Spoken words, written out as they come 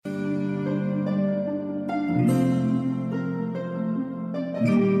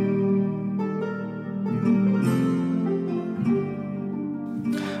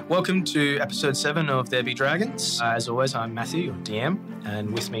Welcome to episode 7 of There Be Dragons. As always, I'm Matthew, your DM, and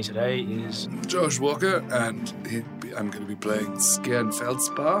with me today is Josh Walker, and I'm going to be playing Scan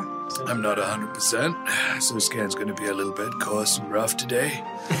Feldspar. I'm not 100%, so Scan's going to be a little bit coarse and rough today.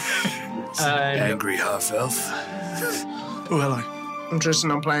 Angry half-elf. Oh, hello. I'm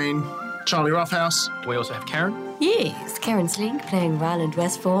Tristan, I'm playing Charlie Roughhouse. We also have Karen. Yes, Karen Slink playing Ryland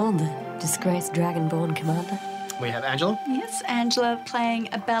Westfall, the disgraced Dragonborn commander. We have Angela. Yes, Angela playing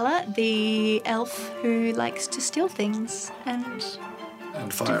Abella, the elf who likes to steal things and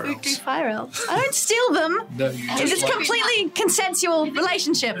Fire do elves. fire elves. I don't steal them. No, you It's just a completely consensual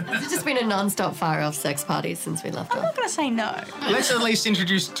relationship. It's just been a non-stop fire off sex party since we left I'm off. not going to say no. Let's at least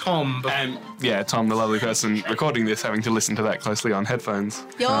introduce Tom. And Tom, the lovely person recording this, having to listen to that closely on headphones.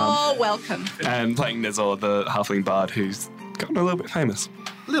 You're welcome. And playing Nezor, the halfling bard who's gotten a little bit famous.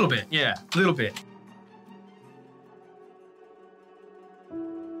 A little bit, yeah, a little bit.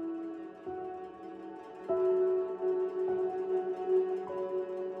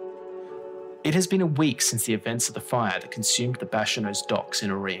 It has been a week since the events of the fire that consumed the Bashanos docks in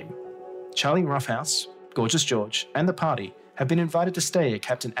Areem. Charlie Roughhouse, Gorgeous George, and the party have been invited to stay at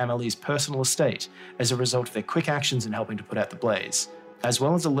Captain Amelie's personal estate as a result of their quick actions in helping to put out the blaze, as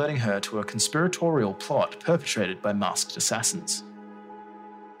well as alerting her to a conspiratorial plot perpetrated by masked assassins.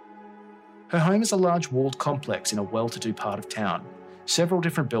 Her home is a large walled complex in a well-to-do part of town. Several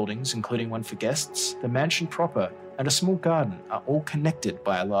different buildings, including one for guests, the mansion proper, and a small garden are all connected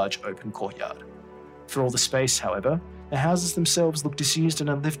by a large open courtyard. For all the space, however, the houses themselves look disused and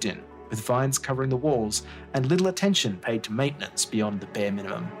unlived in, with vines covering the walls and little attention paid to maintenance beyond the bare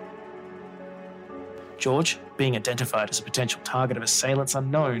minimum. George, being identified as a potential target of assailants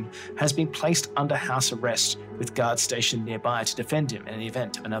unknown, has been placed under house arrest with guards stationed nearby to defend him in the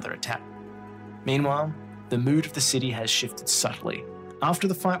event of another attack. Meanwhile, the mood of the city has shifted subtly. After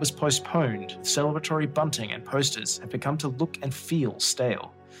the fight was postponed, celebratory bunting and posters have become to look and feel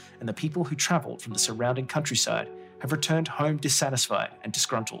stale, and the people who travelled from the surrounding countryside have returned home dissatisfied and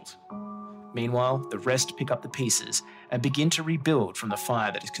disgruntled. Meanwhile, the rest pick up the pieces and begin to rebuild from the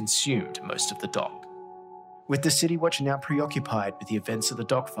fire that has consumed most of the dock. With the City Watch now preoccupied with the events of the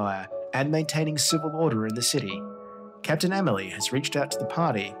dock fire and maintaining civil order in the city, Captain Amelie has reached out to the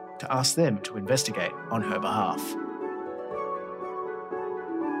party to ask them to investigate on her behalf.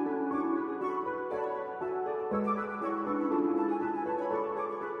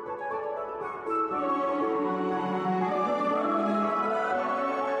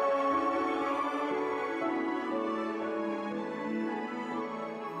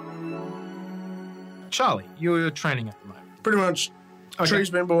 Charlie, you're training at the moment. Pretty much, tree's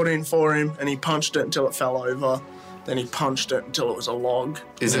been brought in for him, and he punched it until it fell over. Then he punched it until it was a log.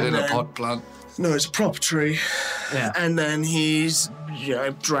 Is it And in a then- pot plant? No, it's a proper tree. Yeah. And then he's,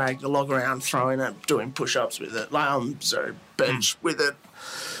 dragged the log around, throwing it, doing push-ups with it, bench with it.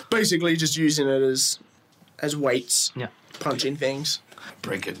 Basically just using it as weights, Yeah. punching things.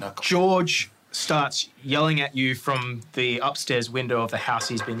 Break it, knuckle. George starts yelling at you from the upstairs window of the house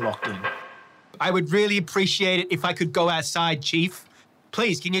he's been locked in. I would really appreciate it if I could go outside, Chief.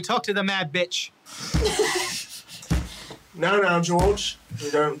 Please, can you talk to the mad bitch? No, George. We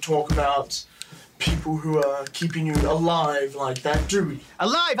don't talk about people who are keeping you alive like that, do we?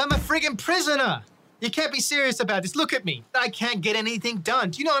 Alive, I'm a friggin' prisoner. You can't be serious about this. Look at me. I can't get anything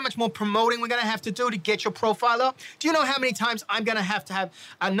done. Do you know how much more promoting we're going to have to do to get your profile up? Do you know how many times I'm going to have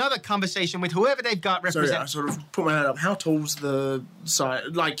another conversation with whoever they've got So represent? I sort of put my hand up. How tall's the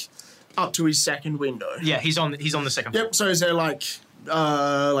side? Like, up to his second window. Yeah, he's on the second floor. Yep. So is there like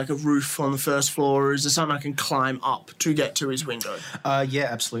a roof on the first floor, or is there something I can climb up to get to his window? Yeah,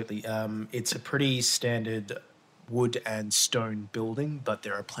 absolutely. It's a pretty standard wood and stone building, but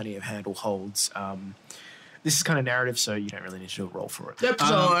there are plenty of handle holds. This is kind of narrative, so you don't really need to do a roll for it. Yep.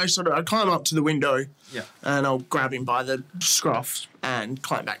 So I climb up to the window. Yeah. And I'll grab him by the scruff and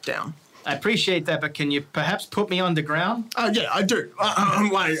climb back down. I appreciate that, but can you perhaps put me on the ground? Yeah, I do.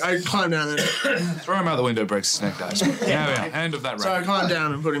 I climb down and Throw him out the window, breaks his neck, dies. Yeah, end of that so I record. climb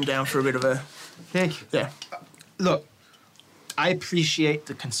down and put him down for a bit of a Thank you. yeah. Look, I appreciate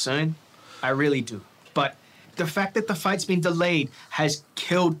the concern. I really do. But the fact that the fight's been delayed has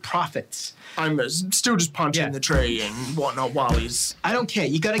killed profits. I'm still just punching Yeah. the tree and whatnot while he's. I don't care.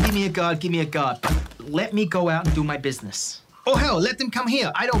 You gotta give me a guard, give me a guard. Let me go out and do my business. Oh, hell, let them come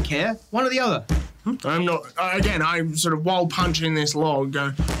here. I don't care. One or the other. I'm not. Again, I'm sort of while punching this log.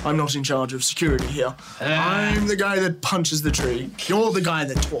 I'm not in charge of security here. I'm the guy that punches the tree. You're the guy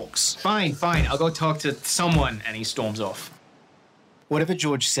that talks. Fine. I'll go talk to someone. And he storms off. Whatever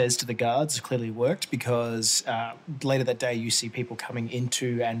George says to the guards clearly worked, because later that day you see people coming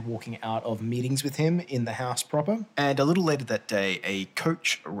into and walking out of meetings with him in the house proper. And a little later that day, a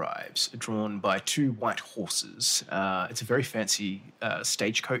coach arrives drawn by 2 white horses. It's a very fancy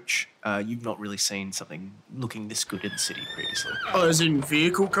stagecoach. You've not really seen something looking this good in the city previously. Oh, as in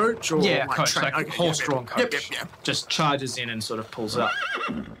vehicle coach? Or Yeah, like coach, like horse-drawn coach. Yep. Just charges in and sort of pulls up.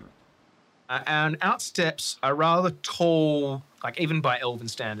 And out steps a rather tall, like even by elven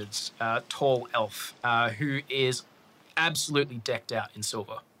standards, tall elf who is absolutely decked out in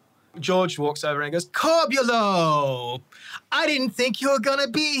silver. George walks over and goes, "Corbulo! I didn't think you were going to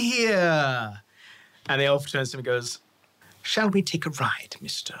be here." And the elf turns to him and goes, "Shall we take a ride,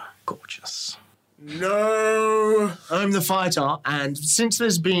 Mr. Gorgeous?" No, I'm the fighter, and since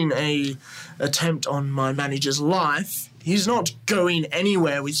there's been a attempt on my manager's life, he's not going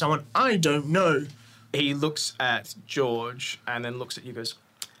anywhere with someone I don't know. He looks at George and then looks at you and goes,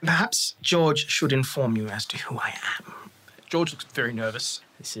 "Perhaps George should inform you as to who I am." George looks very nervous.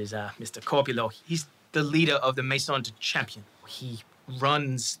 "This is Mr. Corbulo. He's the leader of the Maison de Champion. He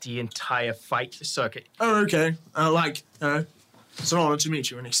runs the entire fight circuit." Oh, okay. It's an honor to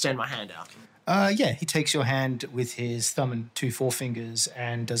meet you and extend my hand out. Yeah, he takes your hand with his thumb and 2 forefingers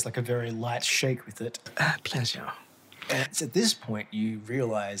and does like a very light shake with it. "Pleasure." And it's at this point you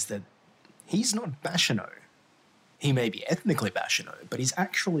realise that he's not Bashano. He may be ethnically Bashano, but he's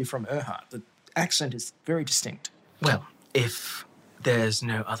actually from Erhard. The accent is very distinct. "Well, if there's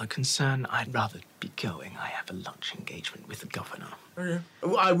no other concern, I'd rather be going. I have a lunch engagement with the governor." Okay.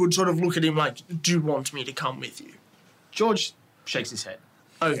 I would sort of look at him like, "Do you want me to come with you?" George shakes his head.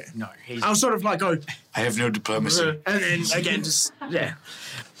 Okay. No, he's... I was sort of like, "Oh," I have no diplomacy. and then again, just yeah.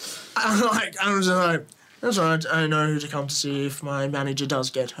 I was like, "That's right. I know who to come to see if my manager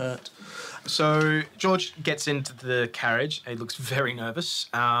does get hurt." So George gets into the carriage. He looks very nervous,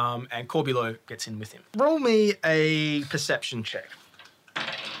 and Corbulo gets in with him. Roll me a perception check.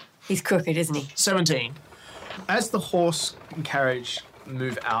 He's crooked, isn't he? 17. As the horse and carriage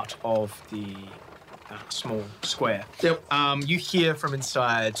move out of the small square, you hear from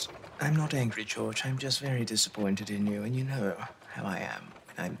inside, "I'm not angry, George. I'm just very disappointed in you, and you know how I am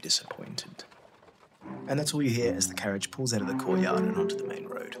when I'm disappointed." And that's all you hear as the carriage pulls out of the courtyard and onto the main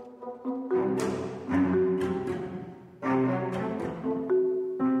road.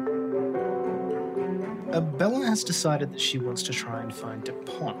 Bella has decided that she wants to try and find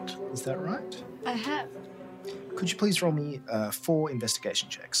DuPont. Is that right? I have. Could you please roll me 4 investigation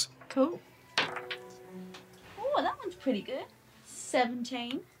checks? Cool. Oh, that one's pretty good.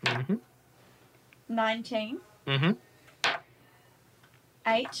 17. Mm-hmm. 19. Mm-hmm.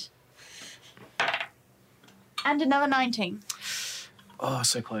 8. And another 19. Oh,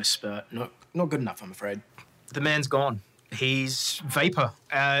 so close, but not good enough, I'm afraid. The man's gone. He's vapor.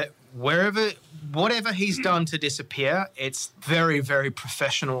 Whatever he's done to disappear, it's very, very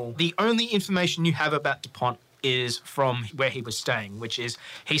professional. The only information you have about DuPont is from where he was staying, which is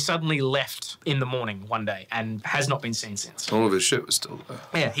he suddenly left in the morning one day and has not been seen since. All of his shit was still there.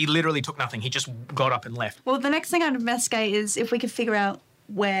 Yeah, he literally took nothing. He just got up and left. Well, the next thing I'd investigate is if we could figure out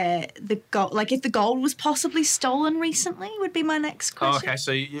where the gold, like if the gold was possibly stolen recently, would be my next question.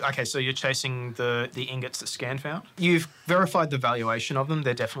 Oh, okay, so you're chasing the ingots that Scan found. You've verified the valuation of them.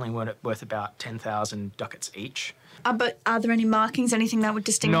 They're definitely worth about 10,000 ducats each. But are there any markings, anything that would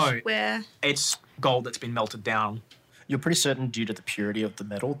distinguish No. where? It's gold that's been melted down. You're pretty certain, due to the purity of the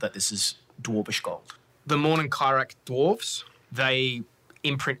metal, that this is dwarvish gold. The Morn and Kyrak dwarves, they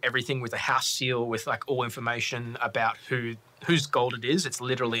imprint everything with a house seal with like all information about whose gold it is. It's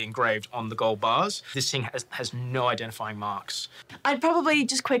literally engraved on the gold bars. This thing has no identifying marks. I'd probably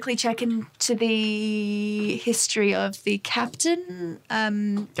just quickly check into the history of the captain.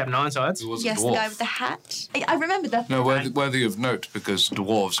 Captain Ironsides? It was Yes, a the dwarf. guy with the hat. I remember that. No, worthy of note, because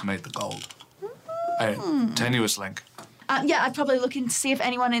dwarves made the gold. A tenuous link. Yeah, I'd probably look in to see if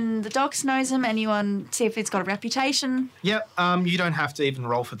anyone in the docks knows him, see if it's got a reputation. Yep, you don't have to even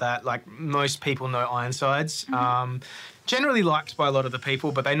roll for that. Like, most people know Ironsides. Generally liked by a lot of the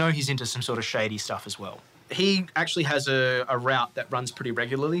people, but they know he's into some sort of shady stuff as well. He actually has a route that runs pretty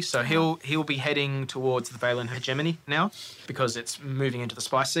regularly, so he'll be heading towards the Valen Hegemony now, because it's moving into the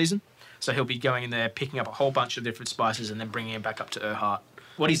spice season. So he'll be going in there, picking up a whole bunch of different spices and then bringing them back up to Erhard.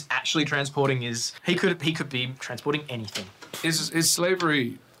 What he's actually transporting is... He could be transporting anything. Is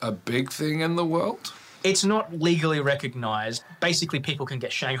slavery a big thing in the world? It's not legally recognised. Basically, people can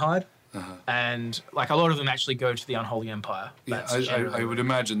get shanghaied. And, like, a lot of them actually go to the Unholy Empire. Yeah, I would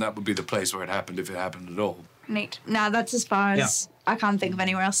imagine that would be the place where it happened, if it happened at all. Neat. Now, that's as far as... I can't think of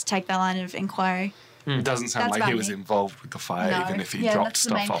anywhere else to take that line of inquiry. It doesn't sound That's like he about was me. involved with the fire, No. even if he Yeah, dropped that's the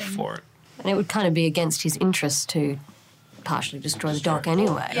stuff main off thing. for it. And it would kind of be against his interest to partially destroy the dock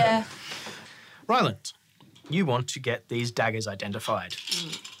anyway. Yeah. Ryland, you want to get these daggers identified.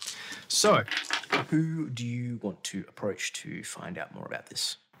 So, who do you want to approach to find out more about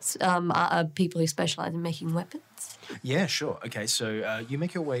this? Are people who specialise in making weapons? Yeah, sure. Okay, so you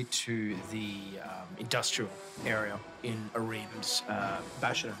make your way to the industrial area in Areem's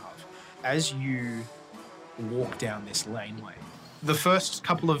Bashadanov. As you walk down this laneway, the first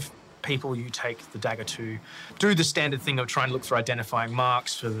couple of people you take the dagger to do the standard thing of trying to look for identifying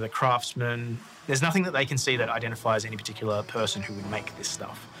marks for the craftsman. There's nothing that they can see that identifies any particular person who would make this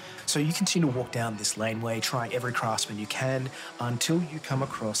stuff. So you continue to walk down this laneway, trying every craftsman you can, until you come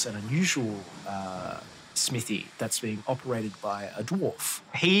across an unusual smithy that's being operated by a dwarf.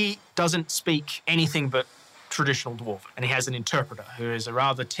 He doesn't speak anything but traditional dwarf, and he has an interpreter who is a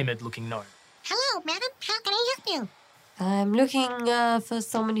rather timid-looking gnome. Hello, madam. How can I help you? I'm looking for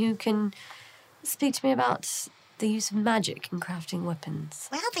someone who can speak to me about the use of magic in crafting weapons.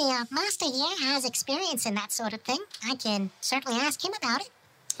 Well, the master here has experience in that sort of thing. I can certainly ask him about it.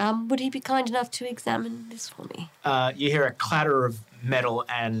 Would he be kind enough to examine this for me? You hear a clatter of metal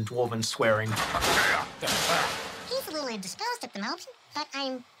and dwarven swearing. He's a little indisposed at the moment, but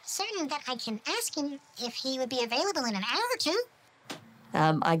I'm certain that I can ask him if he would be available in an hour or two.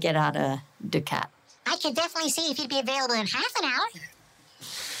 I get out a ducat. I could definitely see if he'd be available in half an hour.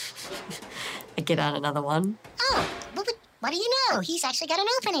 I get out another one. Oh, well, but what do you know? He's actually got an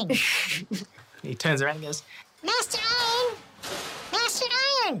opening. He turns around and goes, Master Iron! Master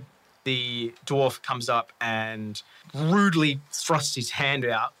Iron! the dwarf comes up and rudely thrusts his hand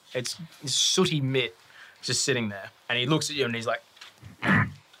out. It's his sooty mitt just sitting there. And he looks at you and he's like,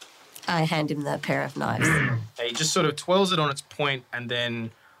 I hand him the pair of knives. and he just sort of twirls it on its point and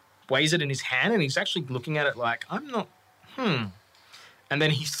then weighs it in his hand, and he's actually looking at it like, I'm not, And then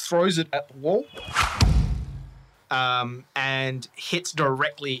he throws it at the wall and hits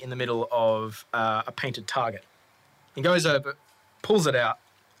directly in the middle of a painted target. He goes over, pulls it out,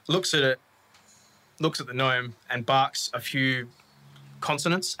 looks at it, looks at the gnome, and barks a few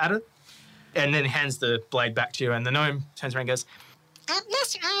consonants at it, and then hands the blade back to you, and the gnome turns around and goes,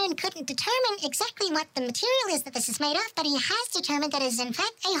 Master Iron couldn't determine exactly what the material is that this is made of, but he has determined that it is in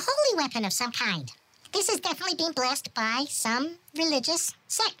fact a holy weapon of some kind. This has definitely been blessed by some religious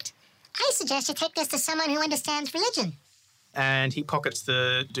sect. I suggest you take this to someone who understands religion. and he pockets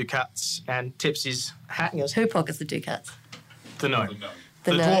the ducats and tips his hat and goes, Who pockets the ducats? the gnome.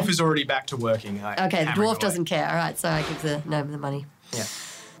 The The gnome? dwarf is already back to working. Like, Okay, the hammering dwarf away. doesn't care. All right, so I give the gnome the money. Yeah.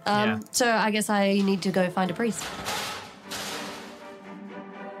 Yeah. So I guess I need to go find a priest.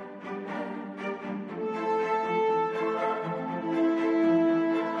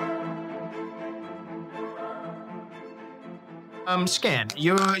 Scan,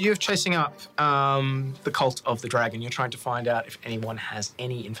 you're chasing up the cult of the dragon. You're trying to find out if anyone has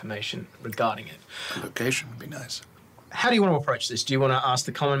any information regarding it. Location would be nice. How do you want to approach this? Do you want to ask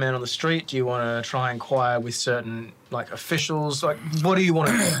the common man on the street? Do you want to try and inquire with certain officials? What do you want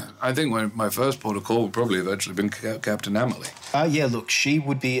to do? I think my first port of call would probably have actually been Captain Amelie. Yeah, look, she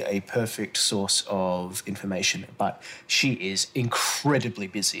would be a perfect source of information, but she is incredibly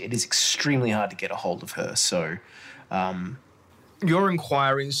busy. It is extremely hard to get a hold of her, so... Your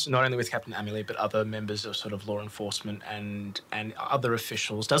inquiries, not only with Captain Amelie, but other members of sort of law enforcement and other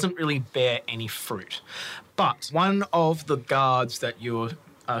officials, doesn't really bear any fruit. But one of the guards that you're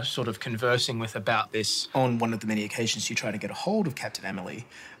sort of conversing with about this, On one of the many occasions you try to get a hold of Captain Amelie,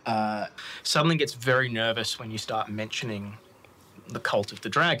 suddenly gets very nervous when you start mentioning the cult of the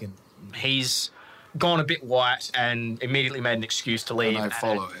dragon. He's gone a bit white and immediately made an excuse to leave. And I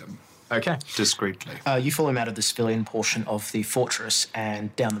follow him Okay. discreetly. you follow him out of the civilian portion of the fortress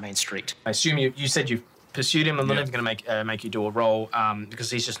and down the main street. I assume you said you've pursued him. I'm not Yeah. even going to make you do a roll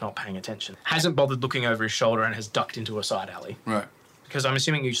because he's just not paying attention. Hasn't bothered looking over his shoulder and has ducked into a side alley. Right. Because I'm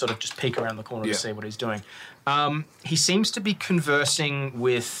assuming you sort of just peek around the corner Yeah. to see what he's doing. He seems to be conversing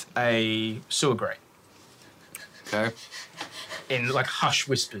with a sewer grate Okay. in hush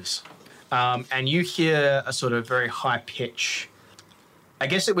whispers. And you hear a sort of very high pitch. I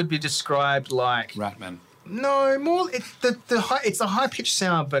guess it would be described like... Ratman. No, more... It's a high-pitched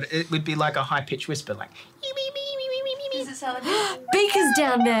sound, but it would be like a high-pitched whisper, like... Does it sound like Beaker's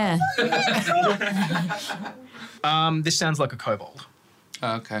down there. This sounds like a kobold.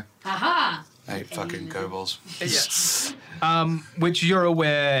 Oh, okay. Aha! I hate fucking kobolds. Yes. Which you're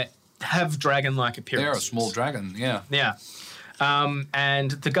aware have dragon-like appearance. They're a small dragon, yeah. Yeah.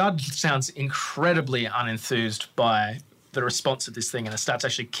 And the guard sounds incredibly unenthused by the response of this thing and it starts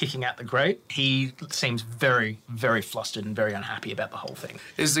actually kicking at the grate, he seems very, very flustered and very unhappy about the whole thing.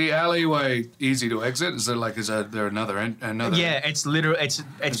 Is the alleyway easy to exit? Is there another? Yeah, it's literally it's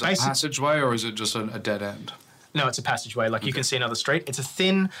a passageway, or is it just a dead end? No, it's a passageway. Like you can see another street. It's a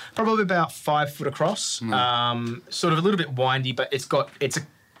thin, probably about 5 foot across, sort of a little bit windy, but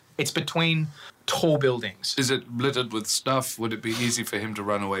it's between tall buildings. Is it littered with stuff? Would it be easy for him to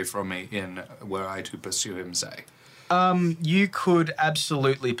run away from me were I to pursue him, say? You could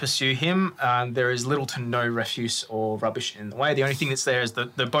absolutely pursue him. There is little to no refuse or rubbish in the way. The only thing that's there is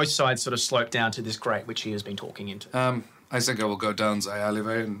the both sides sort of slope down to this grate, which he has been talking into. I think I will go down the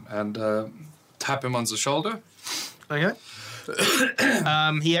alleyway and tap him on the shoulder. Okay.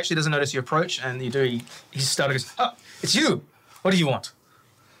 He actually doesn't notice you approach, and you do. He started goes, "Oh, it's you. What do you want?"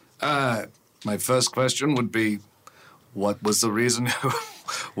 My first question would be, what was the reason?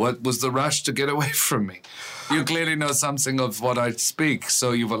 What was the rush to get away from me? You clearly know something of what I speak,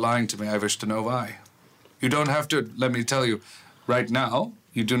 so you were lying to me. I wish to know why. You don't have to, let me tell you, right now,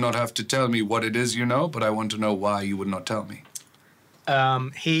 you do not have to tell me what it is you know, but I want to know why you would not tell me.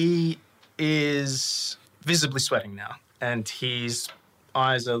 He is visibly sweating now, and his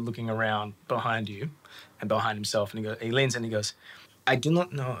eyes are looking around behind you and behind himself, and he leans in and he goes, I do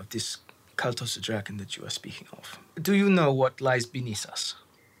not know of this cult of the dragon that you are speaking of. Do you know what lies beneath us?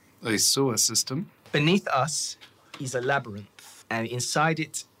 A sewer system? Beneath us is a labyrinth, and inside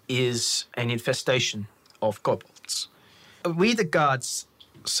it is an infestation of kobolds. We, the guards,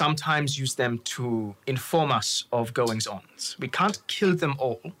 sometimes use them to inform us of goings-ons. We can't kill them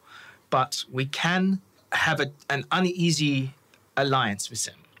all, but we can have an uneasy alliance with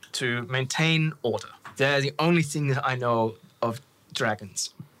them to maintain order. They're the only thing that I know of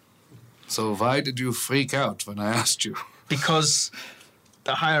dragons. So why did you freak out when I asked you? Because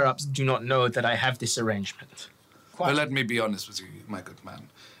the higher-ups do not know that I have this arrangement. Well, let me be honest with you, my good man.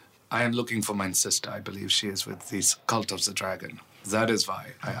 I am looking for my sister. I believe she is with this cult of the dragon. That is why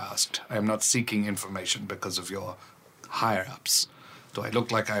I asked. I am not seeking information because of your higher-ups. Do I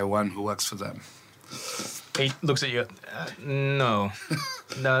look like I am one who works for them? He looks at you. No.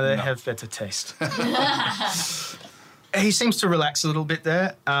 No, they have better taste. He seems to relax a little bit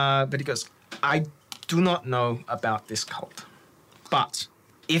there, but he goes, I do not know about this cult. But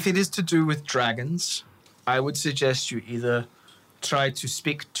if it is to do with dragons, I would suggest you either try to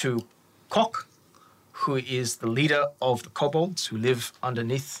speak to Kok, who is the leader of the kobolds who live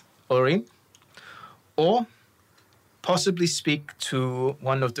underneath Orin, or possibly speak to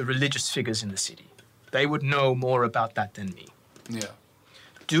one of the religious figures in the city. They would know more about that than me. Yeah.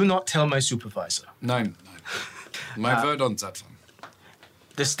 Do not tell my supervisor. Nein. My word on that one.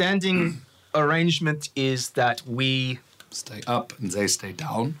 The standing arrangement is that we... Stay up and they stay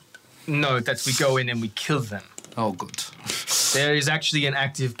down? No, that we go in and we kill them. Oh, good. There is actually an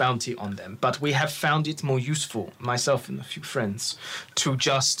active bounty on them, but we have found it more useful, myself and a few friends, to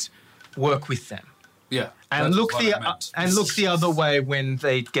just work with them. Yeah. And look the other way when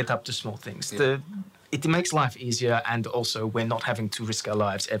they get up to small things. Yeah. It makes life easier, and also we're not having to risk our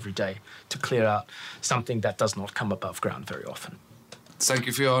lives every day to clear out something that does not come above ground very often. Thank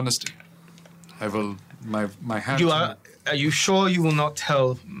you for your honesty. I will... My hand... Are you sure you will not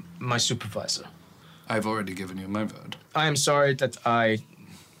tell my supervisor? I've already given you my word. I am sorry that I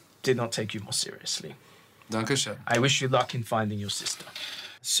did not take you more seriously. Dankeschön. I wish you luck in finding your sister.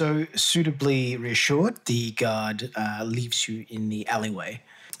 So, suitably reassured, the guard leaves you in the alleyway.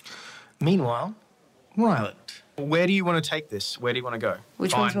 Meanwhile, Ryland. Where do you want to take this? Where do you want to go?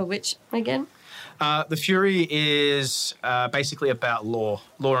 Which one's for which again? The Fury is basically about law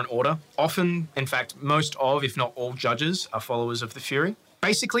and order. Often, in fact, most of, if not all, judges are followers of the Fury.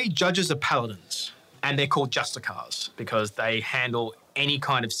 Basically, judges are paladins, and they're called Justicars because they handle any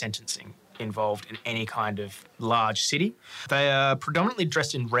kind of sentencing involved in any kind of large city. They are predominantly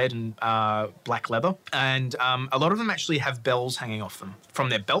dressed in red and black leather, and a lot of them actually have bells hanging off them from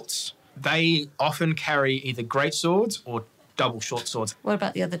their belts. They often carry either great swords or double short swords. What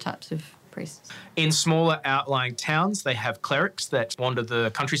about the other types of priests? In smaller outlying towns, they have clerics that wander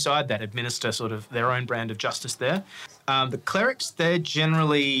the countryside that administer sort of their own brand of justice there. The clerics, they're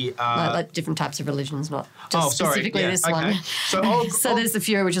generally... like different types of religions, not just specifically this one. So there's the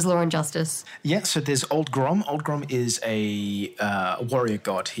Fury, which is law and justice. Yeah, so there's Old Grom. Old Grom is a warrior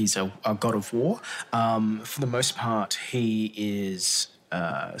god. He's a god of war. For the most part, he is...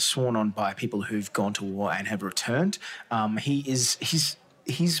 sworn on by people who've gone to war and have returned. He's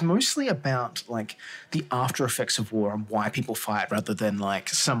he's mostly about like the after effects of war and why people fight, rather than like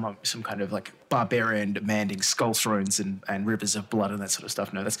some kind of like barbarian demanding skull thrones and rivers of blood and that sort of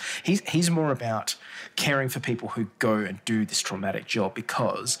stuff. No, he's more about caring for people who go and do this traumatic job,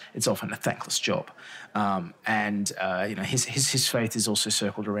 because it's often a thankless job. His faith is also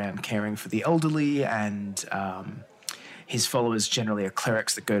circled around caring for the elderly, and his followers generally are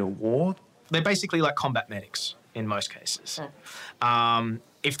clerics that go to war. They're basically like combat medics in most cases.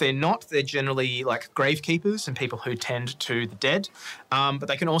 If they're not, they're generally like gravekeepers and people who tend to the dead. But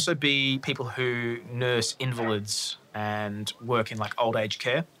they can also be people who nurse invalids and work in like old age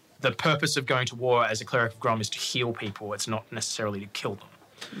care. The purpose of going to war as a cleric of Grom is to heal people. It's not necessarily to kill them.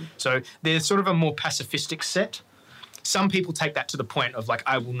 So they're sort of a more pacifistic set. Some people take that to the point of like,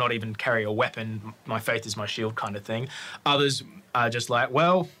 I will not even carry a weapon. My faith is my shield kind of thing. Others are just like,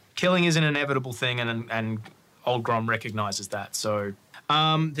 well, killing is an inevitable thing, and Old Grom recognises that. So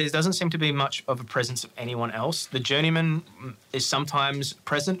there doesn't seem to be much of a presence of anyone else. The journeyman is sometimes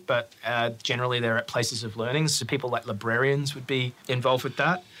present, but generally they're at places of learning. So people like librarians would be involved with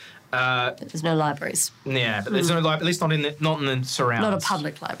that. But there's no libraries. Yeah, but there's no library, at least not in the surrounds. Not a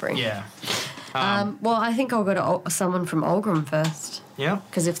public library. Yeah. Well, I think I'll go to someone from Olgrim first. Yeah.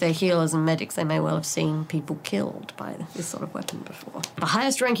 Because if they're healers and medics, they may well have seen people killed by this sort of weapon before. The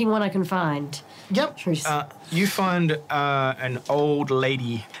highest ranking one I can find. Yep. You find an old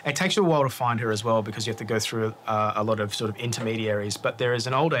lady. It takes you a while to find her as well, because you have to go through a lot of sort of intermediaries. But there is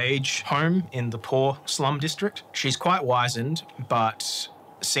an old age home in the poor slum district. She's quite wizened, but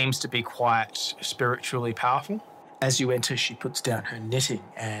seems to be quite spiritually powerful. As you enter, she puts down her knitting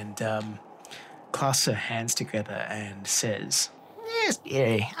and clasps her hands together and says, "Yes,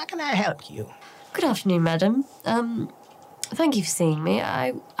 dearie, how can I help you?" Good afternoon, madam. Thank you for seeing me.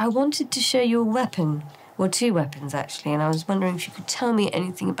 I wanted to show you a weapon, well, 2 weapons actually, and I was wondering if you could tell me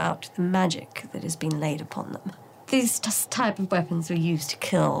anything about the magic that has been laid upon them. These type of weapons were used to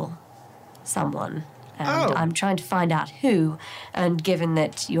kill someone, and I'm trying to find out who, and given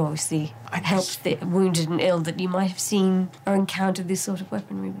that you obviously helped the wounded and ill, that you might have seen or encountered this sort of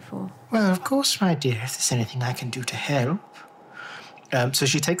weaponry before. Well, of course, my dear, if there's anything I can do to help. So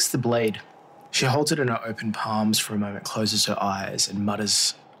she takes the blade. She holds it in her open palms for a moment, closes her eyes, and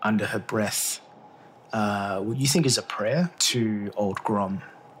mutters under her breath what you think is a prayer to Old Grom.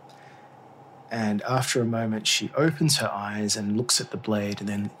 And after a moment, she opens her eyes and looks at the blade, and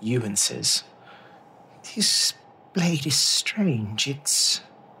then Ewan says, "This blade is strange. It's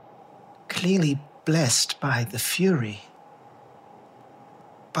clearly blessed by the Fury.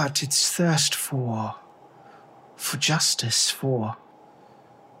 But its thirst for justice, for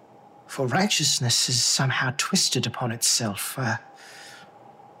righteousness is somehow twisted upon itself.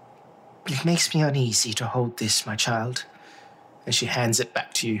 It makes me uneasy to hold this, my child." And she hands it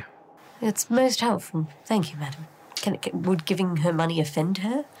back to you. It's most helpful. Thank you, madam. Would giving her money offend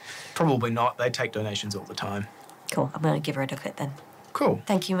her? Probably not. They take donations all the time. Cool. I'm going to give her a look at then. Cool.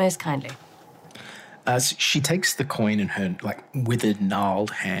 Thank you most kindly. So she takes the coin in her withered,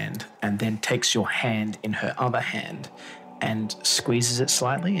 gnarled hand, and then takes your hand in her other hand and squeezes it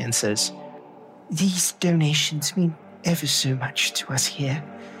slightly and says, "These donations mean ever so much to us here.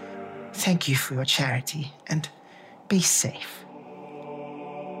 Thank you for your charity, and be safe."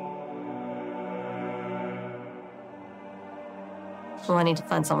 Well, I need to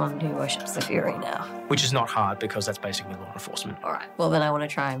find someone who worships the Fury now. Which is not hard, because that's basically law enforcement. All right. Well, then I want to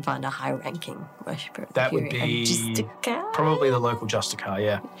try and find a high-ranking worshipper of the That Fury. would be Justicar? probably the local Justicar,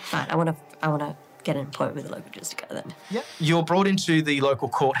 yeah. Fine. I want to get an appointment with the local Justicar then. Yeah. You're brought into the local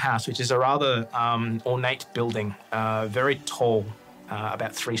courthouse, which is a rather ornate building, very tall,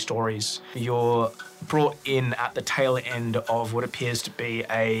 about 3 stories. You're brought in at the tail end of what appears to be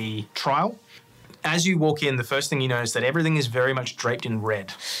a trial. As you walk in, the first thing you notice that everything is very much draped in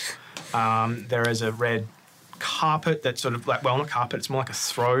red. There is a red carpet that's sort of like, well, not carpet, it's more like a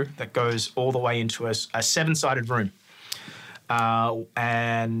throw that goes all the way into a 7-sided room.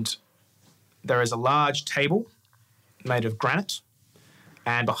 And there is a large table made of granite,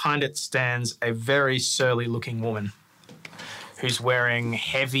 and behind it stands a very surly-looking woman who's wearing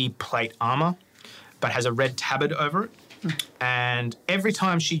heavy plate armour but has a red tabard over it. And every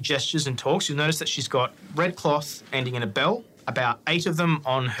time she gestures and talks, you'll notice that she's got red cloth ending in a bell, about 8 of them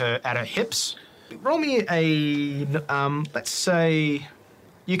at her hips. Roll me a, let's say,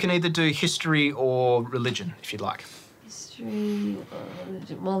 you can either do history or religion, if you'd like. History or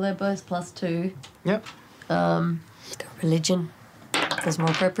religion? Well, they're both +2. Yep. Religion is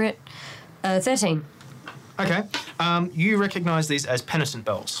more appropriate. 13. Okay. You recognise these as penitent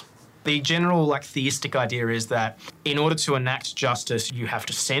bells. The general theistic idea is that in order to enact justice, you have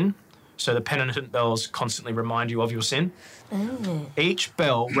to sin. So the penitent bells constantly remind you of your sin. Oh. Each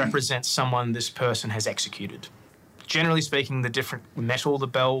bell represents someone this person has executed. Generally speaking, the different metal the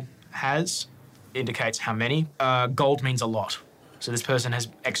bell has indicates how many. Gold means a lot. So this person has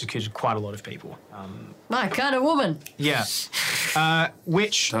executed quite a lot of people. My kind of woman. Yeah.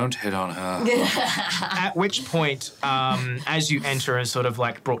 Don't hit on her. At which point, as you enter and sort of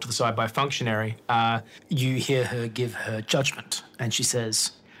brought to the side by a functionary, You hear her give her judgment, and she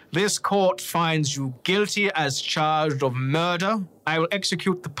says, "This court finds you guilty as charged of murder. I will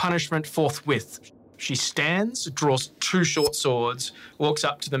execute the punishment forthwith." She stands, draws 2 short swords, walks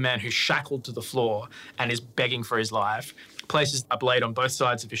up to the man who's shackled to the floor and is begging for his life, places a blade on both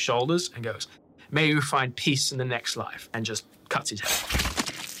sides of his shoulders and goes, "May you find peace in the next life," and just cuts his head.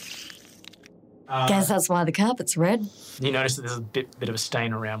 Guess that's why the carpet's red. You notice that there's a bit of a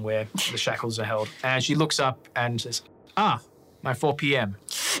stain around where the shackles are held. And she looks up and says, my 4 p.m.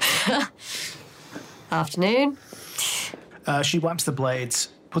 Afternoon. She wipes the blades,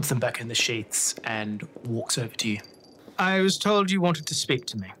 puts them back in the sheaths, and walks over to you. I was told you wanted to speak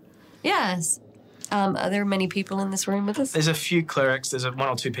to me. Yes. Are there many people in this room with us? There's a few clerics. There's 1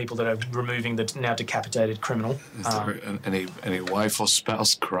 or 2 people that are removing the now decapitated criminal. Is there any wife or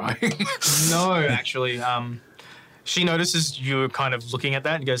spouse crying? No, actually. She notices you kind of looking at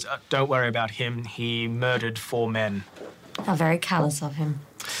that and goes, "Don't worry about him. He murdered 4 men." How very callous of him.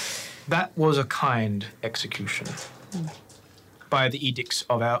 That was a kind execution. By the edicts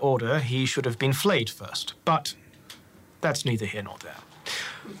of our order, he should have been flayed first. But that's neither here nor there.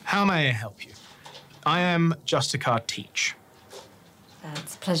 How may I help you? I am Justicar Teach.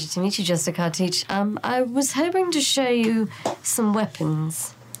 It's a pleasure to meet you, Justicar Teach. I was hoping to show you some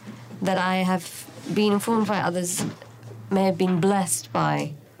weapons that I have been informed by others may have been blessed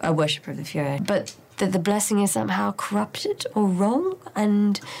by a worshipper of the Fury, but that the blessing is somehow corrupted or wrong,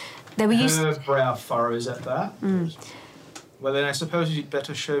 and they were used... Her brow furrows at that. Well, then I suppose you'd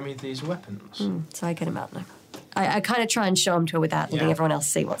better show me these weapons. So I get him out now. I kind of try and show him to her without letting everyone else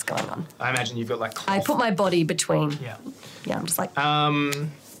see what's going on. I imagine you've got cloth. I put my body between. Yeah. Yeah, I'm just like...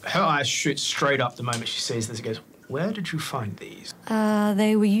 Her eyes shoot straight up the moment she sees this. She goes, "Where did you find these?"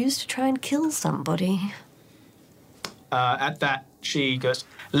 They were used to try and kill somebody. At that, she goes,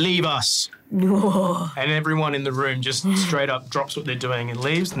 "Leave us." No. And everyone in the room just straight up drops what they're doing and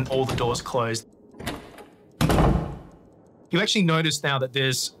leaves, and all the doors close. You actually notice now that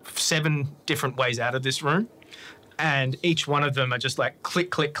there's 7 different ways out of this room, and each one of them are just click,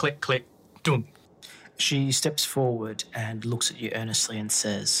 click, click, click, dum. She steps forward and looks at you earnestly and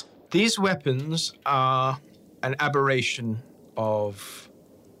says, "These weapons are an aberration of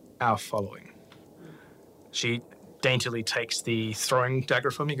our following." She daintily takes the throwing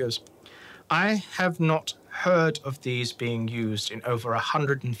dagger from me and goes, "I have not heard of these being used in over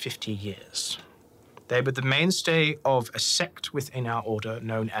 150 years. They were the mainstay of a sect within our order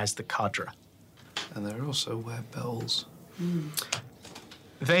known as the Cadre." And they also wear bells.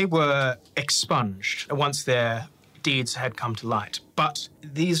 They were expunged once their deeds had come to light, but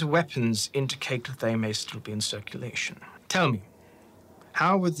these weapons indicate that they may still be in circulation. Tell me,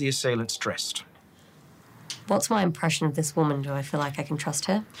 how were the assailants dressed? What's my impression of this woman? Do I feel like I can trust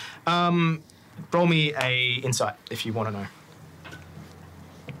her? Roll me a insight if you want to know.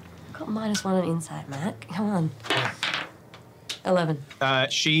 Got -1 on insight, Matt. Come on. 11.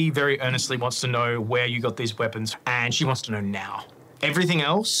 She very earnestly wants to know where you got these weapons, and she wants to know now. Everything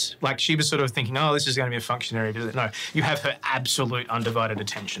else, she was sort of thinking, oh, this is going to be a functionary visit. No, you have her absolute undivided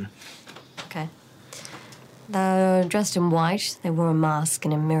attention. Okay. They're dressed in white. They wore a mask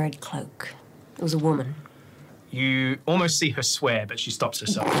and a mirrored cloak. It was a woman. You almost see her swear, but she stops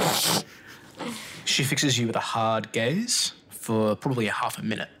herself. She fixes you with a hard gaze for probably a half a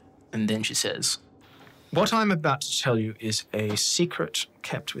minute, and then she says, "What I'm about to tell you is a secret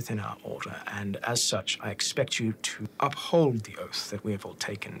kept within our order, and as such, I expect you to uphold the oath that we have all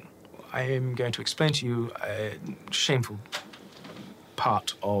taken. I am going to explain to you a shameful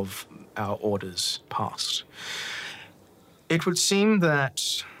part of our order's past. It would seem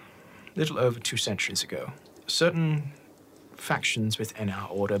that little over 2 centuries ago, certain factions within our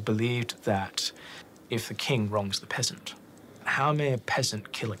order believed that if the king wrongs the peasant, how may a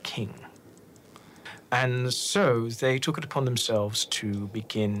peasant kill a king? And so they took it upon themselves to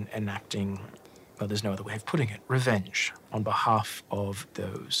begin enacting, well, there's no other way of putting it, revenge on behalf of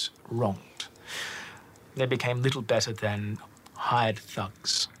those wronged. They became little better than hired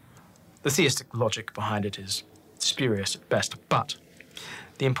thugs. The theistic logic behind it is spurious at best, but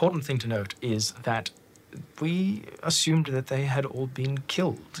the important thing to note is that we assumed that they had all been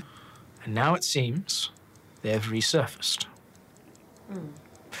killed. And now it seems they've resurfaced.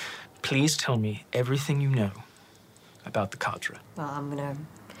 Please tell me everything you know about the Cadre. Well, I'm gonna...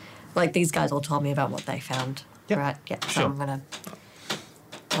 Like, these guys all told me about what they found. Yep. Right? Yeah, so Sure. I'm gonna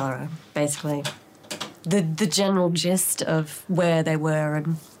tell her, basically, the general gist of where they were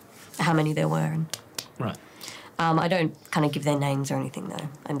and how many there were. And, Right. I don't kind of give their names or anything, though.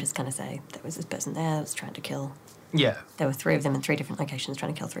 I'm just going to say there was this person there that was trying to kill... Yeah. There were 3 of them in 3 different locations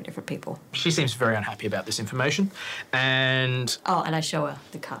trying to kill 3 different people. She seems very unhappy about this information. And Oh, and I show her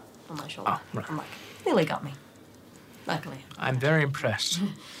the cut on my shoulder. Oh, right. I'm like, nearly got me. Luckily. I'm very impressed.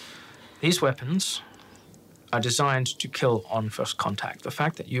 These weapons are designed to kill on first contact. The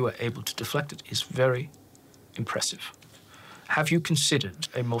fact that you were able to deflect it is very impressive. Have you considered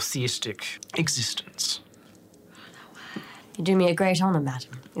a more theistic existence? You do me a great honour,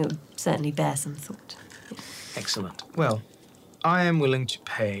 madam. It would certainly bear some thought. Excellent. Well, I am willing to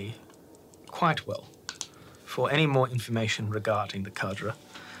pay quite well for any more information regarding the Cadre.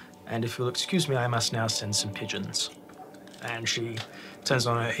 And if you'll excuse me, I must now send some pigeons. And she turns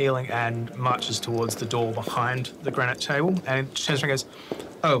on her healing and marches towards the door behind the granite table and turns around and goes,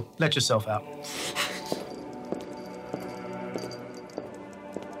 "Oh, let yourself out."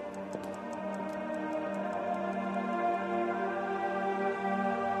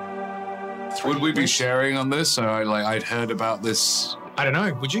 Would we be sharing on this? So I'd heard about this. I don't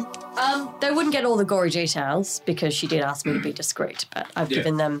know, would you? They wouldn't get all the gory details because she did ask me to be discreet, but I've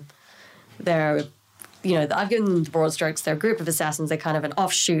given them their, I've given them the broad strokes. They're a group of assassins. They're kind of an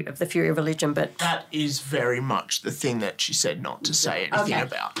offshoot of the Fury religion, but... That is very much the thing that she said not to say anything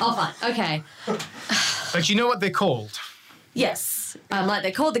about. Oh, fine. Okay. But you know what they're called? Yes.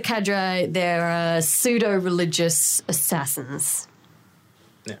 They're called the Cadre. They're pseudo-religious assassins.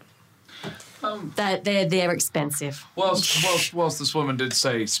 Yeah. That they're expensive. Whilst this woman did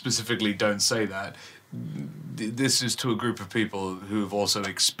say specifically don't say that, this is to a group of people who have also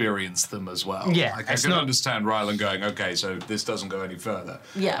experienced them as well. Yeah, I can understand Rylan going, okay, so this doesn't go any further.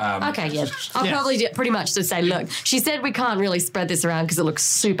 Yeah. I'll probably pretty much just say, look, she said we can't really spread this around because it looks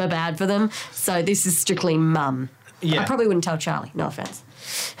super bad for them, so this is strictly mum. Yeah. I probably wouldn't tell Charlie, no offence.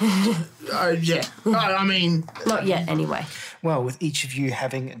 I mean... Not yet, anyway. Well, with each of you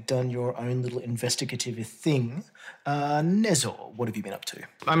having done your own little investigative thing, Nezor, what have you been up to?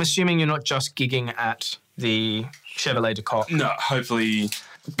 I'm assuming you're not just gigging at the Chevrolet de Coq. No, hopefully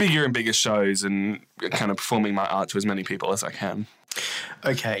bigger and bigger shows and kind of performing my art to as many people as I can.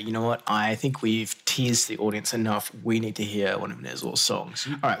 Okay, you know what? I think we've teased the audience enough. We need to hear one of Nezor's songs.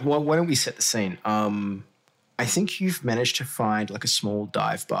 All right, well, why don't we set the scene? I think you've managed to find like a small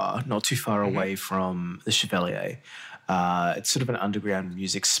dive bar not too far away from the Chevalier. It's sort of an underground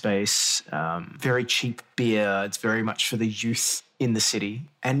music space, very cheap beer. It's very much for the youth in the city.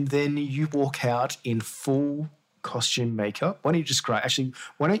 And then you walk out in full costume makeup. Why don't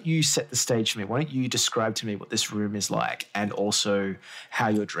you set the stage for me? Why don't you describe to me what this room is like and also how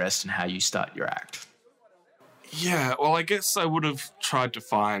you're dressed and how you start your act? Yeah, well, I guess I would have tried to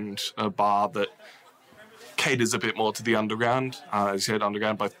find a bar that caters a bit more to the underground, as you said,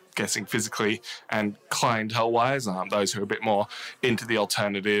 underground, both guessing physically and clientele-wise, those who are a bit more into the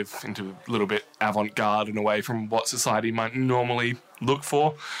alternative, into a little bit avant-garde and away from what society might normally look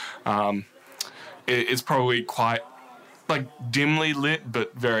for. It's probably quite dimly lit,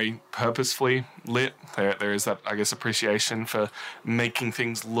 but very purposefully lit. There is that, I guess, appreciation for making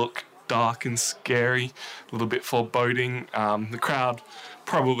things look dark and scary, a little bit foreboding. The crowd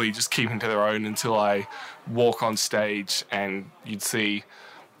probably just keeping to their own until I walk on stage and you'd see,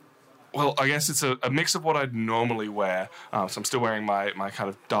 well, I guess it's a mix of what I'd normally wear. So I'm still wearing my kind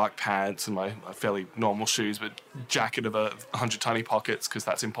of dark pants and my fairly normal shoes, but jacket of 100 tiny pockets because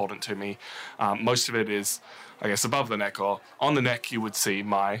that's important to me. Most of it is, I guess, above the neck, or on the neck you would see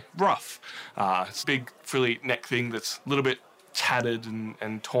my ruff. It's a big frilly neck thing that's a little bit tattered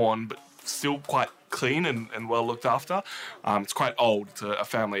and torn, but still quite clean and well looked after. It's quite old. It's a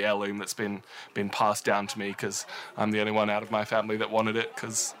family heirloom that's been passed down to me because I'm the only one out of my family that wanted it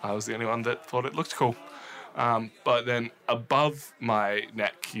because I was the only one that thought it looked cool. But then above my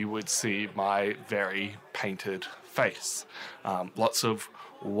neck you would see my very painted face. Lots of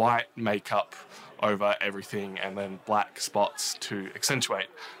white makeup over everything and then black spots to accentuate.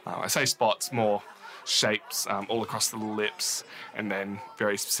 I say spots, more shapes all across the lips and then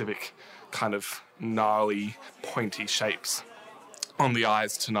very specific kind of gnarly, pointy shapes on the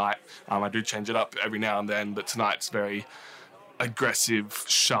eyes tonight. I do change it up every now and then, but tonight's very aggressive,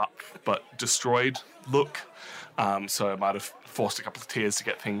 sharp, but destroyed look. So I might have forced a couple of tears to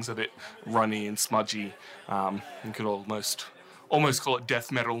get things a bit runny and smudgy. You could almost almost call it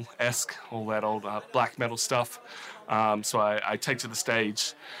death metal-esque, all that old black metal stuff. So I take to the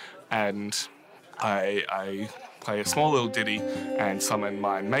stage and I play a small little ditty and summon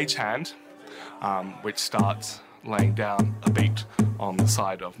my mage hand, which starts laying down a beat on the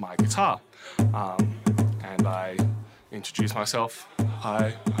side of my guitar. And I introduce myself.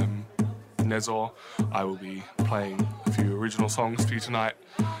 Hi, I'm Nezor. I will be playing a few original songs for you tonight.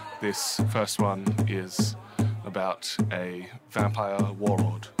 This first one is about a vampire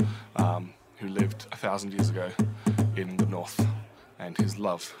warlord who lived 1,000 years ago in the north, and his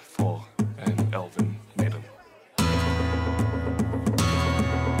love for an elven maiden.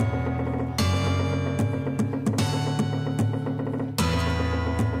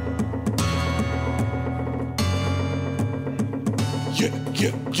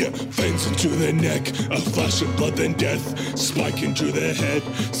 Yeah, fangs into their neck, a flash of blood then death, spike into their head,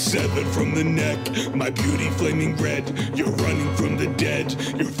 severed from the neck, my beauty flaming red, you're running from the dead,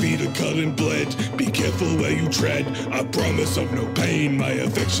 your feet are cut and bled, be careful where you tread, I promise of no pain, my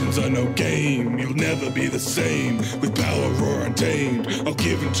affections are no game, you'll never be the same, with power or untamed, I'll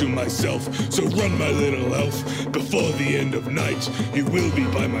give into myself, so run my little elf, before the end of night, you will be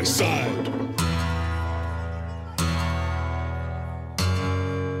by my side.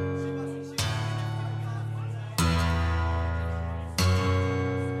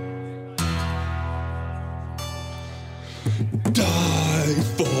 Die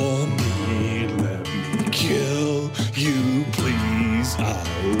for me, let me kill you, please. I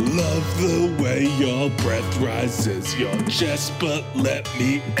love the way your breath rises your chest, but let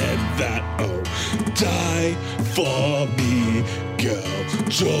me end that. Oh, die for me, girl.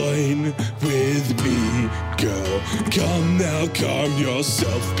 Join with me, girl. Come now, calm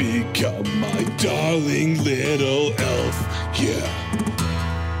yourself. Become my darling little elf. Yeah.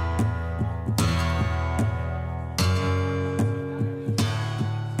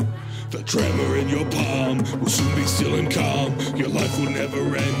 Tremor in your palm will soon be still and calm. Your life will never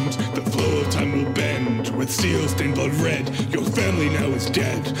end. The flow of time will bend with steel stained blood red. Your family now is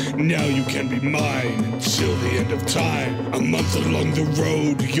dead. Now you can be mine until the end of time. A month along the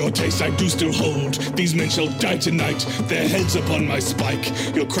road, your taste I do still hold. These men shall die tonight, their heads upon my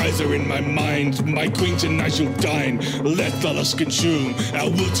spike. Your cries are in my mind. My queen tonight you'll dine. Let the lust consume. Our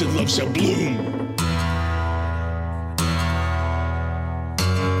wilted love shall bloom.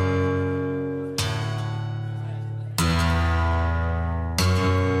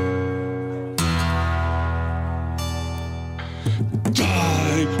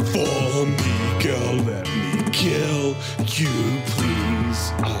 Die for me, girl, let me kill you,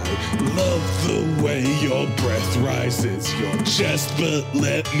 please. I love the way your breath rises your chest, but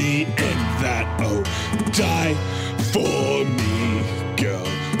let me end that. Oh, die for me, girl.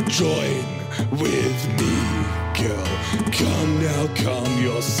 Join with me, girl. Come now, calm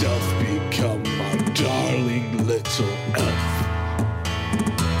yourself. Become my darling little elf.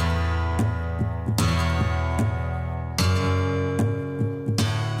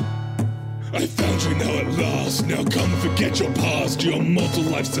 I found you now at last, now come forget your past. Your mortal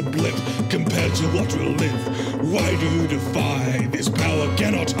life's a blip compared to what will live. Why do you defy? This power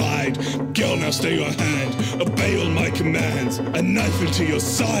cannot hide. Girl, now stay your hand, obey all my commands. A knife into your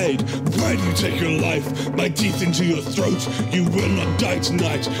side, why do you take your life? My teeth into your throat, you will not die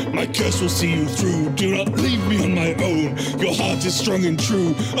tonight. My curse will see you through, do not leave me on my own. Your heart is strong and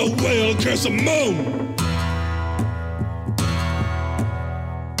true, a wail, a curse, a moan.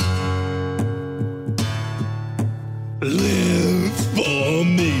 Live for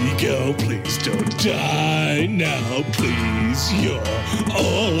me, girl, please don't die now, please. You're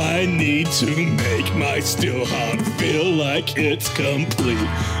all I need to make my still heart feel like it's complete.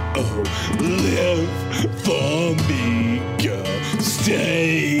 Oh, live for me, girl,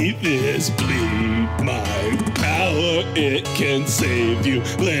 stay this bleed. My power, it can save you.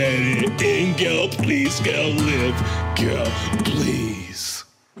 Let it in, girl, please, girl, live, girl, please.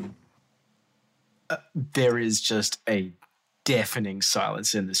 There is just a deafening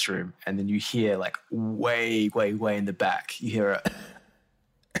silence in this room, and then you hear, like, way in the back, you hear a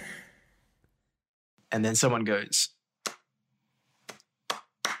and then someone goes,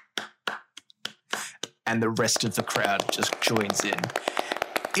 and the rest of the crowd just joins in.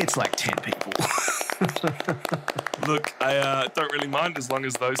 It's like 10 people. Look, I don't really mind as long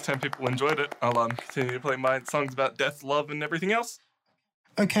as those 10 people enjoyed it. I'll continue to play my songs about death, love, and everything else.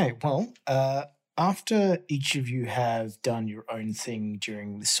 Okay, well, after each of you have done your own thing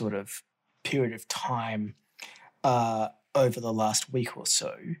during this sort of period of time over the last week or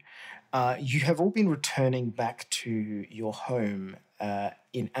so, you have all been returning back to your home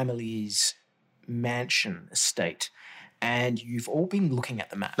in Amelie's mansion estate and you've all been looking at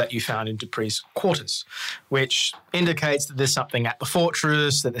the map that you found in Dupree's quarters, which indicates that there's something at the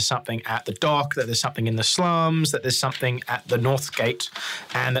fortress, that there's something at the dock, that there's something in the slums, that there's something at the North Gate,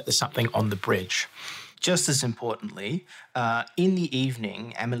 and that there's something on the bridge. Just as importantly, in the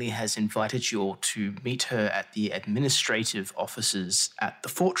evening, Emily has invited you all to meet her at the administrative offices at the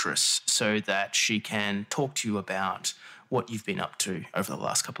fortress so that she can talk to you about what you've been up to over the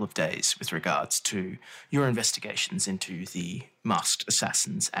last couple of days with regards to your investigations into the masked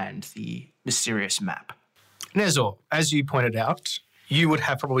assassins and the mysterious map. Nezor, as you pointed out, you would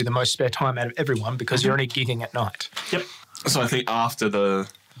have probably the most spare time out of everyone because you're only gigging at night. Yep. So I think after the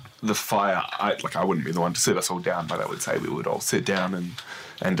fire, I wouldn't be the one to sit us all down, but I would say we would all sit down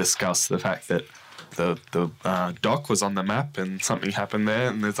and discuss the fact that the dock was on the map and something happened there,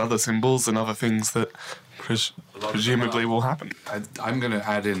 and there's other symbols and other things that presumably will happen. I'm going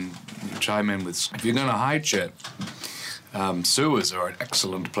to chime in with, if you're going to hide shit, sewers are an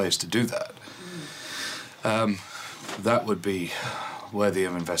excellent place to do that. That would be worthy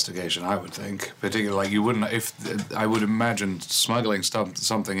of investigation, I would think. Particularly, like, you wouldn't, I would imagine smuggling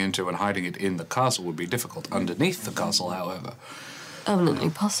something into and hiding it in the castle would be difficult. Underneath the castle, however. Eminently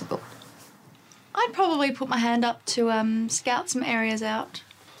possible. I'd probably put my hand up to scout some areas out.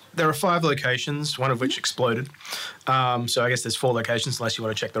 There are 5 locations, one of which exploded. So I guess there's 4 locations unless you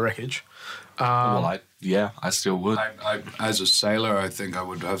want to check the wreckage. I still would. I, as a sailor, I think I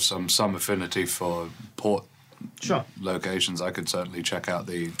would have some affinity for port locations. I could certainly check out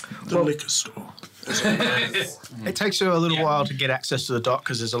the liquor store. It takes you a little while to get access to the dock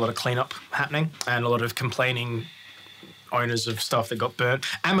because there's a lot of cleanup happening and a lot of complaining owners of stuff that got burnt.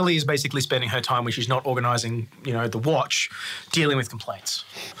 Emily is basically spending her time when she's not organising, the watch, dealing with complaints.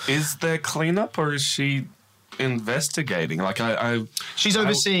 Is there cleanup or is she investigating? She's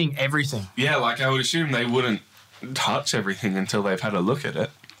overseeing everything. Yeah, I would assume they wouldn't touch everything until they've had a look at it.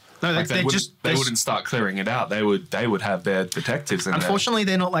 No, they wouldn't start clearing it out. They would have their detectives in there. Unfortunately,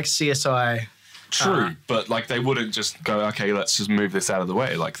 they're not like CSI. True, but they wouldn't just go, okay, let's just move this out of the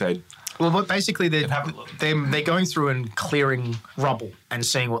way. But basically they're going through and clearing rubble and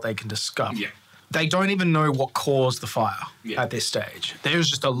seeing what they can discover. Yeah. They don't even know what caused the fire at this stage.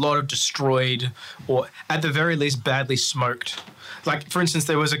 There's just a lot of destroyed or, at the very least, badly smoked. Like, for instance,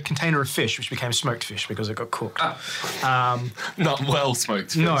 there was a container of fish which became smoked fish because it got cooked. Not well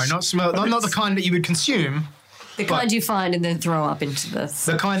smoked fish. No, not the kind that you would consume. The kind you find and then throw up into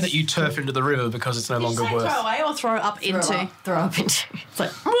the kind that you turf into the river because it's no longer worth. Throw away or throw up into? Throw up into. It's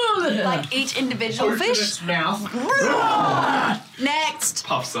like each individual fish. Its mouth. Next.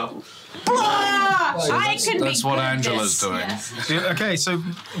 Puffs up. That's what Angela's doing. Yeah. Okay, so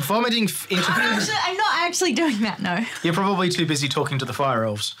vomiting into. I'm not actually doing that. No. You're probably too busy talking to the fire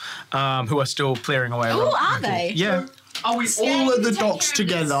elves, who are still clearing away. Oh, are they? Yeah. Are we all at the docks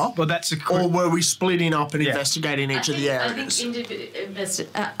together? Well, that's or were we splitting up and investigating each of the areas?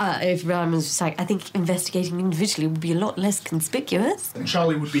 I think investigating individually would be a lot less conspicuous.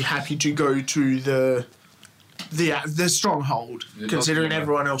 Charlie would be happy to go to the stronghold, considering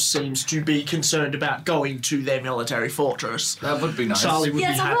everyone else seems to be concerned about going to their military fortress. That would be nice. Charlie would be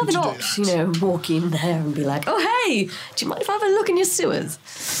happy to do that. Walk in there and be like, oh, hey, do you mind if I have a look in your sewers?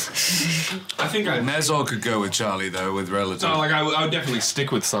 I think Nezor could go with Charlie, though, with relatives. No, I would definitely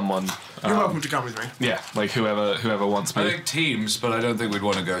stick with someone. You're welcome to come with me. Yeah, whoever wants me. I think teams, but I don't think we'd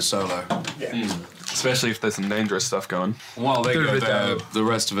want to go solo. Yeah. Especially if there's some dangerous stuff going. While they go there, the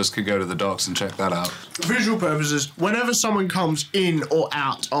rest of us could go to the docks and check that out. For visual purposes, whenever someone comes in or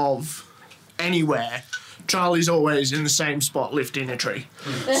out of anywhere, Charlie's always in the same spot lifting a tree.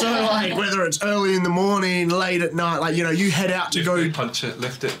 So, whether it's early in the morning, late at night, you head out to go... punch it,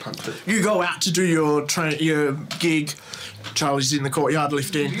 lift it, punch it. You go out to do your gig. Charlie's in the courtyard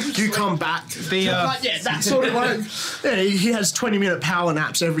lifting. You come back. That's sort of he has 20-minute power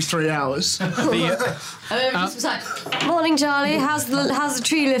naps every 3 hours. Morning, Charlie. How's the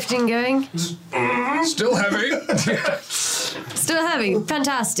tree lifting going? Still heavy. Still heavy.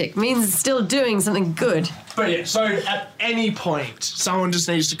 Fantastic. Means it's still doing something good. But so at any point, someone just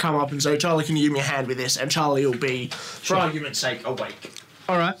needs to come up and say, Charlie, can you give me a hand with this? And Charlie will be, for argument's sake, awake.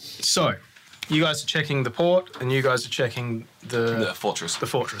 All right. So, you guys are checking the port, and you guys are checking the fortress. The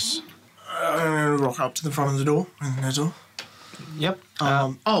fortress. I'm gonna rock up to the front of the door, and that's all. Yep.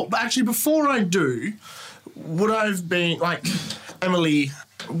 But actually, before I do, would I have been Emily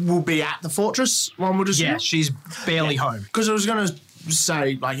will be at the fortress? One would assume. Yeah, she's barely home. Because I was gonna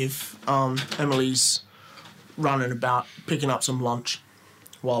say, if Emily's running about picking up some lunch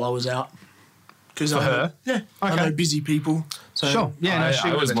while I was out. Because For her? Yeah. I Okay. know busy people. So Sure. Yeah, no, she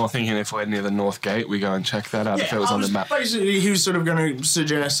I was would. more thinking if we're near the North Gate, we go and check that out if it was on the map. Basically, he was sort of going to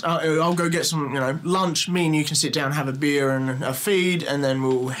suggest, I'll go get some, lunch. Me and you can sit down, have a beer and a feed, and then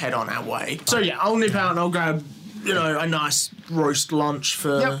we'll head on our way. So yeah, I'll nip out and I'll grab, a nice roast lunch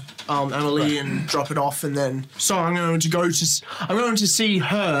for Emily and drop it off, and then I'm going to see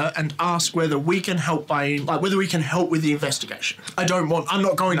her and ask whether we can help whether we can help with the investigation. I'm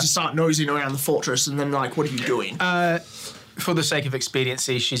not going to start nosing around the fortress and then what are you doing? For the sake of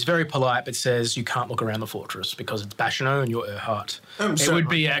expediency, she's very polite, but says you can't look around the fortress because it's Bashano and you're Erhart. It would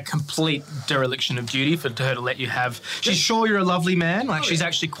be a complete dereliction of duty for her to let you have. She's sure you're a lovely man, she's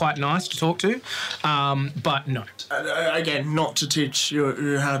actually quite nice to talk to, but no. Again, not to teach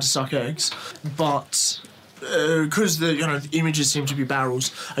you how to suck eggs, but because the images seem to be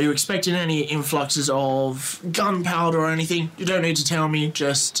barrels, are you expecting any influxes of gunpowder or anything? You don't need to tell me,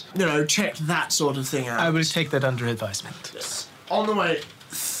 just check that sort of thing out. I will take that under advisement. Yes. On the way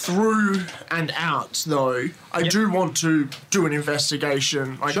through and out, though, I do want to do an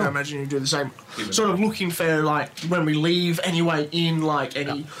investigation. I can imagine you do the same. Sort of looking for, when we leave, any way in,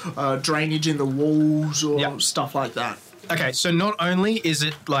 any drainage in the walls or stuff like that. Okay, so not only is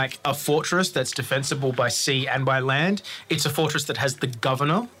it a fortress that's defensible by sea and by land, it's a fortress that has the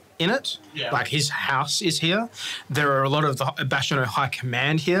governor in it. Yeah. His house is here. There are a lot of the Bashano High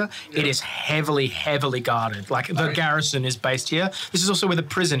Command here. Yeah. It is heavily, heavily guarded. The garrison is based here. This is also where the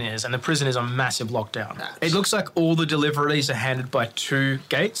prison is, and the prison is on massive lockdown. Nice. It looks like all the deliveries are handed by 2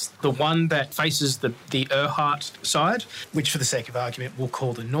 gates. The one that faces the Erhart side, which for the sake of argument we'll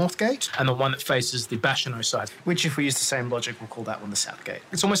call the North Gate, and the one that faces the Bashano side, which if we use the same logic we'll call that one the South Gate.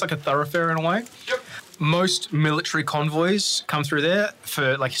 It's almost like a thoroughfare in a way. Yep. Most military convoys come through there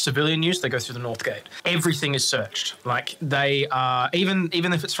for civilian use. They go through the North Gate. Everything is searched. They are even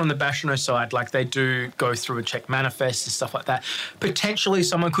if it's from the Bashano side, they do go through and check manifests and stuff like that. Potentially,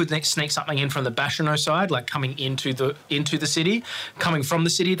 someone could sneak something in from the Bashano side, coming into the city. Coming from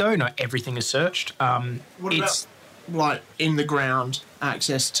the city, though, no, everything is searched. What about in the ground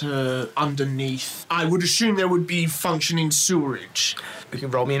access to underneath? I would assume there would be functioning sewerage. You can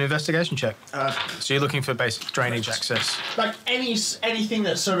roll me an investigation check. So you're looking for basic drainage access. Anything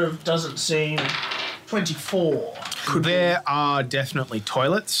that sort of doesn't seem 24. There are definitely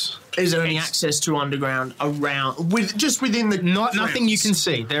toilets. Is there any access to underground around within the nothing you can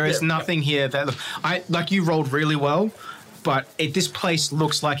see? There is nothing here that you rolled really well. But this place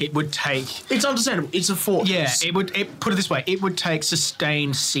looks like it would take... It's understandable. It's a fortress. Yeah, put it this way. It would take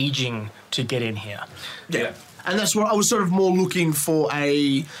sustained sieging to get in here. Yeah. And that's what I was sort of more looking for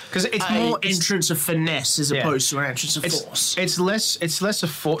because it's more entrance of finesse as opposed to an entrance of force. It's less a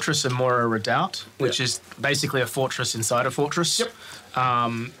fortress and more a redoubt, which is basically a fortress inside a fortress. Yep.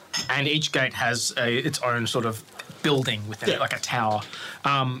 And each gate has its own sort of building within it, like a tower.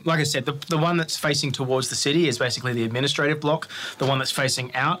 Like I said, the one that's facing towards the city is basically the administrative block. The one that's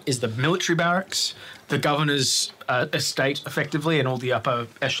facing out is the military barracks. The governor's estate, effectively, and all the upper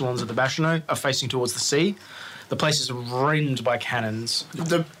echelons of the Bashano are facing towards the sea. The place is rimmed by cannons.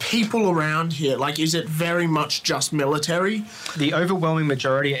 The people around here, is it very much just military? The overwhelming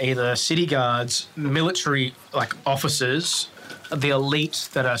majority are either city guards, military, officers, the elite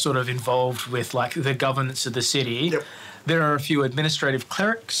that are sort of involved with, the governance of the city. Yep. There are a few administrative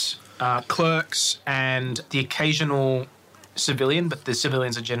clerics, and the occasional civilian, but the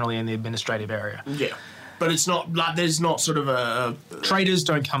civilians are generally in the administrative area. Yeah. But it's not there's not sort of a... Traders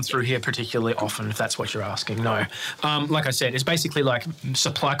don't come through here particularly often, if that's what you're asking, no. Like I said, it's basically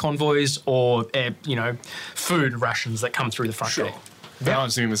supply convoys or, food rations that come through the front gate. They're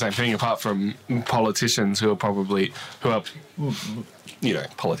not doing the same thing, apart from politicians who are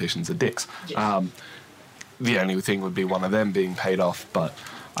politicians are dicks. Yes. The only thing would be one of them being paid off, but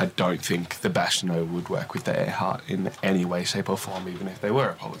I don't think the Bashano would work with the Erhart in any way, shape or form, even if they were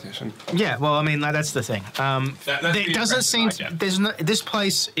a politician. Yeah, well, that's the thing. It doesn't seem... this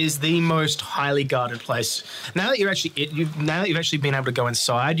place is the most highly guarded place. Now that you've actually been able to go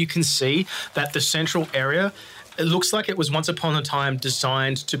inside, you can see that the central area... It looks like it was once upon a time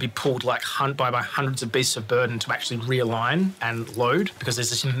designed to be pulled by hundreds of beasts of burden to actually realign and load, because there's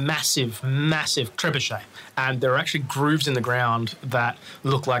this massive, massive trebuchet. And there are actually grooves in the ground that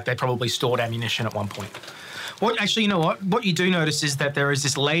look like they probably stored ammunition at one point. What you do notice is that there is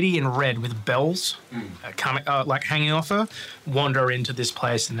this lady in red with bells hanging off her, wander into this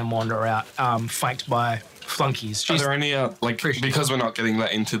place and then wander out, flanked by flunkies. Are there any, because we're not getting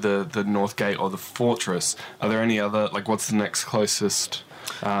let into the North Gate or the fortress, are there any other, what's the next closest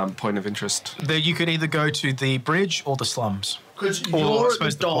point of interest? You could either go to the bridge or the slums. Because you're at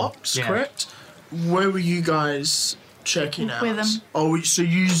the docks, correct? where were you guys checking out? With them. Oh, so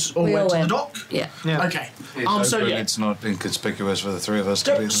you all We went all to the went. dock? Yeah. Okay. It's not inconspicuous for the three of us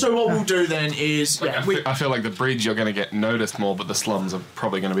to be. So what we'll do then is, I feel like the bridge you're going to get noticed more, but the slums are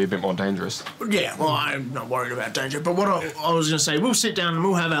probably going to be a bit more dangerous. well, I'm not worried about danger. But what I was going to say, we'll sit down and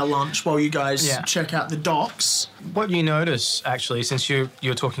we'll have our lunch while you guys check out the docks. What you notice, actually, since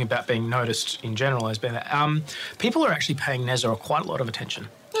you're talking about being noticed in general, has been that people are actually paying Nezza quite a lot of attention.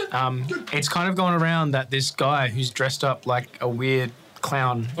 It's kind of gone around that this guy who's dressed up like a weird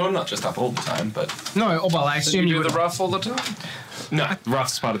clown. Well, I'm not just up all the time, but... No, well, I assume you do would... the rough all the time? No,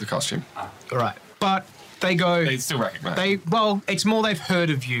 rough's part of the costume. Right. But they go... They still recognise. It's more they've heard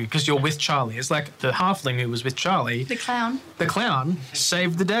of you because you're with Charlie. It's like the halfling who was with Charlie. The clown. The clown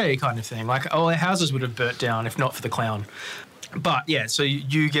saved the day kind of thing. Like, all their houses would have burnt down if not for the clown. But, yeah, so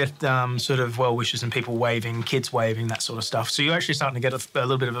you get sort of well-wishes and people waving, kids waving, that sort of stuff. So you're actually starting to get a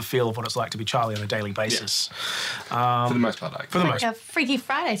little bit of a feel of what it's like to be Charlie on a daily basis. Yeah. For the most part, For the most a Freaky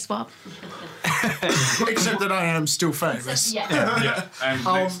Friday swap. Except that I am still famous. Yeah. And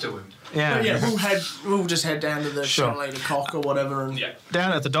next to him. But we'll just head down to the Chalet de Coq or whatever. And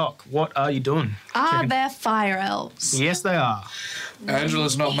Down at the dock, what are you doing? Are there fire elves? Yes, they are.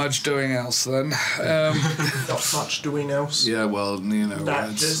 Angela's not much doing else then. Not much doing else. Yeah, well, you know.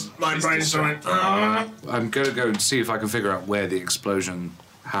 That just, my brain's going. I'm going to go and see if I can figure out where the explosion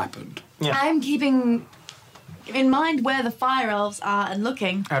happened. Yeah. I'm keeping in mind where the fire elves are and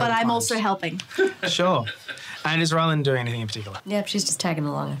looking, but I'm times. also helping. Sure. And is Rylan doing anything in particular? Yep, she's just tagging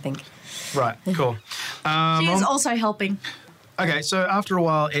along, I think. Right, cool. She is also helping. Okay, so after a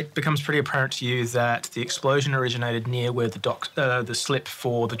while, it becomes pretty apparent to you that the explosion originated near where the slip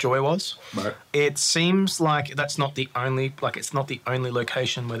for the Joy was. Right. It seems like that's not the only, it's not the only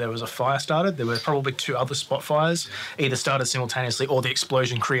location where there was a fire started. There were probably two other spot fires, either started simultaneously or the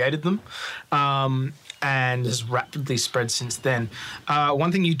explosion created them. And has rapidly spread since then.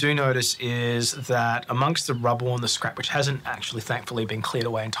 One thing you do notice is that amongst the rubble and the scrap, which hasn't actually thankfully been cleared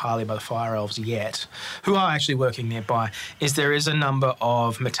away entirely by the fire elves yet, who are actually working nearby, is there is a number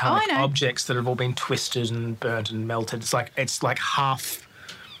of metallic objects that have all been twisted and burnt and melted. It's like half...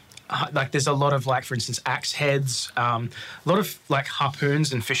 Like there's a lot of, like, for instance, axe heads, a lot of, like,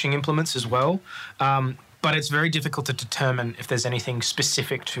 harpoons and fishing implements as well. But it's very difficult to determine if there's anything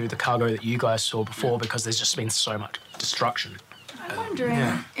specific to the cargo that you guys saw before because there's just been so much destruction. I'm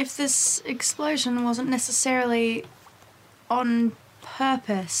wondering if this explosion wasn't necessarily on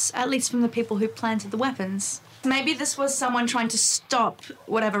purpose, at least from the people who planted the weapons. Maybe this was someone trying to stop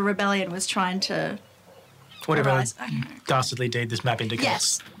whatever rebellion was trying to Whatever arise. dastardly deed this map indicates.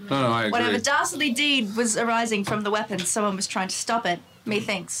 Yes. No, I agree. Whatever dastardly deed was arising from the weapons, someone was trying to stop it,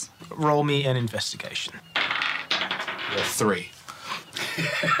 methinks. Roll me an investigation. 3.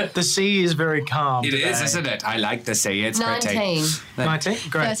 The sea is very calm. It today. is, isn't it? I like the sea. It's 19. 19?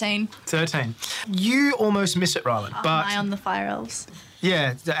 Great. 13. 13. You almost miss it, Rylan. But Eye on the fire elves.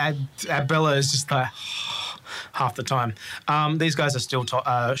 yeah, Bella is just like half the time. These guys are still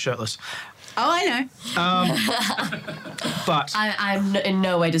shirtless. Oh, I know. But I'm in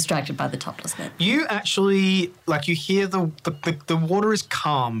no way distracted by the topless men. you actually, like, you hear the water is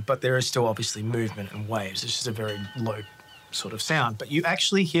calm, but there is still obviously movement and waves. It's just a very low sort of sound. But you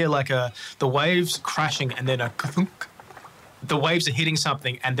actually hear like the waves crashing and then a ka-thunk. The waves are hitting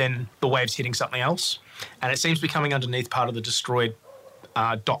something and then the waves hitting something else. And it seems to be coming underneath part of the destroyed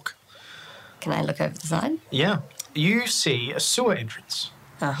dock. Can I look over the side? Yeah. You see a sewer entrance.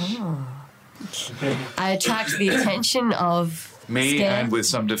 I attract the attention of Me Scan. and with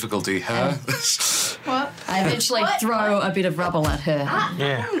some difficulty her. What? I eventually throw a bit of rubble at her.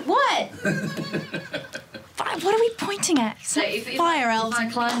 Yeah. What? What are we pointing at? Fire elves. If I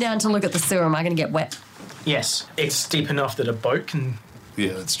climb down to look at the sewer, am I going to get wet? Yes. It's deep enough that a boat can...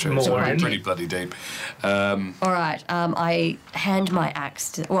 Yeah, that's true. More It's in. pretty bloody deep. All right. I hand my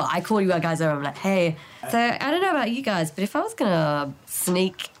axe to... Well, I call you guys over. I'm like, hey, so I don't know about you guys, but if I was going to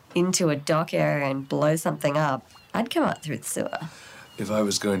sneak into a dock area and blow something up, I'd come out through the sewer. If I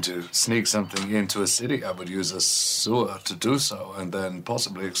was going to sneak something into a city, I would use a sewer to do so and then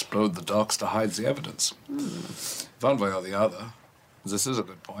possibly explode the docks to hide the evidence. One way or the other. This is a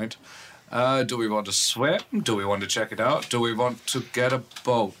good point. Do we want to swim? Do we want to check it out? Do we want to get a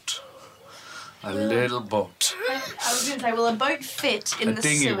boat? A little boat. I was going to say, will a boat fit in A the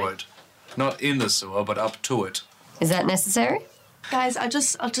dinghy sewer? would. Not in the sewer, but up to it. Is that necessary? Guys, I'll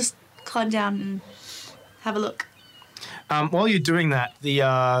just climb down and have a look. While you're doing that,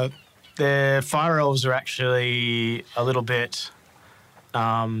 the fire elves are actually a little bit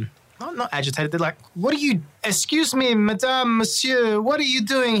not agitated. They're like, "What are you? Excuse me, Madame, Monsieur. What are you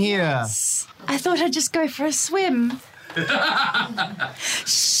doing here?" I thought I'd just go for a swim. Care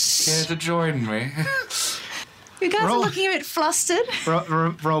to join me? You guys are looking a bit flustered.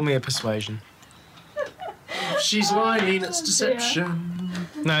 Roll me a persuasion. She's lying. It's deception.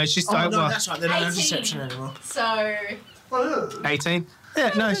 No, she's. Oh, no, that's right. They don't have deception anymore. So 18.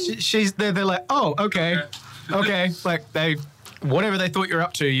 Yeah, no, she's. They're like, oh, okay. Like whatever they thought you're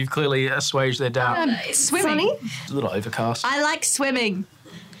up to, you've clearly assuaged their doubt. Swimming. It's a little overcast. I like swimming.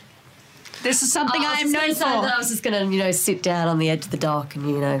 This is something I am known for. I was just going to, sit down on the edge of the dock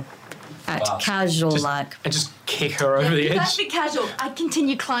and, act casual like. And just kick her over the edge. That's be casual. I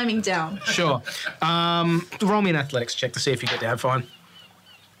continue climbing down. Sure. Roll me an athletics check to see if you get down fine.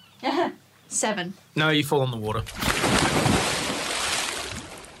 7. No, you fall in the water.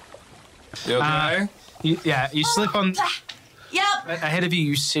 You okay? You slip on. Yep. Ahead of you,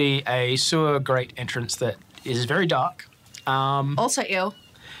 you see a sewer grate entrance that is very dark. Also ill.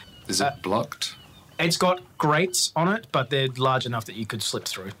 Is it blocked? It's got grates on it, but they're large enough that you could slip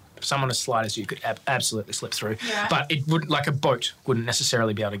through. Someone as slight as you could absolutely slip through. Yeah. But it would, like a boat, wouldn't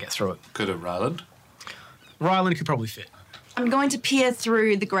necessarily be able to get through it. Could a Ryland? Ryland could probably fit. I'm going to peer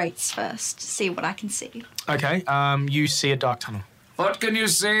through the grates first to see what I can see. Okay, you see a dark tunnel. What can you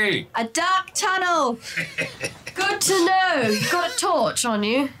see? A dark tunnel. Good to know. You got a torch on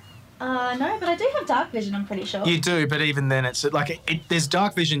you. No, but I do have dark vision, I'm pretty sure. You do, but even then, it's like there's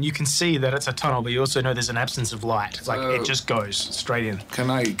dark vision. You can see that it's a tunnel, but you also know there's an absence of light. It's like it just goes straight in. Can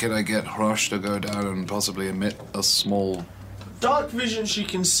I get Hrosh to go down and possibly emit a small... Dark vision she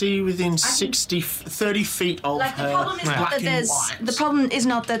can see within 30 feet of her. The problem is not that the problem is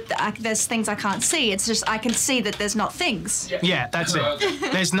not that there's things I can't see. It's just I can see that there's not things. Yeah, that's it.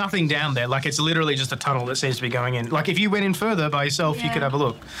 There's nothing down there. Like, it's literally just a tunnel that seems to be going in. Like, if you went in further by yourself, you could have a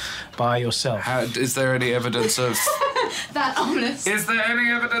look by yourself. Is there any evidence of... That ominous. Is there any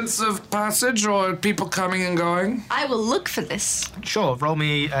evidence of passage or people coming and going? I will look for this. Sure, roll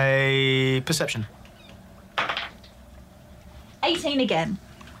me a perception. 18 again.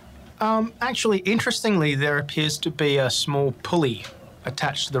 Actually, interestingly, there appears to be a small pulley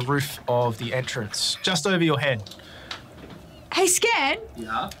attached to the roof of the entrance, just over your head. Hey, Scan.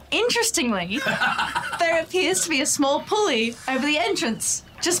 Yeah? Interestingly, there appears to be a small pulley over the entrance,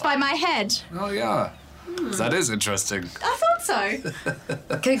 just by my head. Oh, yeah. That is interesting. I thought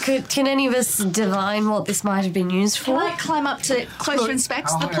so. Can any of us divine what this might have been used for? Can I climb up to closer inspect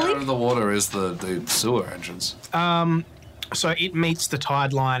the How high out pulley? of the water is the sewer entrance? So it meets the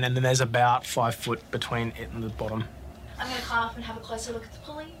tide line, and then there's about 5 foot between it and the bottom. I'm going to climb up and have a closer look at the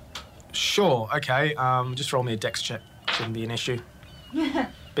pulley. Sure, okay. Just roll me a dex check. Shouldn't be an issue.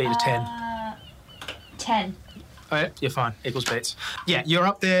 Beat a 10. 10. Oh, yeah, you're fine. Equals beats. Yeah, you're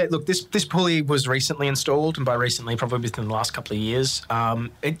up there. Look, this pulley was recently installed, and by recently, probably within the last couple of years.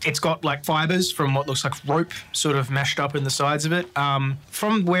 It's got, like, fibres from what looks like rope sort of mashed up in the sides of it.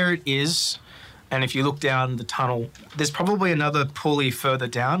 From where it is... And if you look down the tunnel, there's probably another pulley further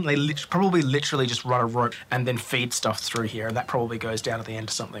down. They probably literally just run a rope and then feed stuff through here, and that probably goes down at the end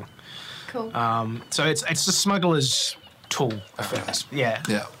of something. Cool. So it's the smuggler's tool, effect. Yeah.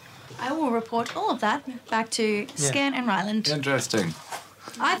 Yeah. I will report all of that back to Scan and Ryland. Interesting.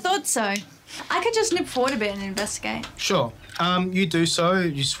 I thought so. I could just nip forward a bit and investigate. Sure. You do so.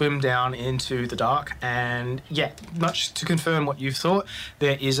 You swim down into the dark, and much to confirm what you've thought,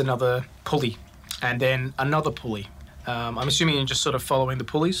 there is another pulley. And then another pulley. I'm assuming you're just sort of following the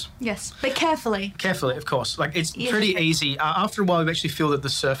pulleys? Yes, but carefully. Carefully, of course. Like, it's pretty easy. After a while, you actually feel that the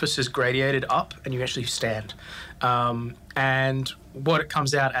surface is gradiated up, and you actually stand. And what it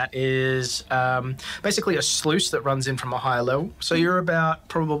comes out at is basically a sluice that runs in from a higher level. So you're about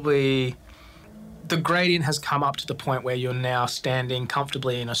probably... The gradient has come up to the point where you're now standing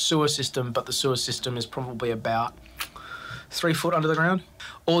comfortably in a sewer system, but the sewer system is probably about 3 foot under the ground.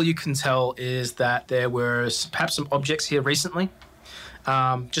 All you can tell is that there were perhaps some objects here recently,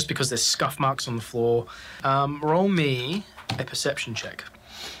 just because there's scuff marks on the floor. Roll me a perception check.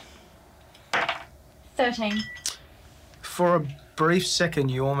 13. For a brief second,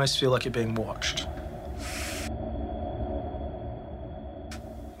 you almost feel like you're being watched.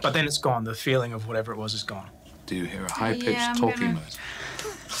 But then it's gone. The feeling of whatever it was is gone. Do you hear a high-pitched talking noise?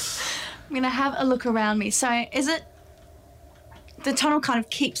 I'm going to have a look around me. So is it... The tunnel kind of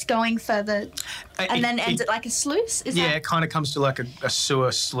keeps going further and then ends at like a sluice? It kind of comes to like a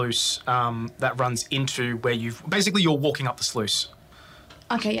sewer sluice that runs into where you're walking up the sluice.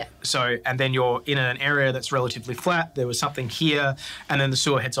 Okay, yeah. So, and then you're in an area that's relatively flat. There was something here, and then the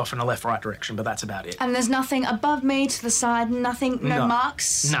sewer heads off in a left-right direction, but that's about it. And there's nothing above me, to the side, nothing, no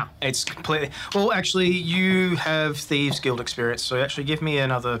marks? No, it's completely... Well, actually, you have Thieves Guild experience, so actually give me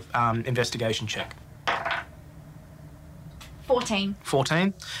another investigation check. 14.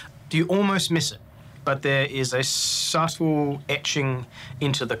 14. Do you almost miss it? But there is a subtle etching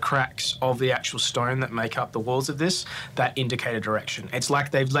into the cracks of the actual stone that make up the walls of this that indicate a direction. It's like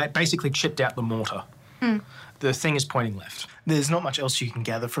they've basically chipped out the mortar. The thing is pointing left. There's not much else you can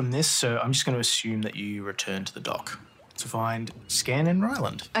gather from this, so I'm just going to assume that you return to the dock to find Scan and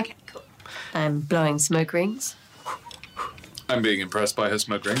Ryland. Okay, cool. I'm blowing smoke rings. I'm being impressed by her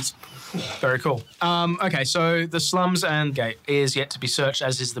smoke rings. Very cool. Okay, so the slums and gate is yet to be searched,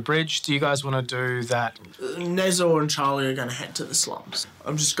 as is the bridge. Do you guys want to do that? Nezor and Charlie are going to head to the slums.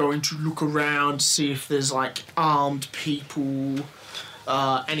 I'm just going to look around, see if there's, like, armed people,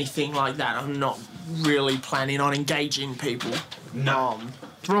 anything like that. I'm not really planning on engaging people. No.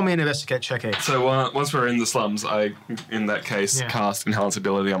 Roll me an investigate check each. So once we're in the slums, I, in that case, cast Enhance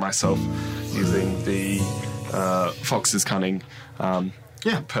ability on myself using the Fox's Cunning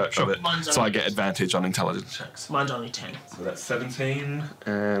perk of it. So I get advantage on intelligence checks. Mine's only 10. So that's 17,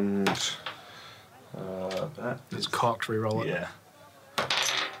 and that is cocked, reroll it.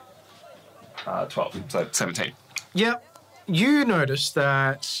 Yeah. 12, so 17. Yep. You notice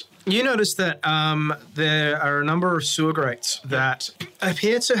that there are a number of sewer grates that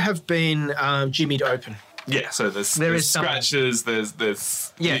appear to have been jimmied open. Yeah, so there's scratches, there's it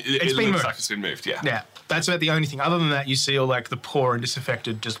been looks moved. like it's been moved, yeah. Yeah. That's about the only thing. Other than that, you see all like the poor and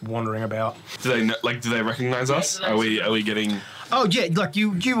disaffected just wandering about. Do they recognize us? Are we getting? Oh yeah, like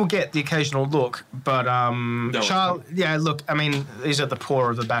you will get the occasional look, but look, I mean, these are the poor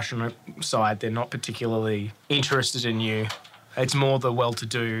of the Basham side. They're not particularly interested in you. It's more the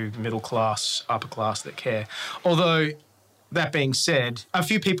well-to-do, middle class, upper class that care. Although, that being said, a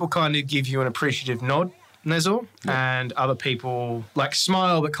few people kind of give you an appreciative nod, Nezor, and other people like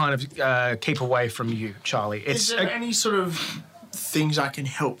smile but kind of keep away from you, Charlie. Is there any sort of things I can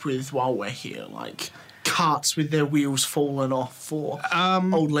help with while we're here, like carts with their wheels fallen off, or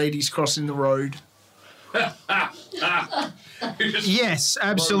old ladies crossing the road? Yes,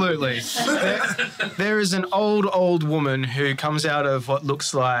 absolutely. There is an old woman who comes out of what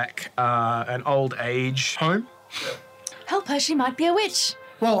looks like an old age home. Help her, she might be a witch.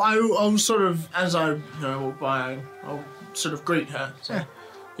 Well, I'll sort of, as I walk by, I'll sort of greet her. So,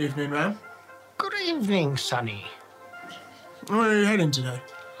 evening, ma'am. Good evening, Sonny. Where are you heading today?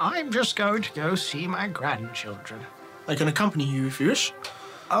 I'm just going to go see my grandchildren. I can accompany you if you wish.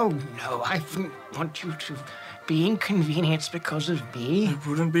 Oh, no, I wouldn't want you to be inconvenienced because of me. It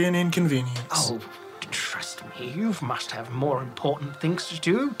wouldn't be an inconvenience. Oh, trust me, you must have more important things to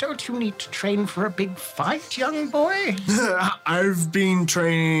do. Don't you need to train for a big fight, young boy? I've been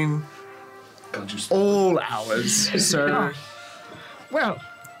training all hours, so... Well,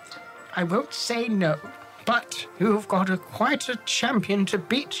 I won't say no, but you've got quite a champion to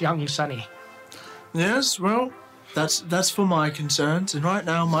beat, young Sonny. Yes, well, that's for my concerns, and right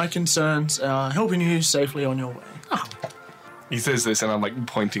now my concerns are helping you safely on your way. Oh. He says this, and I'm like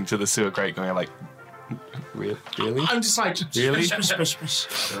pointing to the sewer grate, going like, really? I'm just like, really?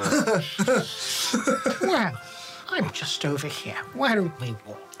 Well, I'm just over here. Why don't we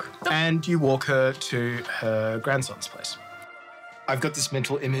walk? And you walk her to her grandson's place. I've got this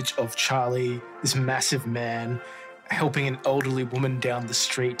mental image of Charlie, this massive man, helping an elderly woman down the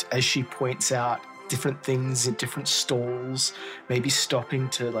street as she points out different things in different stalls, maybe stopping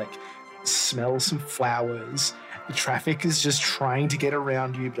to like smell some flowers. The traffic is just trying to get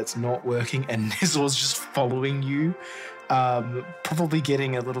around you, but it's not working, and Nezor's just following you, probably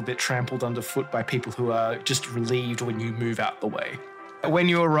getting a little bit trampled underfoot by people who are just relieved when you move out the way. When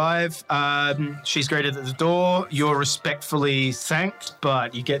you arrive, she's greeted at the door. You're respectfully thanked,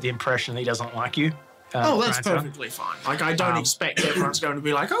 but you get the impression that he doesn't like you. That's perfectly fine. Like, I don't expect everyone's going to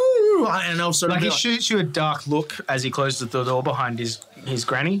be like, oh, and I'll sort of he shoots you a dark look as he closes the door behind his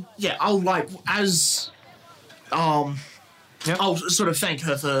granny. Yeah, I'll like, I'll sort of thank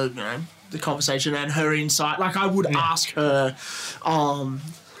her for, the conversation and her insight. Like, I would ask her,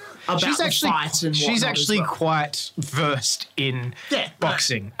 about the fight and whatnot. She's actually quite versed in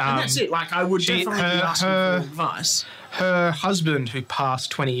boxing. And that's it. Like, I would definitely be asking for advice. Her husband, who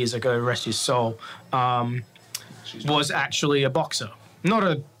passed 20 years ago, rest his soul, was actually a boxer. Not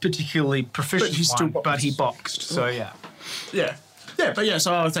a particularly proficient one, but he boxed. So, yeah. Yeah. Yeah, but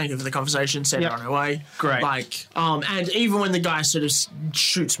so I'll thank her for the conversation, send her on her way. Great. Like, and even when the guy sort of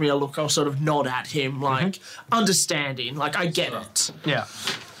shoots me a look, I'll sort of nod at him, like, understanding, like, I get it. Yeah.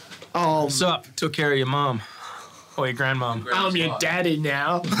 Sup? Took care of your mom. Or your grandmom. I'm your daddy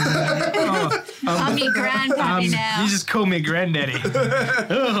now. I'm your grandpappy now. You just call me granddaddy.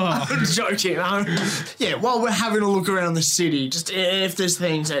 I'm joking. Yeah, while we're having a look around the city, just if there's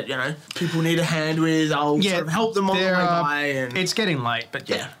things that, people need a hand with, I'll sort of help them on the way by. And it's getting late, but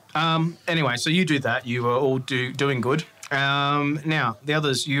anyway, so you do that. You are all doing good. Now, the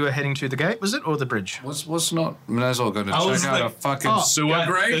others, you are heading to the gate, was it, or the bridge? What's not? May as well go to check out a fucking sewer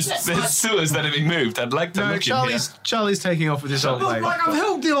grate. There's sewers that have been moved. I'd like to look in here. Charlie's taking off with his old lady. Like, I've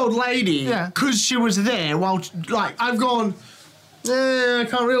helped the old lady because she was there while, I've gone, I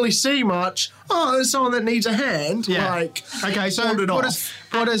can't really see much. Oh, there's someone that needs a hand. Yeah. Okay, so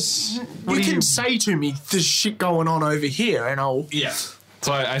what you can say to me, there's shit going on over here, and I'll... Yeah.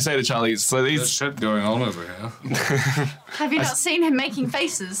 So I say to Charlie, there's shit going on over here. Have you not seen him making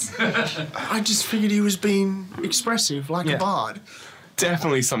faces? I just figured he was being expressive, like a bard.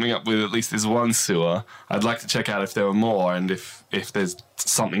 Definitely something up with at least this one sewer. I'd like to check out if there were more and if there's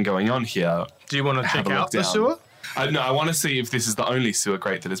something going on here. Do you want to check out the sewer? No, I want to see if this is the only sewer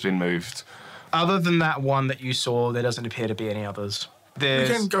grate that has been moved. Other than that one that you saw, there doesn't appear to be any others. We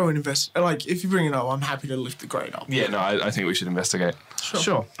can go and invest. Like, if you bring it up, I'm happy to lift the grate up. Yeah, no, I think we should investigate.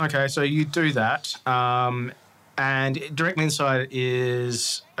 Sure. Okay, so you do that. And directly inside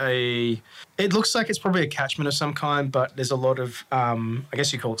is it looks like it's probably a catchment of some kind, but there's a lot of, I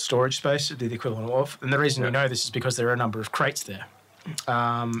guess you call it storage space, the equivalent of. And the reason you know this is because there are a number of crates there.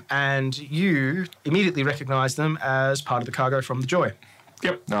 And you immediately recognise them as part of the cargo from the Joy.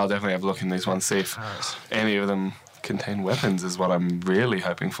 Yep. No, I'll definitely have a look in these ones, see if any of them contain weapons is what I'm really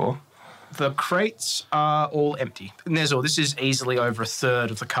hoping for. The crates are all empty. Nezor, this is easily over a third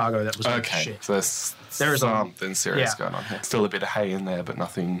of the cargo that was on the ship. So there is something serious going on here. Still a bit of hay in there, but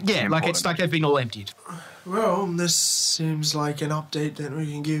nothing like important. It's like they've been all emptied. Well, this seems like an update that we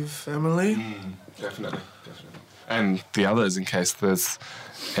can give Emily. Definitely. And the others, in case there's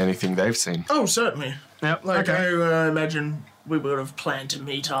anything they've seen. Oh, certainly. Yep. I imagine we would have planned to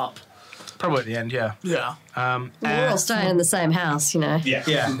meet up. Probably at the end, yeah. Yeah. We're all staying in the same house,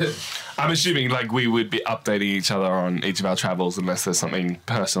 Yeah. I'm assuming, we would be updating each other on each of our travels unless there's something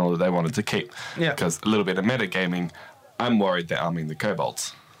personal that they wanted to keep. Yeah. Because a little bit of metagaming, I'm worried they're arming the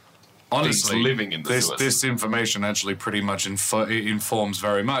kobolds. Honestly, living in this information actually pretty much informs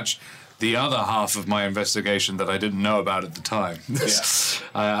very much the other half of my investigation that I didn't know about at the time.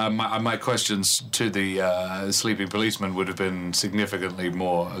 My questions to the sleeping policeman would have been significantly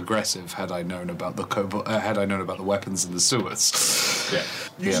more aggressive had I known about the weapons in the sewers. Yeah.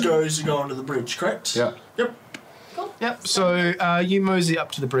 You guys are going to the bridge, correct? Yeah. Yep. Yep, so you mosey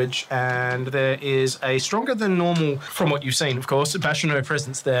up to the bridge and there is a stronger than normal, from what you've seen, of course, Bashano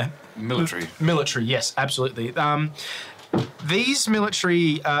presence there. Military, yes, absolutely. These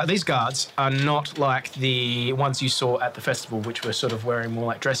these guards are not like the ones you saw at the festival, which were sort of wearing more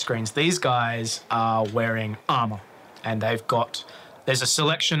like dress screens. These guys are wearing armour, and there's a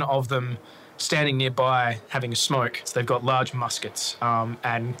selection of them standing nearby having a smoke. So they've got large muskets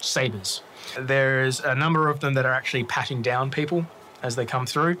and sabres. There's a number of them that are actually patting down people as they come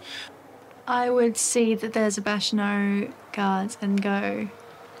through. I would see that there's a Bashano guards and go,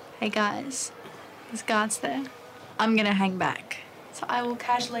 hey guys, there's guards there. I'm going to hang back. So I will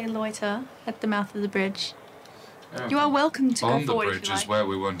casually loiter at the mouth of the bridge. You are welcome to go forward if you like. On the bridge is where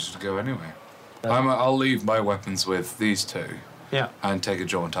we wanted to go anyway. I'll leave my weapons with these two. Yeah. And take a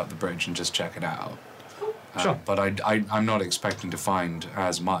jaunt up the bridge and just check it out. Sure. But I'm not expecting to find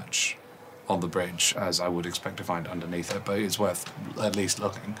as much on the bridge as I would expect to find underneath it, but it's worth at least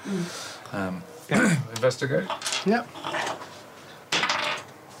looking. Investigate? Yep.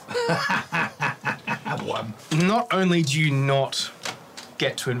 Not only do you not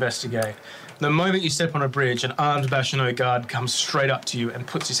get to investigate, the moment you step on a bridge, an armed Bashano guard comes straight up to you and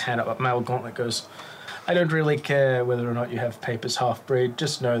puts his hand up. A male gauntlet goes, I don't really care whether or not you have papers half-breed.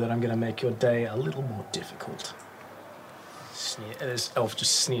 Just know that I'm going to make your day a little more difficult. This elf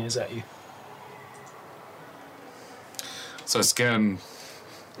just sneers at you. So, Scan,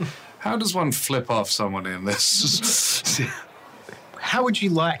 how does one flip off someone in this? How would you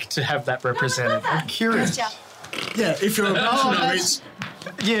like to have that represented? I'm curious. Yeah, if you're a Bashano,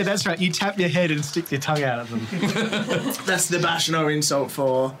 yeah, that's right. You tap your head and stick your tongue out at them. That's the Bashano insult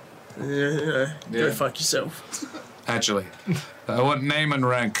for... Go fuck yourself. Actually, I want name and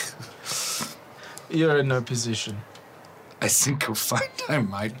rank. You're in no position. I think you'll find I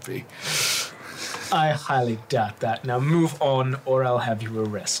might be. I highly doubt that. Now move on or I'll have you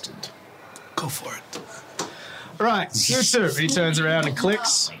arrested. Go for it. Right, you two. He turns around and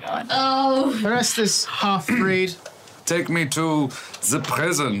clicks. Oh. The rest is half-breed. Take me to the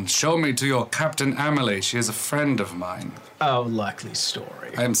prison. Show me to your Captain Amelie. She is a friend of mine. Oh, likely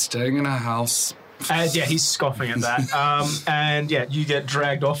story. I am staying in her house. Yeah, he's scoffing at that. And yeah, you get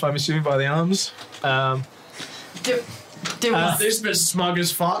dragged off, I'm assuming, by the arms. This bit smug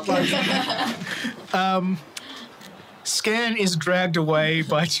as fuck. Like, Scan is dragged away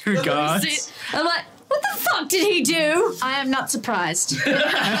by two guards. I'm like, what the fuck did he do? I am not surprised.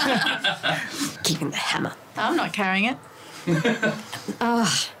 Keeping the hammer. I'm not carrying it.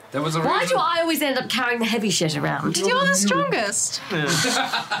 There was a Why reason. do I always end up carrying the heavy shit around? You're the strongest.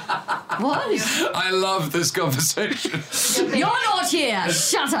 What? I love this conversation. You're not here.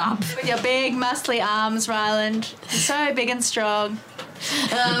 Shut up. With your big, muscly arms, Ryland. You're so big and strong.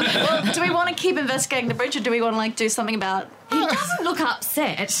 Well, do we want to keep investigating the bridge, or do we want to do something about? He doesn't look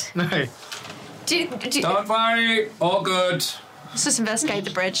upset. No. Don't worry, all good. Let's just investigate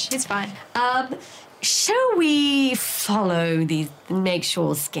the bridge. It's fine. Shall we follow these, make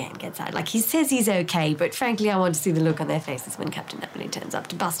sure Scan gets out? Like, he says he's okay, but frankly, I want to see the look on their faces when Captain Emily turns up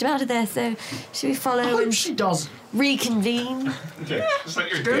to bust him out of there, so should we follow and she doesn't. reconvene?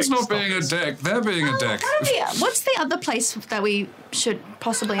 Scan's not being a dick. They're being a dick. What's the other place that we should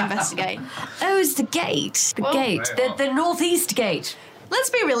possibly investigate? Oh, it's the gate. The northeast gate.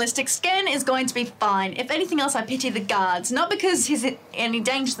 Let's be realistic. Scan is going to be fine. If anything else, I pity the guards. Not because he's in any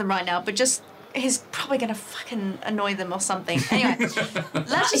danger to them right now, but just he's probably going to fucking annoy them or something. Anyway, let's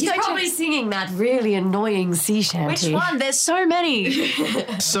just He's go probably singing that really annoying sea shanty. Which one? There's so many.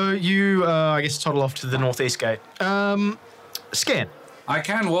 So you, I guess, toddle off to the northeast gate. Scan. I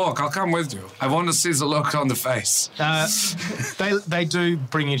can walk. I'll come with you. I want to see the look on the face. They do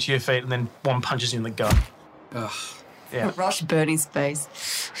bring you to your feet, and then one punches you in the gut. Ugh. Yeah. Rosh Bernie's face.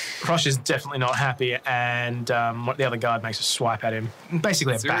 Rosh is definitely not happy, and the other guard makes a swipe at him.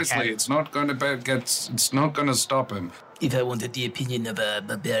 Basically, a Seriously, backhand. it's not going to it's not going to stop him. If I wanted the opinion of a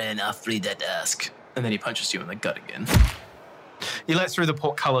barbarian, afraid I'd ask. And then he punches you in the gut again. You let through the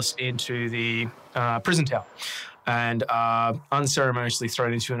portcullis into the prison tower and are unceremoniously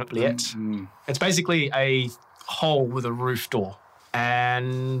thrown into an oubliette. It's basically a hole with a roof door,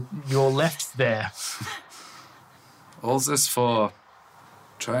 and you're left there. All this for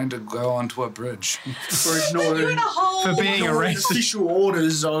trying to go onto a bridge. For ignoring For being arrested. official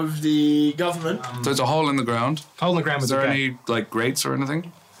orders of the government. So it's a hole in the ground. Hole in the ground Is with there a gate. any grates or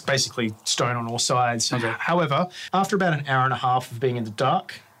anything? Basically stone on all sides. However, after about an hour and a half of being in the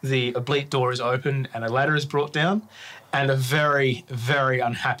dark, the oblique door is opened and a ladder is brought down, and a very, very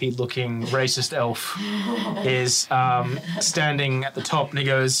unhappy-looking racist elf is standing at the top, and he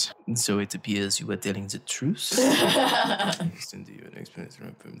goes, So it appears you were telling the truth?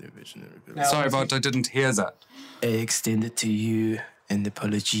 Sorry, but I didn't hear that. I extended to you an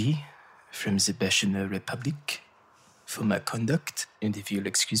apology from the Bashana Republic for my conduct, and if you'll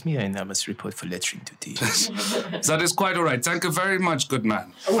excuse me, I now must report for lettering duty. That is quite all right. Thank you very much, good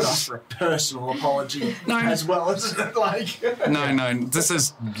man. I would ask for a personal apology as well as No, this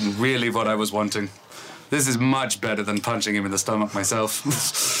is really what I was wanting. This is much better than punching him in the stomach myself.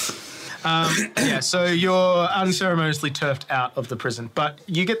 so you're unceremoniously turfed out of the prison, but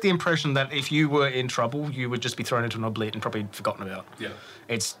you get the impression that if you were in trouble, you would just be thrown into an oubliette and probably forgotten about. Yeah.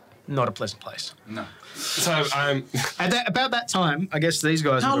 It's not a pleasant place. No. So about that time, I guess these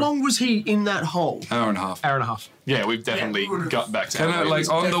guys. How long was he in that hole? Hour and a half. Hour and a half. yeah, we've definitely got back to Can I,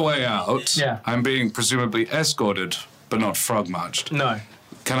 on the way out, Yeah. I'm being presumably escorted, but not frog marched. No.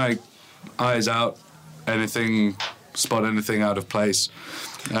 Can I eyes out anything, spot anything out of place?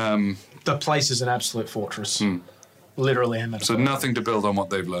 The place is an absolute fortress. Literally and So metaphorically. nothing to build on what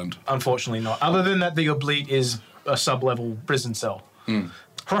they've learned. Unfortunately not. Other than that, the oblique is a sub-level prison cell.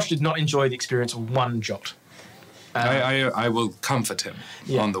 Krosh did not enjoy the experience one jot. I will comfort him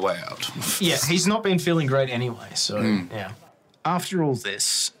on the way out. Yeah, he's not been feeling great anyway, so yeah. After all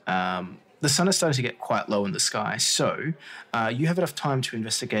this, the sun is starting to get quite low in the sky, so you have enough time to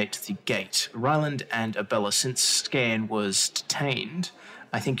investigate the gate. Ryland and Abella, since Scan was detained,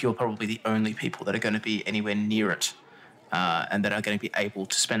 I think you're probably the only people that are going to be anywhere near it and that are going to be able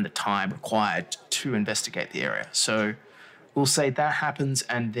to spend the time required to investigate the area. So we'll say that happens,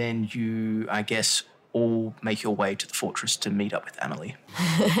 and then you, I guess, all make your way to the fortress to meet up with Amelie.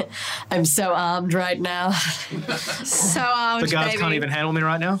 I'm so armed right now. So armed, The guards baby. can't even handle me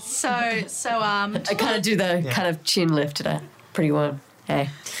right now. So armed. I kind of do the kind of chin lift to that. Pretty warm. Hey.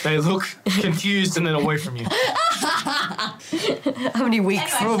 They look confused and then away from you. How many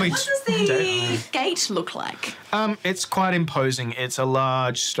weeks? Anyway, what does the gate look like? It's quite imposing. It's a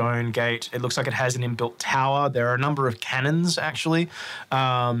large stone gate. It looks like it has an inbuilt tower. There are a number of cannons, actually,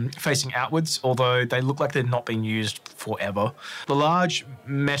 facing outwards, although they look like they're not being used forever. The large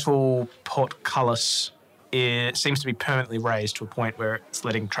metal portcullis seems to be permanently raised to a point where it's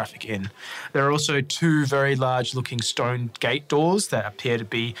letting traffic in. There are also 2 very large-looking stone gate doors that appear to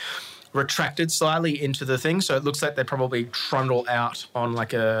be retracted slightly into the thing, so it looks like they probably trundle out on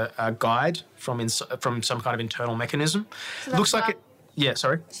like a guide from some kind of internal mechanism. So looks like it. Yeah,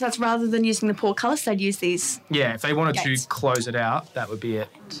 sorry. So that's rather than using the portcullis, they'd use these. Yeah, if they wanted gates. to close it out, that would be it.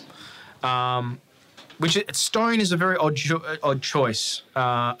 Stone is a very odd choice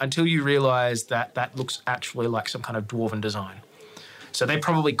until you realise that looks actually like some kind of dwarven design. So they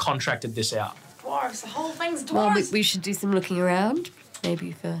probably contracted this out. Dwarves, the whole thing's dwarves. Well, we should do some looking around,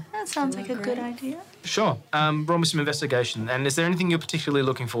 maybe for... That sounds like a good idea. Sure. Roll me some investigation. And is there anything you're particularly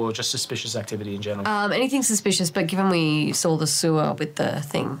looking for, or just suspicious activity in general? Anything suspicious, but given we saw the sewer with the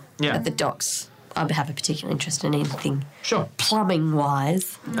thing at the docks, I'd have a particular interest in anything. Sure.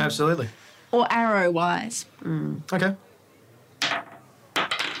 Plumbing-wise. Absolutely. Or arrow-wise. Okay.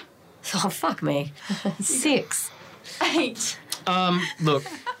 Oh, fuck me. 6. 8. Look,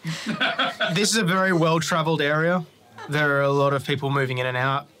 this is a very well-travelled area. There are a lot of people moving in and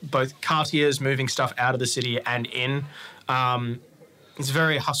out, both cartiers moving stuff out of the city and in. It's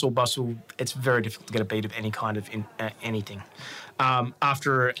very hustle-bustle. It's very difficult to get a beat of any kind of anything.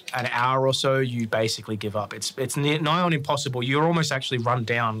 After an hour or so, you basically give up. It's nigh on impossible. You're almost actually run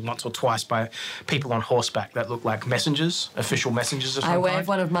down once or twice by people on horseback that look like messengers, official messengers of some kind. I wave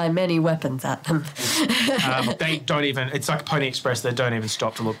one of my many weapons at them. They don't even... It's like Pony Express. They don't even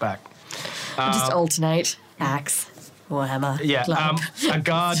stop to look back. Just alternate. Axe. Warhammer. Yeah, club. a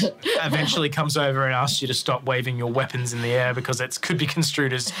guard eventually comes over and asks you to stop waving your weapons in the air because it could be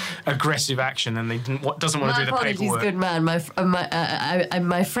construed as aggressive action, and they doesn't want to do the paperwork. Good man.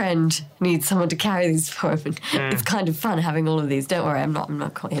 My friend needs someone to carry these for him. And It's kind of fun having all of these. Don't worry, I'm not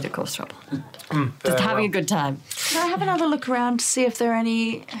here to cause trouble. Just having a good time. Can I have another look around to see if there are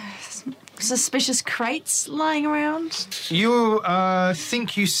any suspicious crates lying around? You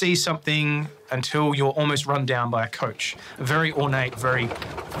think you see something until you're almost run down by a coach. A very ornate, very,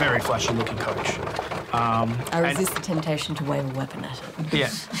 very flashy-looking coach. I resist the temptation to wave a weapon at it. Yeah.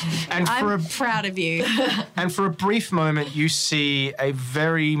 And I'm proud of you. And for a brief moment, you see a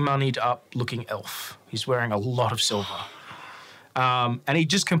very moneyed-up looking elf. He's wearing a lot of silver. And he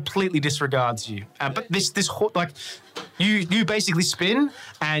just completely disregards you. But you basically spin,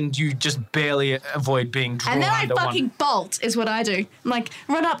 and you just barely avoid being drawn and then I under fucking one. bolt is what I do. I'm like,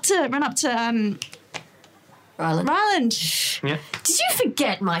 run up to Ryland. Yeah. Did you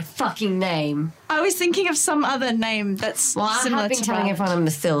forget my fucking name? I was thinking of some other name that's similar to I've been telling Ryland. everyone I'm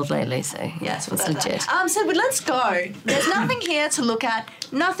Mathilde lately, so yes, it's legit. So let's go. There's nothing here to look at.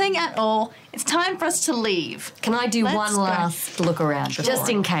 Nothing at all. It's time for us to leave. Can I do Let's one go. last look around, just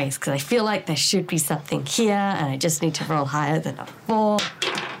in case? Because I feel like there should be something here, and I just need to roll higher than a 4.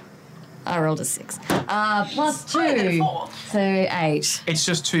 I rolled a 6. Plus 2. So 8. It's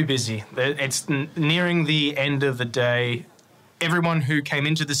just too busy. It's nearing the end of the day. Everyone who came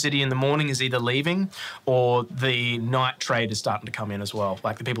into the city in the morning is either leaving, or the night trade is starting to come in as well,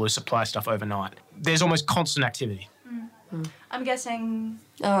 like the people who supply stuff overnight. There's almost constant activity. I'm guessing...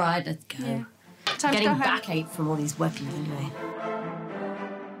 All right, let's go. Yeah. Time Getting to go home. backache from all these weapons anyway.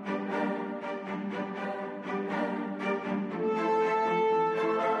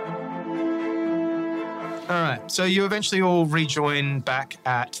 All right, so you eventually all rejoin back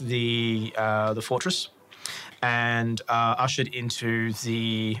at the fortress and ushered into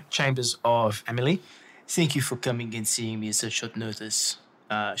the chambers of Emily. Thank you for coming and seeing me at such short notice,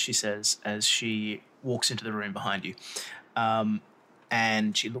 she says as she walks into the room behind you.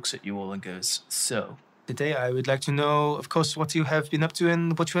 And she looks at you all and goes, so... Today I would like to know, of course, what you have been up to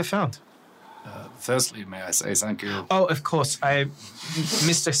and what you have found. Firstly, may I say thank you? Oh, of course.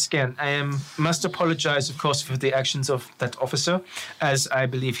 Mr. Scan, I must apologize, of course, for the actions of that officer. As I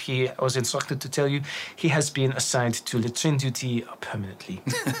believe he was instructed to tell you, he has been assigned to latrine duty permanently.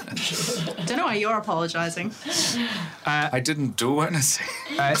 Don't know why you're apologising. I didn't do anything.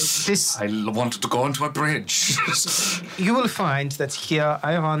 I wanted to go onto a bridge. You will find that here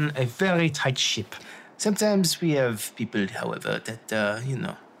I run a very tight ship. Sometimes we have people, however,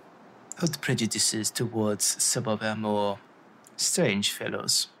 that, hold prejudices towards some of our more strange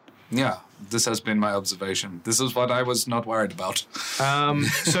fellows. Yeah, this has been my observation. This is what I was not worried about.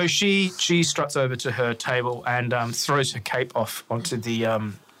 So she struts over to her table and throws her cape off onto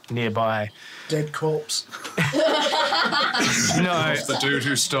the nearby... Dead corpse. No. The dude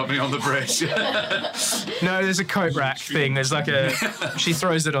who stopped me on the bridge. No, there's a coat rack thing. There's like a... She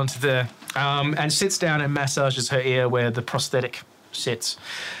throws it onto there and sits down and massages her ear where the prosthetic sits.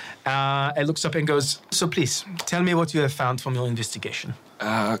 It looks up and goes, so please, tell me what you have found from your investigation.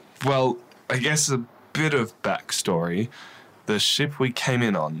 Well, I guess a bit of backstory. The ship we came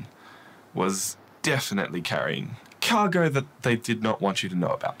in on was definitely carrying cargo that they did not want you to know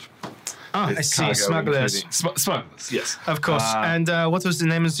about. Oh, I see. Smugglers. Smugglers, yes. Of course. And what was the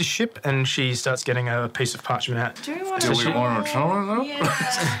name of the ship? And she starts getting a piece of parchment out. Do we want Do we want to tell her that?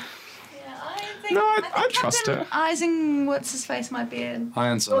 Yeah. No, I trust her. Eising, what's his face, might be an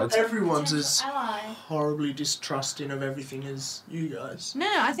Ironsides. Not everyone's as ally. horribly distrusting of everything as you guys.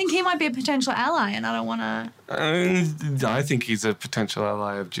 No, I think he might be a potential ally, and I don't want to. I think he's a potential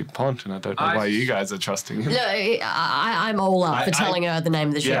ally of DuPont, and I don't know why you guys are trusting him. No, I'm all up for telling her the name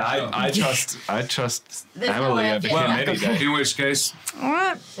of the ship. Yeah, I trust Emily over him any day. In which case, All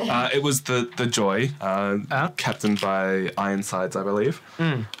right. It was the Joy, captained by Ironsides, I believe.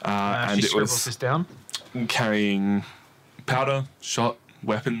 And She it scribbles was this down. carrying powder, shot,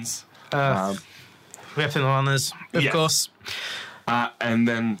 weapons. Weapon runners, of Yes. course. And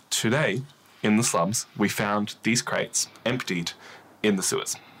then today, in the slums, we found these crates emptied in the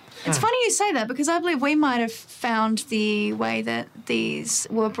sewers. It's funny you say that because I believe we might have found the way that these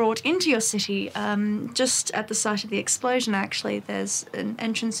were brought into your city. Just at the site of the explosion, actually, there's an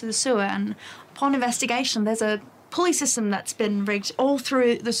entrance to the sewer, and upon investigation, there's a pulley system that's been rigged all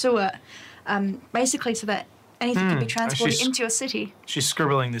through the sewer, basically so that anything can be transported she's- into your city. She's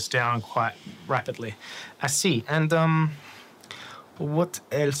scribbling this down quite rapidly. I see. And what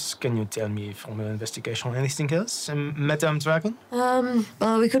else can you tell me from your investigation? Anything else, Madame Dragon?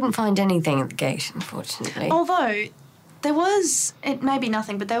 Well, we couldn't find anything at the gate, unfortunately. Although there was, it may be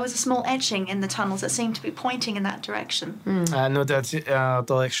nothing, but there was a small etching in the tunnels that seemed to be pointing in that direction. I know that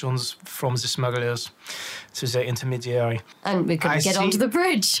directions from the smugglers to the intermediary. And we couldn't get onto the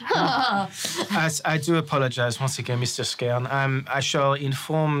bridge. I do apologize once again, Mr. Scairn. I shall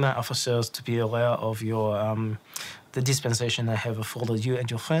inform my officers to be aware of your the dispensation I have afforded you and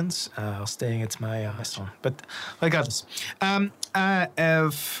your friends staying at my restaurant. But regardless, I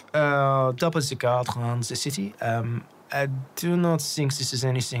have doubled the guard around the city. I do not think this is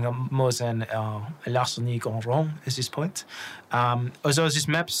anything more than larceny gone wrong at this point. Although this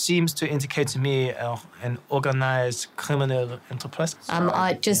map seems to indicate to me an organized criminal enterprise.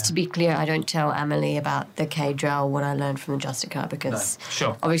 To be clear, I don't tell Amelie about the K-Drill, what I learned from the Justica, because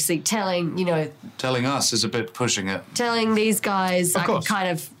obviously telling us is a bit pushing it. telling these guys I can kind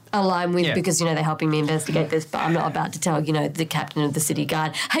of align with because, they're helping me investigate this, but I'm not about to tell, the captain of the city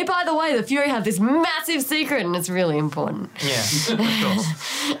guard, hey, by the way, the Fury have this massive secret and it's really important. Yeah, of course.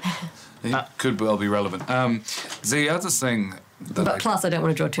 It could well be relevant. The other thing that Plus, I don't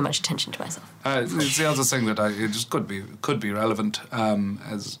want to draw too much attention to myself. it's the other thing that it just could be relevant,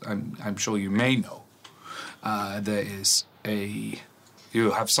 as I'm sure you may know. There is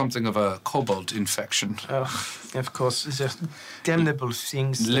you have something of a cobalt infection. Of course, the damnable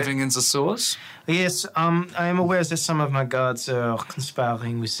things. Living in the sewers? Yes, I am aware that some of my guards are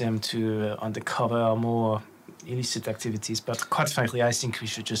conspiring with them to undercover more illicit activities, but quite frankly, I think we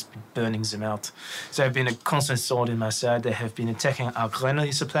should just be burning them out. They have been a constant sword in my side. They have been attacking our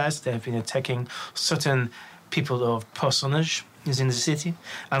granary supplies. They have been attacking certain people of personage in the city.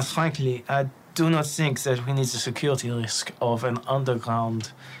 And frankly, I do not think that we need the security risk of an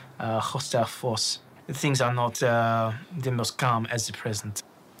underground hostile force. Things are not the most calm as the present.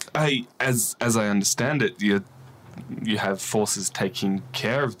 As I understand it, you have forces taking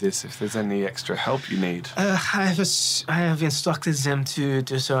care of this if there's any extra help you need. I have instructed them to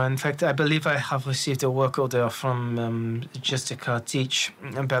do so. In fact, I believe I have received a work order from Justica Teach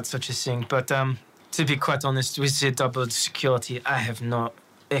about such a thing. But to be quite honest, with the double security, I have not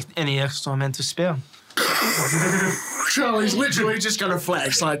any extra men to spare. Charlie's literally just gonna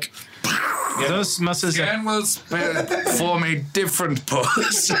flex like. Those muscles. Scan will form a different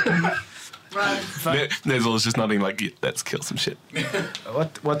pose. Nezel's just nodding like, let's kill some shit.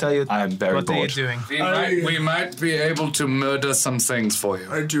 What are you? I am very bored. What are you doing? We might be able to murder some things for you.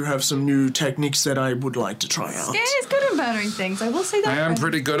 I do have some new techniques that I would like to try out. Yeah, he's good at murdering things. I will say that. I am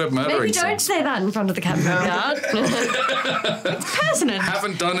pretty good at murdering Maybe don't things. say that in front of the captain of the guard. It's pertinent.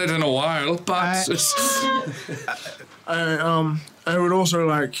 Haven't done it in a while, but I would also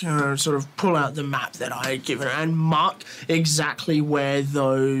like, sort of pull out the map that I had given her and mark exactly where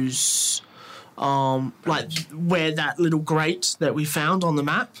those, where that little grate that we found on the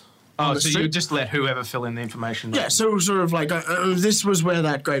map. Oh, so you just let whoever fill in the information. Yeah, so sort of like, this was where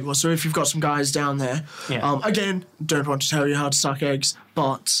that grate was. So if you've got some guys down there, again, don't want to tell you how to suck eggs,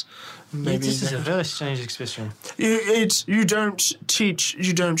 but maybe this is a very strange expression. you don't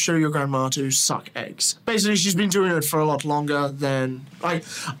show your grandma to suck eggs. Basically, she's been doing it for a lot longer than I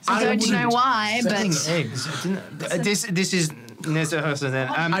don't know why, Sucking but eggs. This is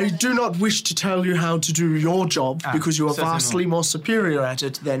I do not wish to tell you how to do your job because you are certainly vastly more superior at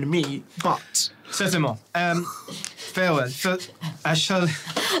it than me, but... Certainement. Farewell. I shall...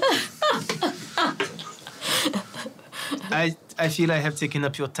 I feel I have taken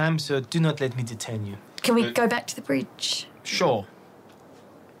up your time, so do not let me detain you. Can we go back to the bridge? Sure.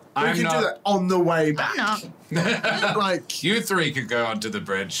 We can do that on the way back. Like, you three could go onto the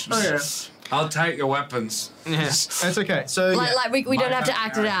bridge. Oh, yeah. I'll take your weapons. Yes, that's okay. So we don't have to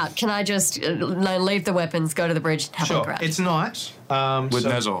act it out. Can I just leave the weapons, go to the bridge, have a look around? It's night. With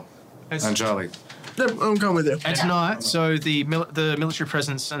Nezzel and Charlie. Yep, I'm coming with you. It's night, so the military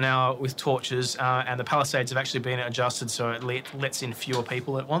presence are now with torches, and the palisades have actually been adjusted so it lets in fewer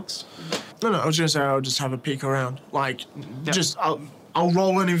people at once. No, I was going to say I'll just have a peek around. Like, I'll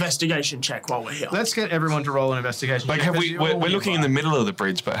roll an investigation check while we're here. Let's get everyone to roll an investigation Like, check. have we? We're looking in the middle of the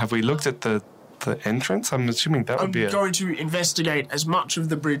bridge, but have we looked at the entrance? I'm assuming that would be. I'm going to investigate as much of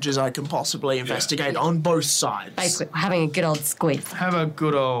the bridge as I can possibly investigate on both sides. Basically, having a good old squeeze. Have a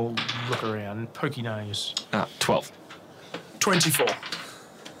good old look around, pokey nose. 12. 24.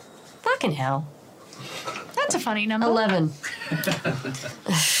 Fucking hell. that's a funny number. 11.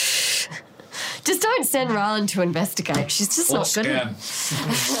 Just don't send Rylan to investigate. She's just not good at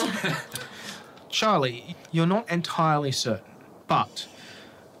it. Charlie, you're not entirely certain, but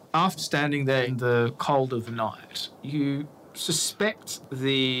after standing there in the cold of the night, you suspect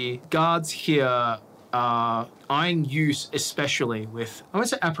the guards here are eyeing you especially with, I won't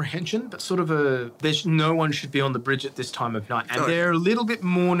say apprehension, but sort of there's no one should be on the bridge at this time of night. And they're a little bit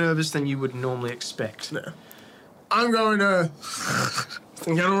more nervous than you would normally expect. No. I'm going to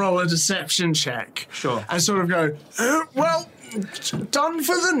roll a deception check. Sure. And sort of go, well, done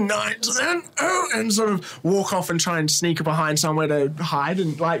for the night then. And sort of walk off and try and sneak behind somewhere to hide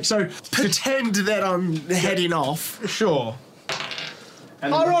and pretend that I'm heading off. Sure.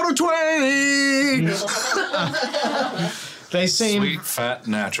 And I rolled a 20! They seem... Sweet, fat,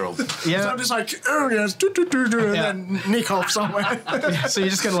 natural. Yeah. So I'm just like, yes, and then nick off somewhere. So you're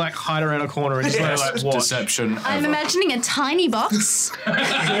just going to hide around a corner and just watch. Deception. I'm imagining a tiny box.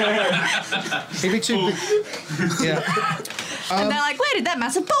 Maybe too big. Yeah. And they're like, where did that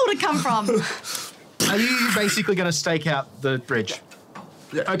massive boulder come from? Are you basically going to stake out the bridge?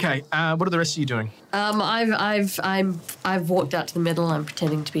 Yeah. Okay. What are the rest of you doing? I've walked out to the middle. I'm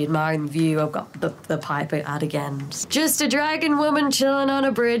pretending to be admiring the view. I've got the pipe out again. Just a dragon woman chilling on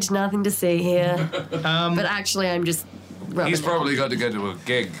a bridge. Nothing to see here. But actually, I'm just. He's probably got to go to a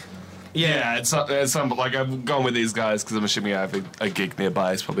gig. Yeah, it's some like I've gone with these guys because I'm assuming I have a gig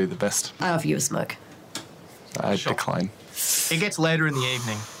nearby is probably the best. I offer you a smoke. I decline. It gets later in the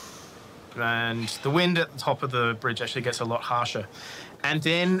evening, and the wind at the top of the bridge actually gets a lot harsher. And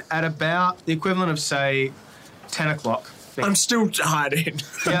then at about the equivalent of, say, 10 o'clock... I'm still hiding.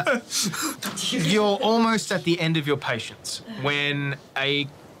 Yeah. You're almost at the end of your patience when a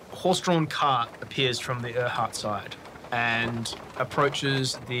horse-drawn cart appears from the Erhardt side and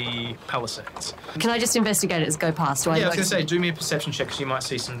approaches the palisades. Can I just investigate it as go past? I was going to say, do me a perception check because you might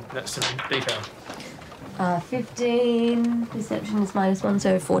see some detail. 15. Perception is -1,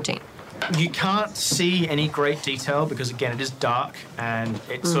 so 14. You can't see any great detail because, again, it is dark and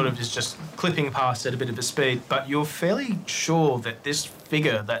it sort of is just clipping past at a bit of a speed, but you're fairly sure that this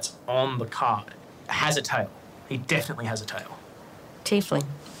figure that's on the cart has a tail. He definitely has a tail. Tiefling,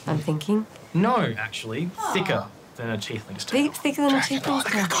 I'm thinking. No, actually. Thicker than a tiefling's tail. Thicker than a tiefling's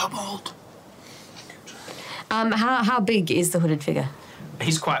tail. Kobold. How big is the hooded figure?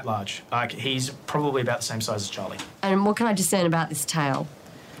 He's quite large. Like, he's probably about the same size as Charlie. And what can I discern about this tail?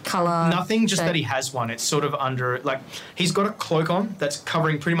 Colour? Nothing, just that he has one. It's sort of under, he's got a cloak on that's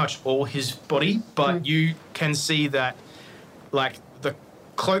covering pretty much all his body, but you can see that, the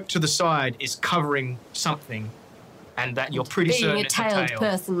cloak to the side is covering something, and that you're pretty certain it's a tail. Being a tailed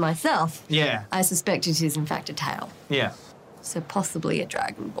person myself, yeah, I suspect it is in fact a tail. Yeah. So possibly a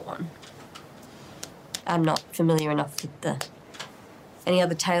dragonborn. I'm not familiar enough with any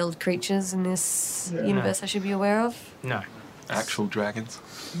other tailed creatures in this universe I should be aware of. No. Actual dragons?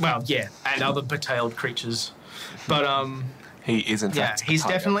 Well, yeah, and other betailed creatures. But, he is in fact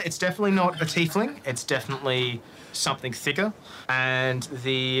it's definitely not a tiefling. It's definitely something thicker. And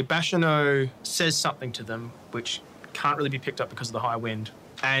the Bashano says something to them, which can't really be picked up because of the high wind.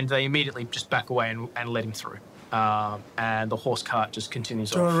 And they immediately just back away and let him through. and the horse cart just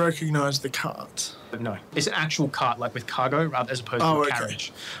continues Do off. I recognise the cart? No, it's an actual cart, like with cargo, rather as opposed to a okay.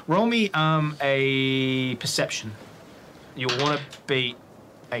 carriage. Roll me a perception. You'll want to beat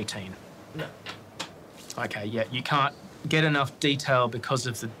 18. No. Okay, yeah, you can't get enough detail because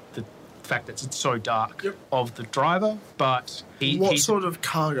of the fact that it's so dark of the driver, but What sort of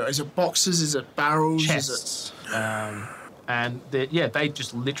cargo? Is it boxes? Is it barrels? chests. And they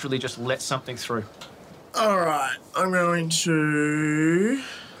just literally just let something through. All right, I'm going to.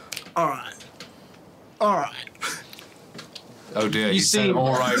 All right. Oh dear, you said seem-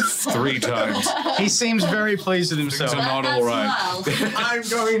 all right 3 times. He seems very pleased with himself. Things are not all right. I'm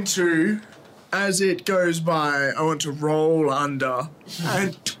going to, as it goes by, I want to roll under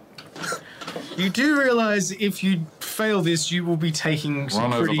and. You do realise if you fail this, you will be taking some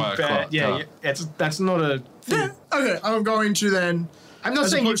Run over pretty by a bad. clock, Yeah, that's not a thing. Okay, I'm going to then. I'm not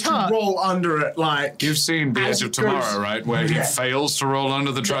as saying you opposed to can't. roll under it like. You've seen The As Edge of it Tomorrow, goes- right? Where he Yeah. fails to roll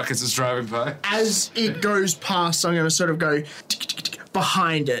under the truck as it's driving by. As it goes past, I'm going to sort of go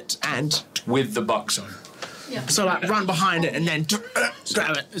behind it and With the box on. so like run behind it and then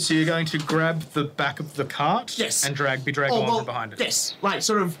grab it. So you're going to grab the back of the cart, Yes. and be dragged on from behind it. Yes, like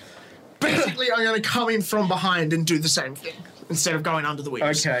sort of. Basically, I'm going to come in from behind and do the same thing instead of going under the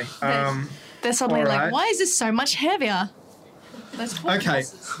wheels. Okay. They're suddenly all like, right. why is this so much heavier? Those poor Okay.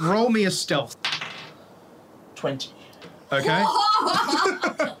 horses. Roll me a stealth. 20. Okay.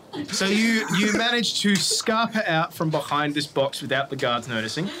 So you manage to scarper out from behind this box without the guards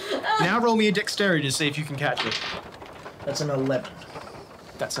noticing. Now roll me a dexterity to see if you can catch it. That's an 11.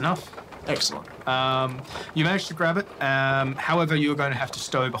 That's enough. Excellent. You managed to grab it. However, you're going to have to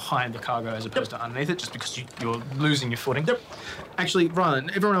stow behind the cargo as opposed to underneath it, just because you're losing your footing. Yep. Actually,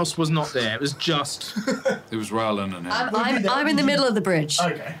 Rylan, everyone else was not there. It was just. It was Rylan and him. I'm in the middle of the bridge.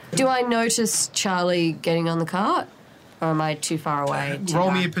 Okay. Do I notice Charlie getting on the cart? Or am I too far away?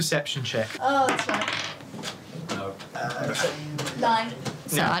 Roll me a perception check. Oh, that's right. No. 9.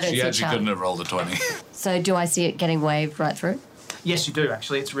 So I don't She see actually Charlie. couldn't have rolled a 20. So do I see it getting waved right through? Yes, you do,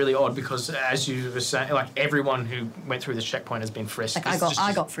 actually. It's really odd because, as you were saying, like, everyone who went through this checkpoint has been frisked. Like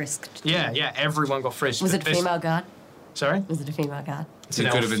I got frisked. Yeah, everyone got frisked. Was But it a there's- female guard? Sorry? Was it a female guard? It's You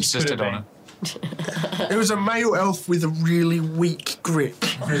an could elf. have It insisted could have on it. It was a male elf with a really weak grip.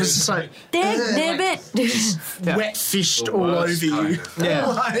 It was just like Yeah. wet fished The all worst over you. kind of. Yeah.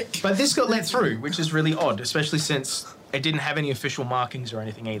 Like, But this got let through, which is really odd, especially since it didn't have any official markings or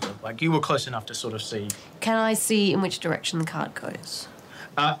anything either. Like, you were close enough to sort of see. Can I see in which direction the cart goes?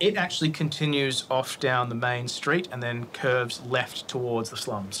 It actually continues off down the main street and then curves left towards the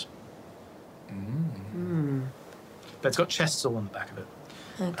slums. But it's got chests all on the back of it.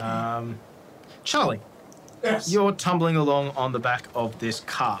 Okay. Charlie, yes. you're tumbling along on the back of this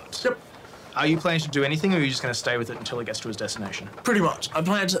cart. Yep. Are you planning to do anything, or are you just going to stay with it until it gets to its destination? Pretty much. I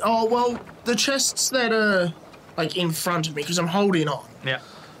plan to. Oh, well, the chests that are like in front of me, because I'm holding on. Yeah.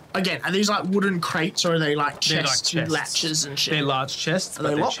 Again, are these like wooden crates or are they like They're like chests with chests. latches and shit? They're large chests, Are but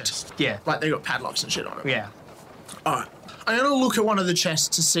they they're locked? chests. Yeah. Like they got padlocks and shit on them. Yeah. Alright. I'm gonna look at one of the chests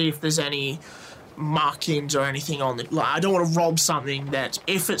to see if there's any markings or anything on it. Like, I don't want to rob something that,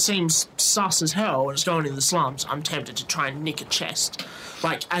 if it seems sus as hell and it's going in the slums, I'm tempted to try and nick a chest.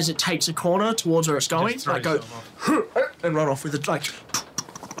 Like, as it takes a corner towards where it's going, Just throw like go yourself and run off with it. Like,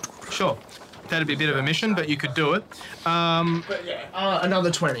 Sure. That'd be a bit of a mission, but you could do it. but yeah,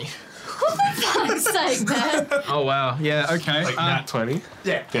 another 20. fuck's sake, man. Oh, wow. Yeah, okay. Like nat 20.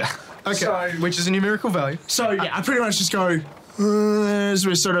 Yeah. Yeah. Okay. So- Which is a numerical value. So yeah, I pretty much just go as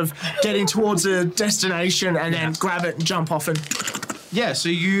we're sort of getting towards a destination and then grab it and jump off and Yeah, so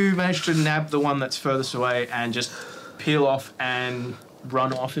you managed to nab the one that's furthest away and just peel off and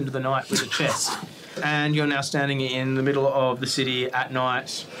run off into the night with a chest. And you're now standing in the middle of the city at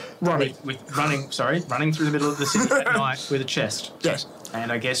night. running. Running through the middle of the city at night with a chest. Yes. And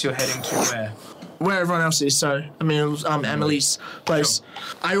I guess you're heading to where? Where everyone else is, so I mean, it was, Emily's place.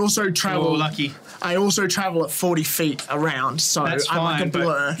 I also travel. You're lucky. I also travel at 40 feet around, so That's I'm like a fine, but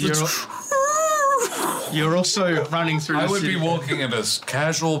blur. you're also running through the I would city. be walking at a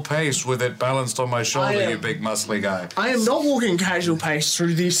casual pace with it balanced on my shoulder, I am- you big muscly guy. I am not walking casual pace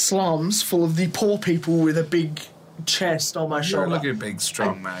through these slums full of the poor people with a big chest on my You're shoulder. looking big,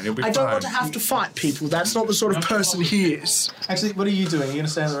 strong man. You'll be I fine. don't want to have to fight people. That's not the sort of person he is. Actually, what are you doing? Are you going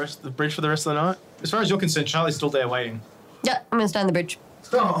to stay on the bridge for the rest of the night? As far as you're concerned, Charlie's still there waiting. Yeah, I'm going to stay on the bridge.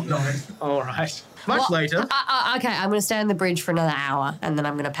 Oh no. All right. Much Well, later. Okay, I'm going to stay on the bridge for another hour, and then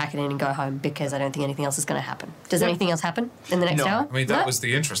I'm going to pack it in and go home because I don't think anything else is going to happen. Does anything else happen in the next No. hour? I mean, that No? was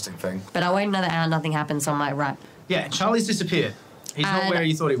the interesting thing. But I wait another hour, nothing happens, so I'm like, right. Yeah, Charlie's disappeared. He's not where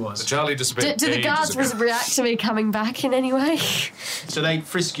you thought he was. Charlie just a bit. Do the guards react to me coming back in any way? So they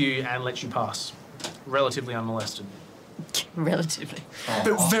frisk you and let you pass, relatively unmolested. Relatively.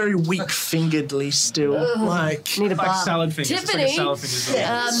 But very weak-fingeredly still. Need a bar. Salad fingers. Tiffany. It's like a salad fingers.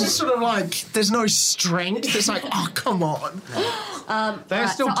 It's just sort of like, there's no strength. It's like, oh, come on. They are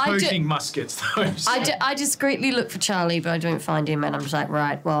still so toting muskets, though. So. I discreetly look for Charlie, but I don't find him, and I'm just like,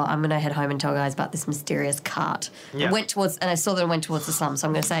 right, well, I'm going to head home and tell guys about this mysterious cart. Yeah. I saw that it went towards the slum, so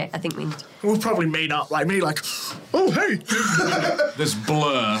I'm going to say, I think We'll probably meet up, like me, like, oh, hey. This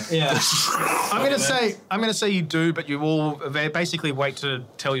blur. Yeah. I'm gonna say you do, but you all basically wait to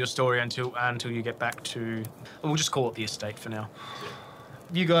tell your story until you get back to. We'll just call it the estate for now.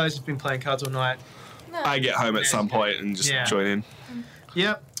 You guys have been playing cards all night. I get home at some point and just join in.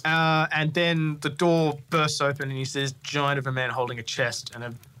 Yep. And then the door bursts open and he says, giant of a man holding a chest and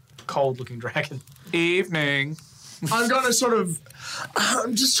a cold-looking dragon. Evening. I'm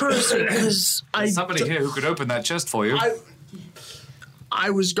just trying to say, because somebody here who could open that chest for you. I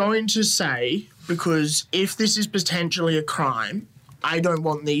was going to say, because if this is potentially a crime, I don't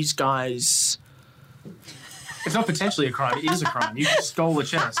want these guys... It's not potentially a crime, it is a crime. You stole the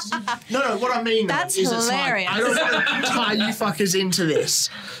chest. No, what I mean That's is hilarious. It's like, I don't want to tie you fuckers into this.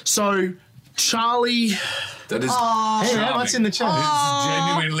 So, Charlie... That is Hey, man, what's in the chest? It's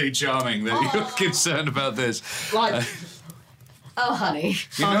genuinely charming that you're concerned about this. Like... Oh, honey.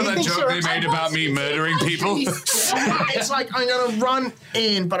 You know that joke they made about me murdering people? It's like, I'm going to run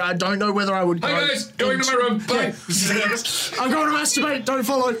in, but I don't know whether I would go... Hi guys, going to my room, bye. I'm going to masturbate, don't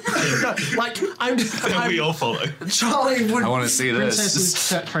follow. No, like, We all follow. Charlie would... I want to see Princess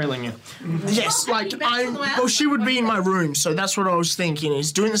this. is trailing you. Yes, like, well, she would be in my room, so that's what I was thinking,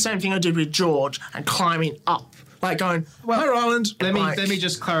 is doing the same thing I did with George and climbing up. Like going, hi, Roland. Let me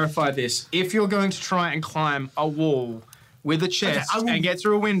just clarify this. If you're going to try and climb a wall with a chest and get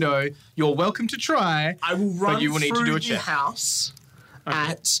through a window, you're welcome to try. I will run but you will need to do a the check. house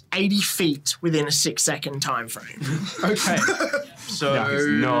at 80 feet within a 6-second time frame. Okay. So No, he's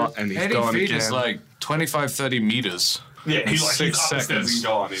not, and he's 80 gone feet again. is like 25, 30 meters. Yeah, he's like 6 seconds.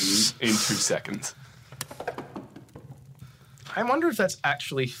 gone in 2 seconds. I wonder if that's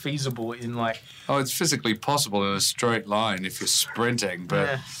actually feasible in like. Oh, it's physically possible in a straight line if you're sprinting,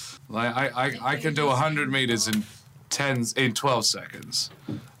 but like I can do 100 meters in 12 seconds.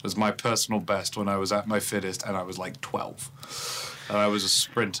 It was my personal best when I was at my fittest, and I was like 12. And I was a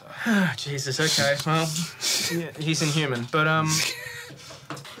sprinter. Jesus. Okay. Well, yeah, he's inhuman, but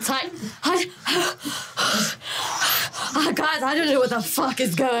It's like, guys, I don't know what the fuck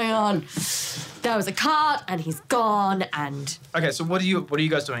is going on. There was a cart, and he's gone, and... Okay, so what are you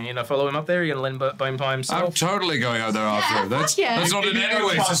guys doing? You gonna follow him up there? Are you gonna let him by himself? I'm totally going out there after him. That's not in any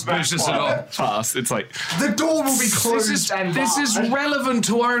way suspicious at all. Fast. It's like The door will be closed This is relevant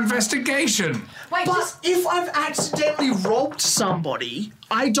to our investigation. Wait, But if I've accidentally robbed somebody,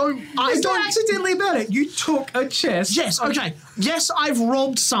 I don't accidentally about it. You took a chest. Yes, okay. Yes, I've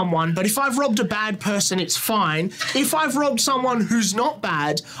robbed someone, but if I've robbed a bad person, it's fine. If I've robbed someone who's not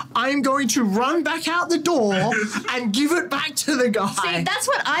bad, I'm going to run back out the door and give it back to the guy. See, that's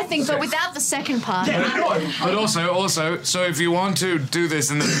what I think, but without the second part. But also, so if you want to do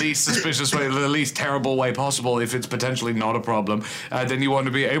this in the least suspicious way, the least terrible way possible, if it's potentially not a problem, then you want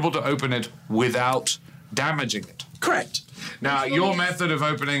to be able to open it without damaging it. Correct. Now, your method of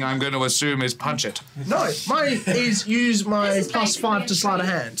opening, I'm going to assume, is punch it. No, mine is use my +5 to sleight of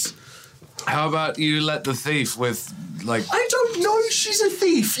hands. How about you let the thief with, like... I don't know she's a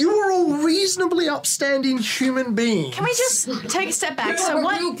thief. You are all reasonably upstanding human beings. Can we just take a step back? I So have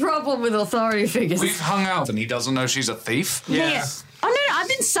what? a real problem with authority figures. We've hung out and he doesn't know she's a thief? Yeah. Oh no, I've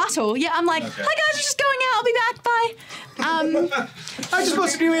been subtle. Yeah, I'm like, hi guys, we're just going out. I'll be back. Bye. I just bought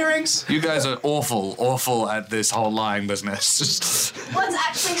some new earrings. You guys are awful at this whole lying business. What's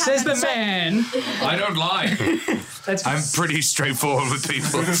actually happened? Says the man. I don't lie. I'm pretty straightforward with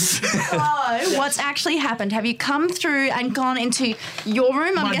people. So, what's actually happened? Have you come through and gone into your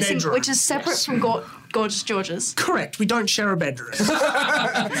room? I'm My guessing, bedroom. which is separate from Gorgeous George's. Correct. We don't share a bedroom.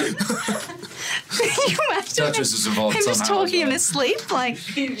 You imagine Duchess is involved him just somehow as talking in well. his sleep, like.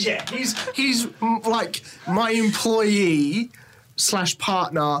 Yeah, he's like my employee /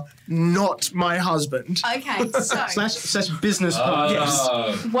 partner, not my husband. Okay, so Slash business partner.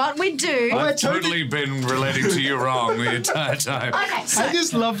 Yes. what we do. I've totally been relating to you wrong the entire time. Okay, so I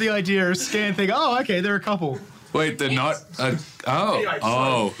just love the idea of scan thing. Oh, okay, they're a couple. Wait, they're not...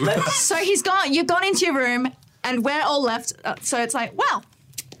 oh. so you've gone into your room, and we're all left. So it's like, well,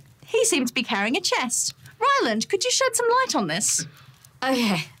 he seemed to be carrying a chest. Ryland, could you shed some light on this?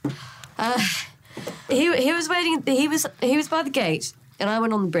 Okay. He was waiting. He was by the gate, and I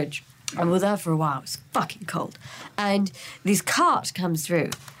went on the bridge. And we were there for a while. It was fucking cold, and this cart comes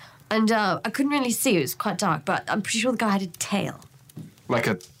through, and I couldn't really see. It was quite dark, but I'm pretty sure the guy had a tail. Like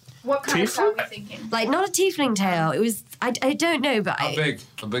a What kind of tail are we thinking? Like, not a tiefling tail. It was, I don't know, but... How big?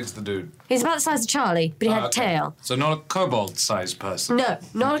 How big's the dude? He's about the size of Charlie, but he had a tail. So not a kobold-sized person? No,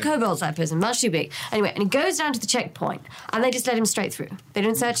 not a kobold-sized person, much too big. Anyway, and he goes down to the checkpoint, and they just let him straight through. They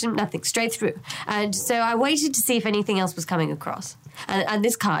didn't search him, nothing, straight through. And so I waited to see if anything else was coming across. And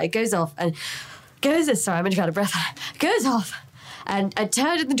this car, it goes off, and sorry, I'm out of breath. Goes off. And I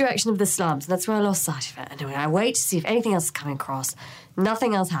turned in the direction of the slums, and that's where I lost sight of it. Anyway, I wait to see if anything else is coming across.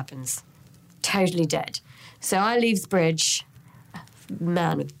 Nothing else happens. Totally dead. So I leave the bridge.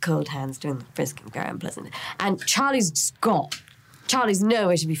 Man with cold hands doing the frisking, very unpleasant. And Charlie's just gone. Charlie's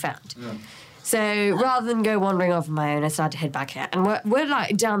nowhere to be found. Yeah. So rather than go wandering off on my own, I started to head back here. And we're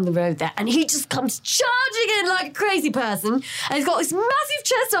like down the road there, and he just comes charging in like a crazy person. And he's got this massive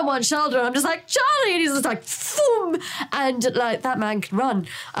chest on one shoulder. And I'm just like, Charlie! And he's just like, boom! And like, that man can run.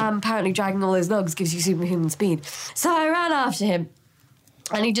 Apparently dragging all those logs gives you superhuman speed. So I ran after him.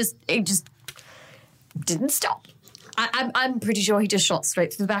 And he just didn't stop. I'm pretty sure he just shot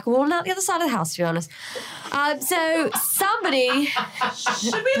straight through the back wall and out the other side of the house, to be honest. So somebody...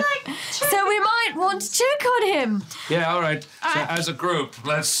 Should we, like... So we might want to check on him. Yeah, all right. So as a group,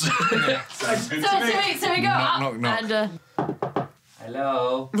 let's... So we go up and...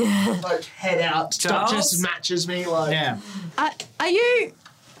 Hello. Like, head out. Stuff just matches me, like... Yeah. Are you...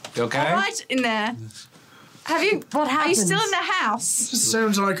 You okay? All right in there? What happened? Are you still in the house? This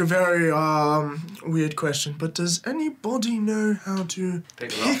sounds like a very weird question, but does anybody know how to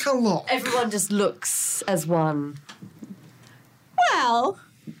pick a lock? Everyone just looks as one. Well,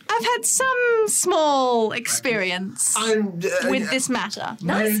 I've had some small experience with this matter.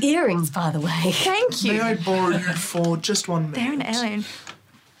 Nice earrings, by the way. Thank you. May I borrow you for just 1 minute? They're an alien.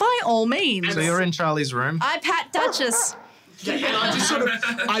 By all means. So you're in Charlie's room. I pat Duchess. Yeah, and I just sort of,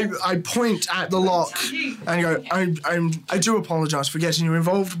 I point at the lock and go, I do apologise for getting you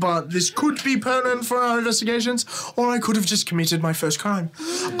involved, but this could be pertinent for our investigations, or I could have just committed my first crime.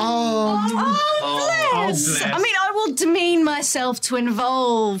 Bless. Bless. I mean, I will demean myself to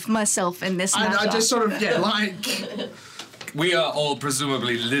involve myself in this matter. I just sort of, like... We are all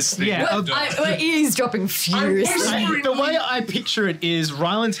presumably listening. Yeah. We're eavesdropping furiously. The way I picture it is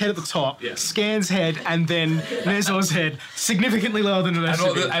Ryland's head at the top, Scan's head, and then Nezor's head, significantly lower than the rest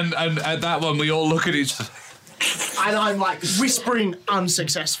of it. And at that one, we all look at each other. And I'm like whispering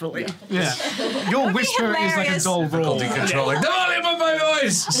unsuccessfully. Yeah. Your whisper is like a dull roar. Controlling the volume of my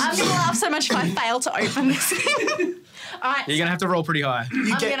voice. I'm going to laugh so much if I fail to open this thing. All right. You're going to have to roll pretty high.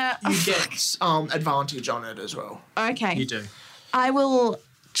 You get advantage on it as well. Okay. You do. I will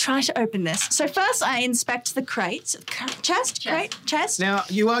try to open this. So first I inspect the crate. Chest. Now,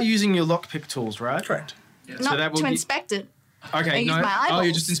 you are using your lockpick tools, right? Correct. Not to inspect it. Okay, I use no. my eyeballs. Oh,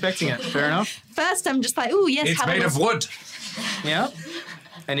 you're just inspecting it. Fair enough. First I'm just like, ooh, yes. It's made of wood. Yeah.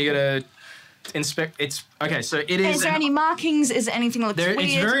 And you got to inspect. It's okay. So it is. Is there any markings? Is there anything that looks weird?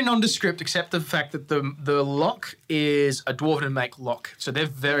 It's very nondescript, except the fact that the lock is a dwarven make lock. So they're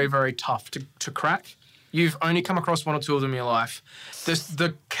very, very tough to crack. You've only come across one or two of them in your life.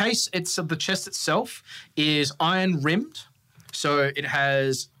 The case, the chest itself is iron rimmed. So it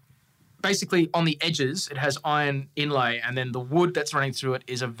has, basically on the edges, it has iron inlay, and then the wood that's running through it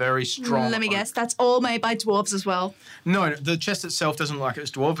is a very strong... Let me guess, that's all made by dwarves as well. No, the chest itself doesn't look like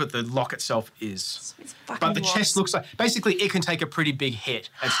it's dwarf, but the lock itself is. It's fucking But the dwarves. chest looks like... Basically, it can take a pretty big hit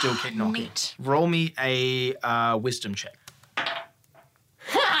and still keep knocking. Neat. Roll me a wisdom check.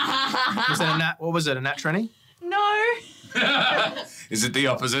 Was that a nat... What was it, a nat 20? No. Is it the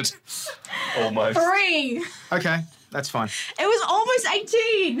opposite? Almost. 3. Okay, that's fine. It was almost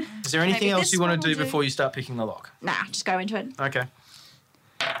 18. Is there anything Maybe else this you want one to will do do. before you start picking the lock? Nah, just go into it. Okay.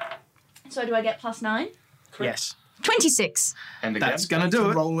 So do I get +9? Yes. 26. And again. That's going to do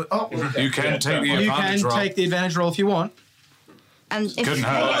it. Roll it up. You can take the You can advantage roll. take the advantage roll if you want. And if, Couldn't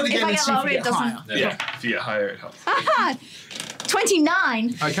hurt. if I get lower, it doesn't... Yeah, if you get higher, it helps. Aha!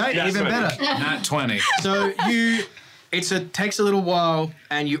 29. Okay, Yeah, even so- better. Nat 20. So takes a little while,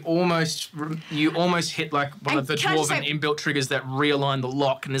 and you almost hit like one And of the can I just dwarven say- inbuilt triggers that realign the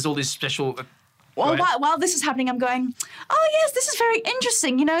lock, and there's all this special. Well, Go ahead. while this is happening, I'm going, oh, yes, this is very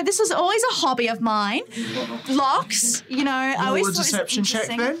interesting. You know, this was always a hobby of mine. Locks, you know, I always Roll a thought it was deception check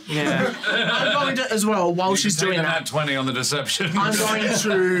interesting. then. Yeah. I'm going to, as well, while she's Take doing the that, nat 20 on the deception. I'm going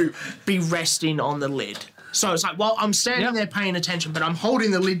to be resting on the lid. So it's like, well, I'm standing there paying attention, but I'm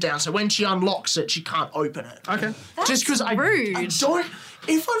holding the lid down, so when she unlocks it, she can't open it. Okay. Just because I rude. don't...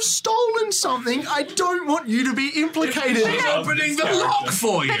 if I've stolen something, I don't want you to be implicated. She's opening the lock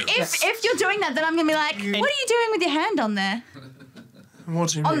for you. But if you're doing that, then I'm going to be like, what are you doing with your hand on there? What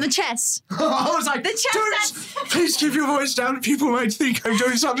do you mean? On the chest. I was like, The chest. please keep your voice down. People might think I'm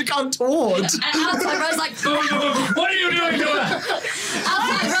doing something untoward. And outside Ro's like, What are you doing to her?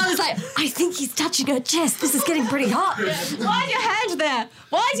 outside Ro's like, I think he's touching her chest. This is getting pretty hot. Why is your hand there?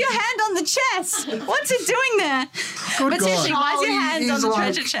 Why is your hand on the chest? What's it doing there? Good But seriously, why is your Charlie hand on is, the like,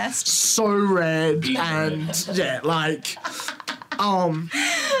 treasure chest? So red and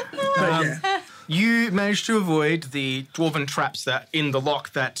but yeah. You managed to avoid the dwarven traps that in the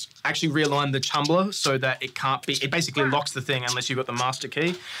lock that actually realign the tumbler so that it can't be. It basically locks the thing unless you've got the master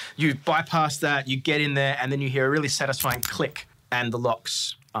key. You bypass that, you get in there, and then you hear a really satisfying click, and the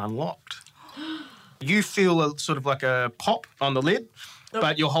lock's unlocked. You feel a sort of like a pop on the lid,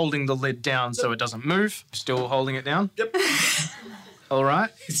 but you're holding the lid down so it doesn't move. Still holding it down? Yep. All right.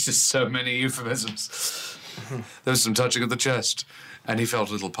 It's just so many euphemisms. There was some touching of the chest, and he felt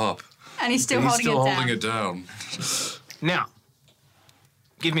a little pop. And he's still And holding he's still it down. holding it down. Now,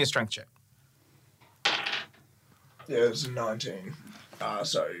 give me a strength check. Yeah, it's a 19.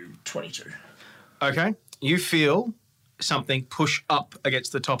 So 22. Okay. You feel something push up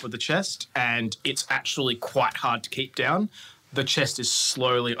against the top of the chest, and it's actually quite hard to keep down. The chest is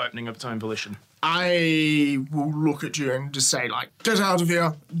slowly opening of its own volition. I will look at you and just say, like, get out of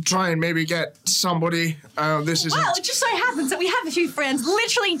here. Try and maybe get somebody. This isn't... Well, it just so happens that we have a few friends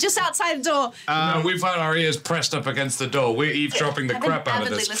literally just outside the door. No, we've had our ears pressed up against the door. We're eavesdropping the crap out of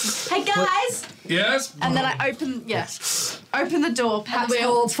Avidly this. listen. Hey, guys! Yes? And then I open the door. Perhaps We're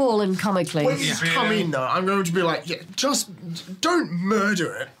all fallen comically. When you come in, though, I'm going to be like, yeah, just don't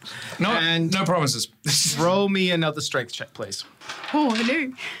murder it. No, And- no promises. Roll me another strength check, please. Oh, I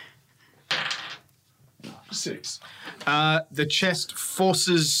do. 6. The chest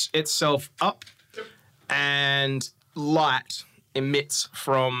forces itself up, and light emits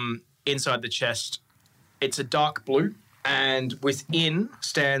from inside the chest. It's a dark blue, and within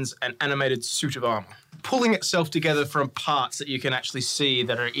stands an animated suit of armor, pulling itself together from parts that you can actually see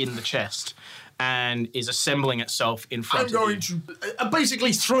that are in the chest, and is assembling itself in front I'm of going you. to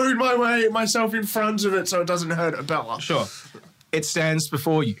basically throw myself in front of it so it doesn't hurt Abella. Sure. It stands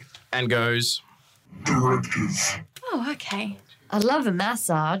before you and goes, Oh, okay. I love a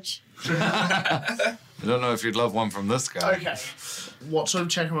massage. I don't know if you'd love one from this guy. Okay. What sort of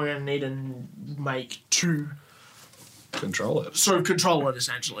check am I going to need to make to Control it. sort of control it,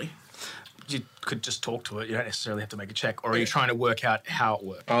 essentially? you could just talk to it. You don't necessarily have to make a check. Or are you trying to work out how it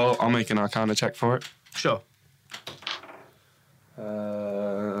works? I'll make an Arcana check for it. Sure.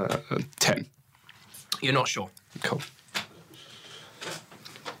 10. You're not sure. Cool.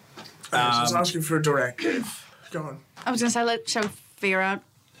 I was asking for a directive. Go on. I was going to say, shall we figure out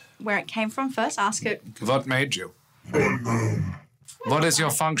where it came from first? Ask it. What made you? What is your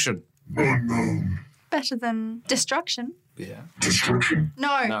function? Better than destruction. Yeah.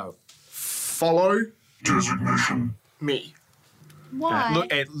 No. No. Follow. Designation. Me. Why?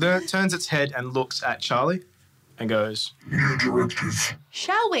 Look, it turns its head and looks at Charlie and goes,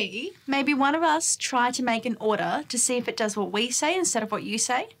 Shall we, maybe one of us, try to make an order to see if it does what we say instead of what you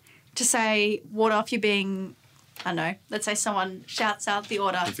say? To say, ward off you being, I don't know, let's say someone shouts out the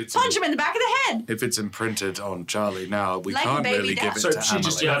order, punch him in the back of the head. If it's imprinted on Charlie now, we Like a can't baby really down. give it So to she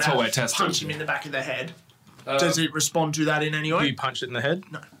just Emily. yelled That's what out, we're testing. punch him in the back of the head. Does it respond to that in any "Do way? you punch it in the head?"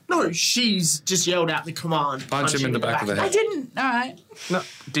 No, she's just yelled out the command. Punch him in the back of the I head. didn't, all right. No.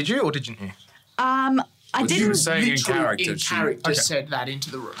 Did you or didn't you? I You were didn't. saying in Literally character. in she- character said that into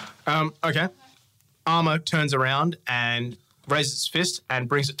the room. Okay. Armor turns around and raises its fist and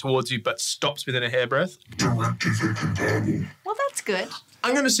brings it towards you, but stops within a hairbreadth. Well, that's good.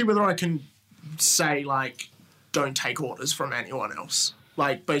 I'm going to see whether I can say, like, don't take orders from anyone else.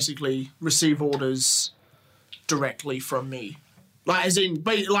 Like, basically, receive orders directly from me. Like, as in,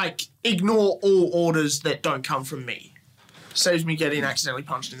 like, ignore all orders that don't come from me. Saves me getting accidentally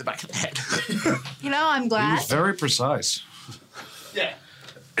punched in the back of the head. You know, I'm He glad. was very precise. Yeah.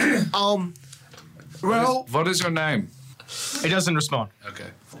 Well, What is your name? It doesn't respond. Okay.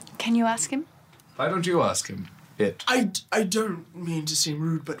 Can you ask him? Why don't you ask him? It. I don't mean to seem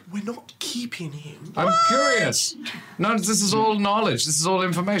rude, but we're not keeping him. I'm curious. No, this is all knowledge. This is all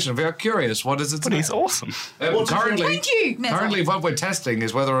information. We are curious. What is it? But he's awesome. Currently, Thank you, Nessa. currently, what we're testing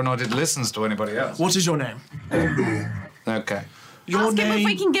is whether or not it listens to anybody else. What is your name? Okay. Your Ask him if we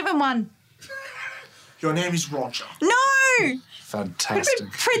name. can give him one. Your name is Roger. No! Fantastic.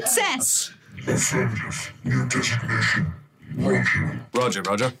 Princess! Roger,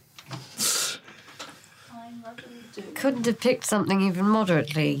 Roger. couldn't have picked something even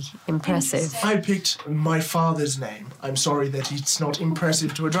moderately impressive. I picked my father's name. I'm sorry that it's not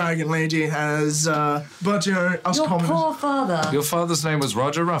impressive to a dragon lady as, but you know, us Your commoners. poor father. Your father's name was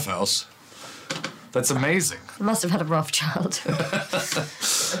Roger Ruffhouse. That's amazing. You must have had a rough childhood.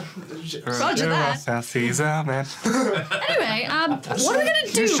 Roger that. Southeast man. Anyway, what are we going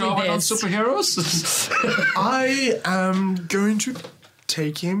to do You sure we're with not this? superheroes? I am going to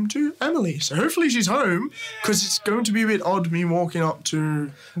take him to Emily. So hopefully she's home, because it's going to be a bit odd me walking up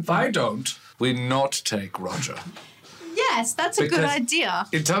to... Why don't we not take Roger? Yes, that's a good Because idea.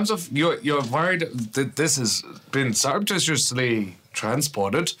 In terms of, you're worried that this has been surreptitiously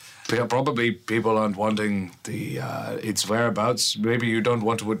transported. Probably people aren't wanting its whereabouts. Maybe you don't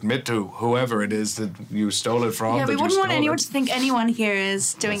want to admit to whoever it is that you stole it from. Yeah, we wouldn't want anyone to think anyone here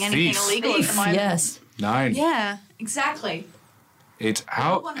is doing anything thief. illegal at the moment. Yes. 9. Yeah, exactly.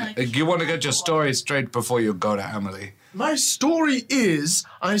 You want to get your story straight before you go to Emily. My story is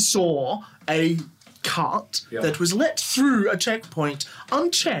I saw a cart that was let through a checkpoint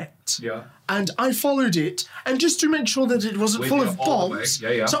unchecked. Yeah. And I followed it, and just to make sure that it wasn't With full you of all the way. bombs.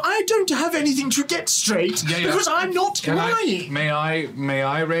 Yeah. So I don't have anything to get straight because I'm not lying. May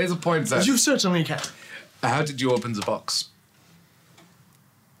I raise a point then? You certainly can. How did you open the box?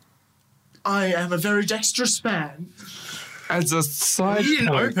 I am a very dexterous man. As a side You didn't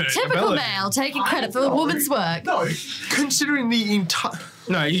point, open it. Typical male, taking credit for a woman's work. No, considering the entire...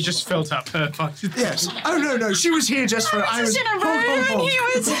 No, you just felt up her punch. Yes. Oh, no, she was here just for... I was in a room and he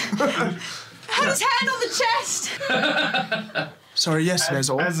was... had his hand on the chest. Sorry, yes,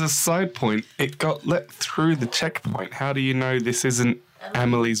 Nezor. As a side point, it got let through the checkpoint. How do you know this isn't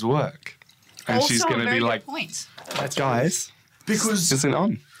Emily's work? And Also she's a going to very be good like, point. guys, Because... this isn't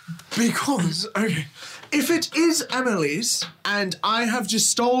on. Because, okay, if it is Emily's and I have just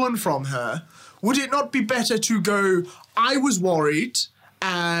stolen from her, would it not be better to go, I was worried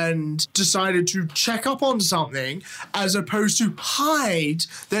and decided to check up on something, as opposed to hide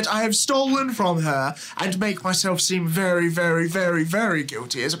that I have stolen from her and make myself seem very, very, very, very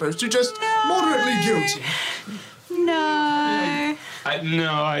guilty, as opposed to just moderately guilty? No.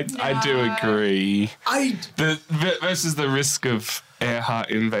 I do agree. Versus the risk of Earhart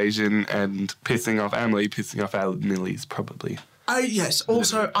invasion and pissing off Emily, pissing off Emily's probably. Yes,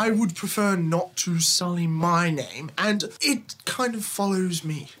 also, I would prefer not to sully my name, and it kind of follows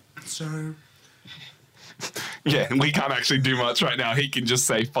me, so... Yeah, we can't actually do much right now. He can just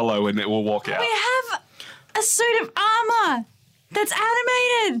say follow and it will walk out. We have a suit of armor that's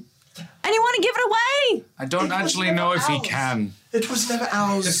animated, and you want to give it away? I don't actually know if he can. It was never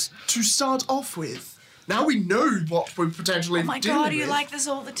ours to start off with. Now we know what we're potentially Oh my dealing god, are you with. like this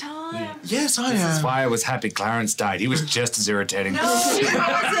all the time? Yes, I This am. is why I was happy Clarence died. He was just as irritating. No, he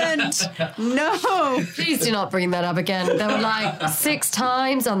wasn't. No. Please do not bring that up again. There were like 6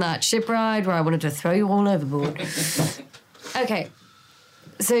 times on that ship ride where I wanted to throw you all overboard. Okay,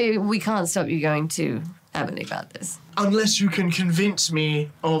 so we can't stop you going to Emily about this. Unless you can convince me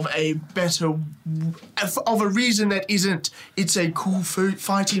of a better... of a reason that isn't, it's a cool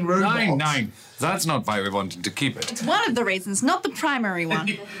fighting robot. 9. That's not why we wanted to keep it. It's one of the reasons, not the primary one.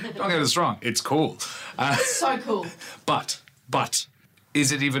 Don't get us wrong. It's cool. So cool. But,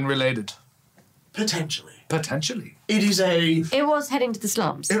 is it even related? Potentially. Potentially. It is a... It was heading to the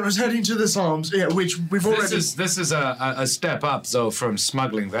slums. It was heading to the slums, yeah, which we've already... This is a step up, though, from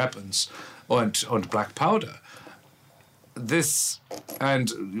smuggling weapons and black powder. This,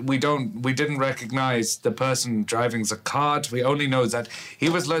 and we didn't recognize the person driving the cart. We only know that he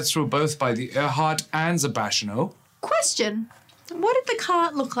was led through both by the Earhart and the Bashano. Question. What did the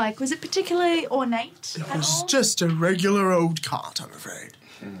cart look like? Was it particularly ornate It at was all? just a regular old cart, I'm afraid.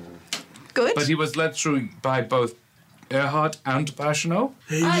 Good. But he was led through by both Earhart and Bashano.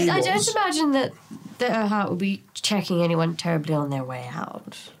 I don't imagine that the Earhart will be checking anyone terribly on their way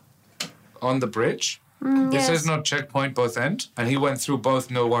out. On the bridge. This yes. is not checkpoint both end, and he went through both,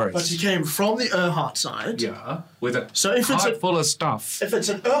 no worries. But he came from the Earhart side. Yeah, with a So if it's cart a- full of stuff. If it's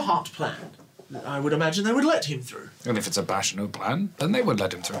an Earhart plan, I would imagine they would let him through. And if it's a Bashano plan, then they would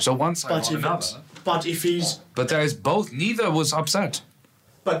let him through. So one side But or if another. it's... But if he's... But there is both. Neither was upset.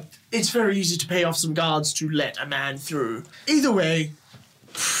 But it's very easy to pay off some guards to let a man through. Either way,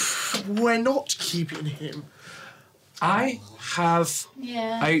 we're not keeping him. I have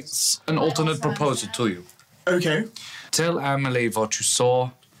an alternate proposal to you. Okay. Tell Emily what you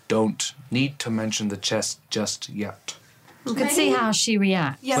saw. Don't need to mention the chest just yet. We could see how she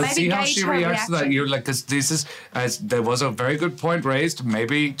reacts. Yeah, but maybe see how gauge she her reacts to that. reaction. You're like, because this is, as there was a very good point raised.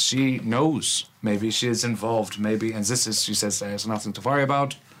 Maybe she knows. Maybe she is involved. Maybe, and this is, she says, there's nothing to worry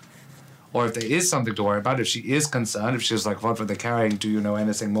about. or if there is something to worry about, if she is concerned, if she's like, what were they carrying? Do you know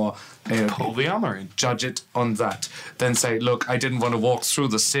anything more? Pull the armor in. Judge it on that. Then say, look, I didn't want to walk through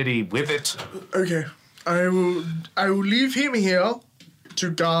the city with it. Okay. I will leave him here to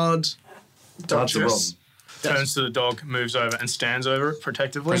guard Duchess. Turns to the dog, moves over, and stands over it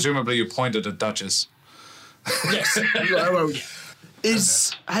protectively. Presumably you pointed at Duchess. Yes. Well, yeah.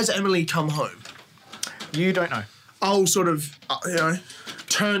 Has Emily come home? You don't know. I'll sort of,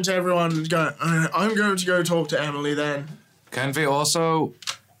 turn to everyone and go, I'm going to go talk to Emily then. Can we also,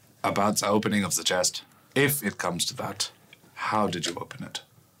 about the opening of the chest, if it comes to that, how did you open it?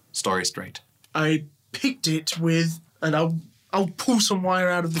 Story straight. I picked it with, and I'll pull some wire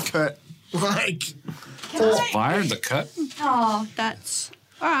out of the curtain. Wire in the curtain? Oh, that's...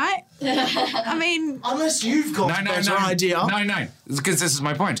 All right. I mean... Unless you've got a better idea. No. Because this is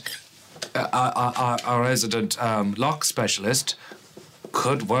my point. Our resident lock specialist,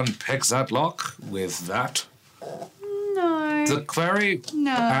 could one pick that lock with that? No. The query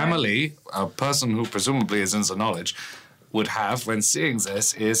Emily, a person who presumably is in the knowledge, would have when seeing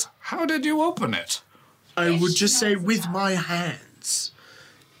this is, how did you open it? I would just say with my hands.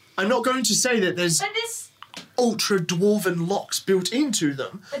 I'm not going to say that there's ultra-dwarven locks built into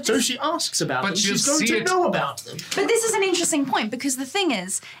them. So if she asks about them, she's going to know about them. But this is an interesting point, because the thing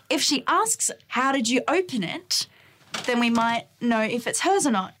is, if she asks, how did you open it, then we might know if it's hers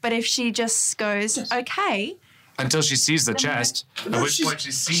or not. But if she just goes, okay... Until she sees the chest, at which point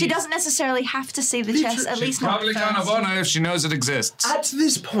she sees... She doesn't necessarily have to see the chest, at least not probably can't have honor if she knows it exists. At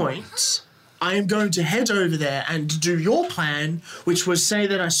this point, I am going to head over there and do your plan, which was say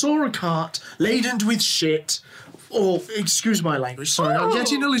that I saw a cart laden with shit, or, excuse my language, sorry, I'm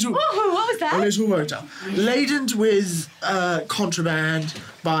getting a little... what was that? A little worked up. Laden with contraband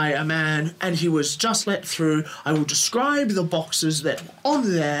by a man, and he was just let through. I will describe the boxes that were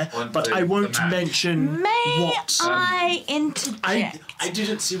on there, but I won't mention what. I interject? I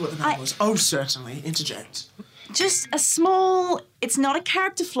didn't see what the man was. Oh, certainly, interject. Just a small... It's not a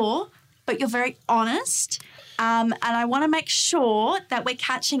character flaw, but you're very honest. And I want to make sure that we're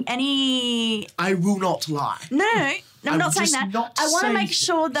catching any... I will not lie. No, I'm not saying that. I want to make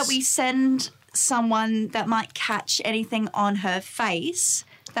sure that we send someone that might catch anything on her face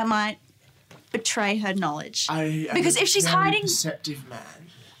that might betray her knowlege. Because if she's hiding... Perceptive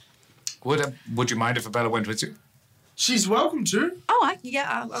man. Would you mind if Abella went with you? She's welcome to. Oh, I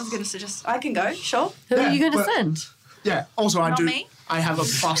was going to suggest... I can go, sure. Who are you going to send? Yeah, also Not me? I have a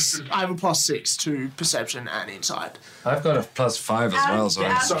 +6 to perception and insight. I've got a +5 as well, so...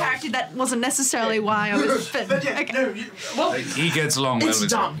 Out of character, that wasn't necessarily why I was... But, okay. He gets along well with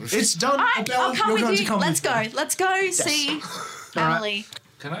done. you. It's done. All right, I'll come with you. Let's go. Let's go see Emily.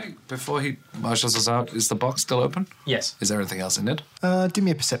 Can I, before he marshals us out, is the box still open? Yes. Is there anything else in it? Do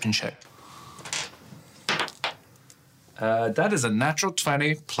me a perception check. That is a natural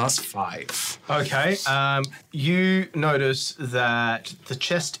 20 +5. Okay. You notice that the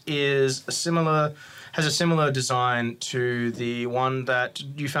chest has a similar design to the one that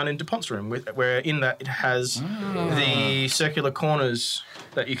you found in DuPont's room, where in that it has the circular corners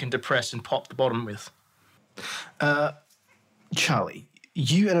that you can depress and pop the bottom with. Charlie,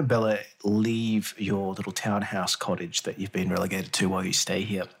 you and Abella leave your little townhouse cottage that you've been relegated to while you stay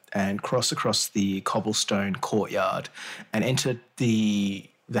here and cross across the cobblestone courtyard and enter the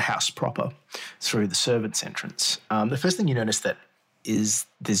house proper through the servants' entrance. The first thing you notice that is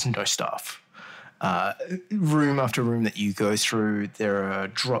there's no staff. Room after room that you go through, there are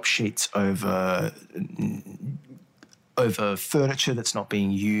drop sheets over furniture that's not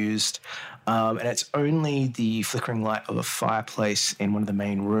being used. And it's only the flickering light of a fireplace in one of the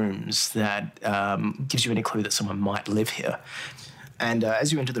main rooms that gives you any clue that someone might live here. And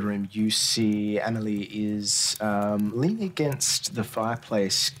as you enter the room, you see Emily is leaning against the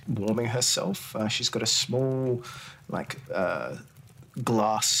fireplace, warming herself. She's got a small,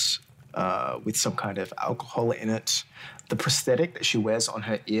 glass with some kind of alcohol in it. The prosthetic that she wears on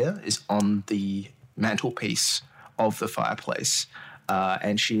her ear is on the mantelpiece of the fireplace.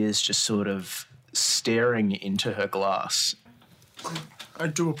 And she is just sort of staring into her glass. I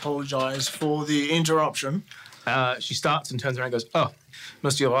do apologise for the interruption. She starts and turns around and goes, "Oh,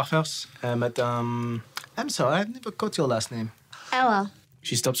 Monsieur Raffers, Madame... I'm sorry, I've never got your last name." Ella.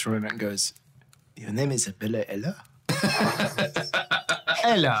 She stops for a moment and goes, "Your name is Abella Ella?"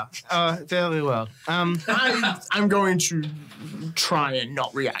 Ella. Very well. I'm going to try and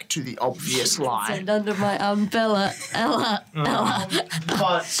not react to the obvious lie. Send under my umbrella, Ella.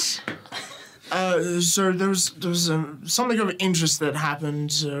 But so there was something of interest that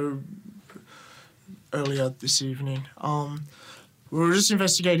happened earlier this evening. We were just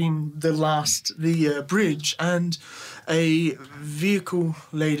investigating the bridge, and a vehicle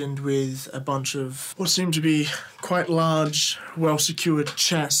laden with a bunch of what seemed to be quite large, well-secured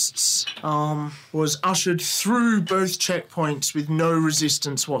chests was ushered through both checkpoints with no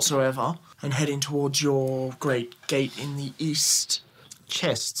resistance whatsoever and heading towards your great gate in the east.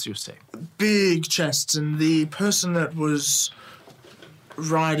 Chests, you say? Big chests, and the person that was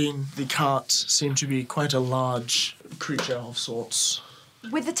riding the cart seemed to be quite a large creature of sorts.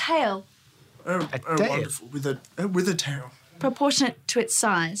 With a tail. Oh, tail? Wonderful. With a tail. Proportionate to its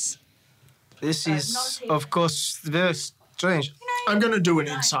size. This is, of course, very strange. I'm going to do an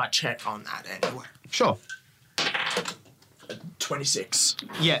insight check on that anyway. Sure. 26.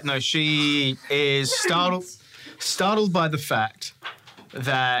 Yeah, no, she is startled by the fact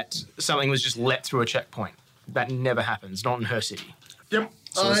that something was just let through a checkpoint. That never happens, not in her city. Yep.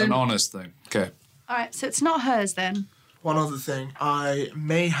 So it's an honest thing. Okay. All right, so it's not hers then. One other thing, I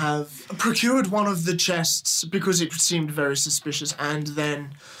may have procured one of the chests because it seemed very suspicious and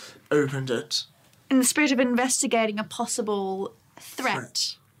then opened it. In the spirit of investigating a possible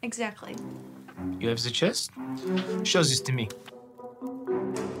threat. Exactly. You have the chest? Show this to me.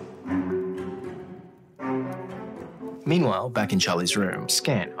 Meanwhile, back in Charlie's room,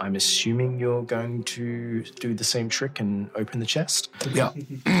 Scan, I'm assuming you're going to do the same trick and open the chest? Yeah.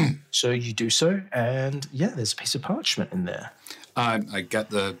 So you do so, and yeah, there's a piece of parchment in there. I get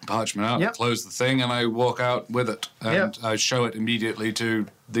the parchment out, close the thing, and I walk out with it. And I show it immediately to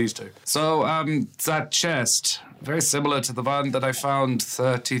these two. So, that chest, very similar to the one that I found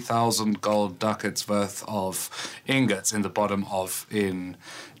 30,000 gold ducats worth of ingots in the bottom of in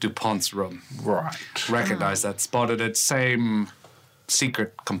DuPont's room. Right. Recognize that, spotted it, same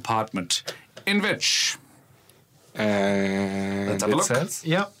secret compartment in which... Let's have a look. Says?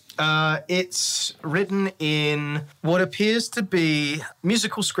 Yep. It's written in what appears to be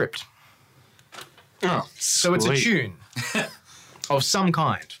musical script. Oh, so it's a tune of some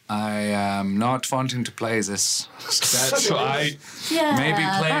kind. I am not wanting to play this. That's right. Yeah. Maybe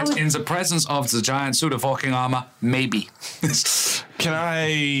play it in the presence of the giant suit of walking armor. Maybe. Can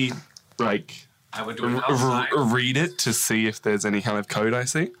I, like, I would do it outside. Read it to see if there's any kind of code I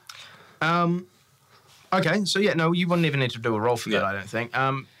see? Okay, so yeah, no, you wouldn't even need to do a roll for that, I don't think.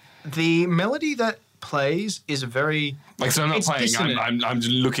 The melody that plays is a very... Like, so I'm not playing, I'm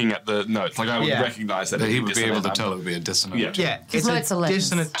just looking at the notes. Like, I would recognize that. He would be able to tell it would be a dissonant. Yeah, it's a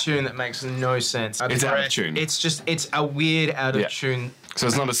dissonant tune that makes no sense. It's out of tune. It's a weird out of tune. So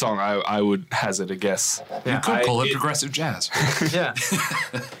it's not a song. I would hazard a guess. You could call it progressive jazz. Yeah.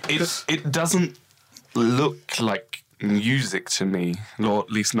 It doesn't look like music to me, or at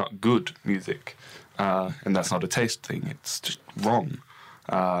least not good music. And that's not a taste thing. It's just wrong.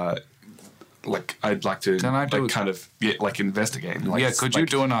 Like, I'd like to investigate. Like, could you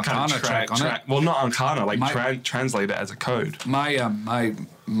do an Arcana check on it? Well, not Arcana, like translate it as a code. My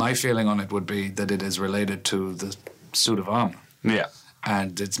feeling on it would be that it is related to the suit of armor. Yeah.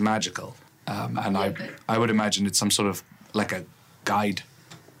 And it's magical. I would imagine it's some sort of, like a guide,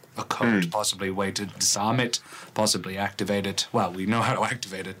 a code, possibly a way to disarm it, possibly activate it. Well, we know how to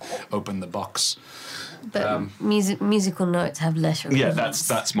activate it. Open the box. But musical notes have less relevance.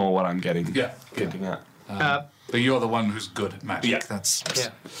 Yeah, that's more what I'm getting at. But you're the one who's good at magic. Yeah. That's...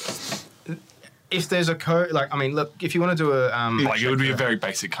 Yeah. If there's a code, like, I mean, look, if you want to do a... like, it would be a very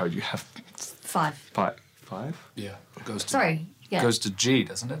basic code. You have... 5. 5? Yeah. It goes to, Sorry, yeah. Goes to G,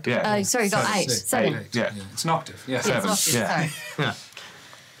 doesn't it? Yeah. Sorry, got 8. 7. Yeah. It's an octave. Yeah. 7. It's not, Yeah.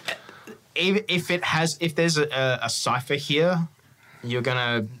 sorry. If there's a cipher here, you're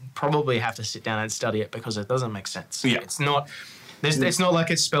gonna probably have to sit down and study it because it doesn't make sense. Yeah. It's not. It's not like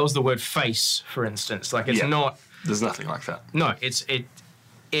it spells the word face, for instance. Like it's not. There's nothing like that. No, it's a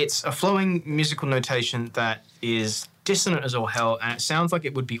flowing musical notation that is dissonant as all hell, and it sounds like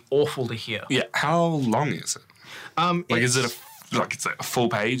it would be awful to hear. Yeah. How long is it? Is it a full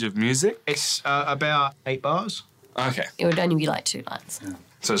page of music? It's about 8 bars. Okay. It would only be like 2 lines. Yeah.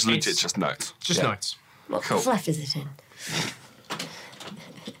 So it's legit just notes. Just notes. What clef is it in?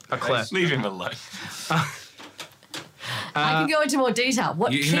 A clef. Leave him alone. I can go into more detail.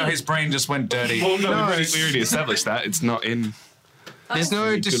 What you know his brain just went dirty. Well, no, we already established that. It's not in... There's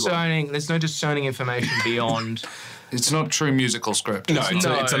no discerning information beyond... It's not true musical script. No,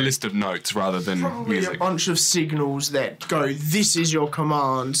 it's a list of notes rather than Probably music. a bunch of signals that go, this is your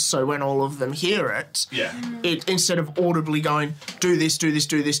command, so when all of them hear it, it instead of audibly going, do this, do this,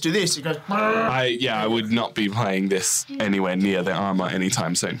 do this, do this, it goes... I would not be playing this anywhere near the armor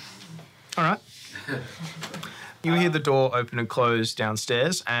anytime soon. All right. You hear the door open and close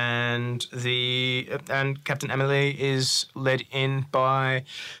downstairs, and Captain Emily is led in by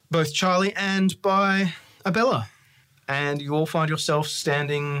both Charlie and by Abella. And you all find yourself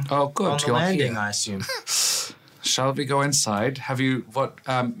standing on the landing, I assume. Shall we go inside? Have you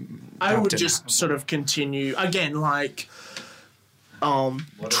I would just sort of continue again, like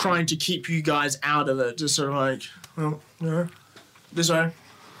trying to keep you guys out of it. Just sort of like, this way.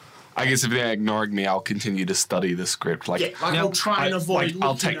 I guess if they're ignoring me, I'll continue to study the script. I'll try and avoid.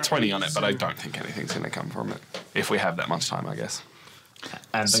 I'll take 20 on it, but I don't think anything's going to come from it if we have that much time, I guess.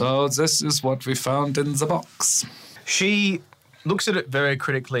 And so this is what we found in the box. She looks at it very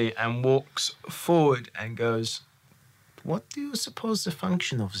critically and walks forward and goes, "What do you suppose the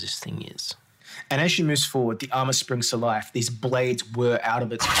function of this thing is?" And as she moves forward, the armor springs to life. These blades whir out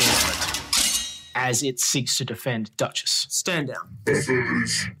of its gauntlet as it seeks to defend Duchess. Stand down.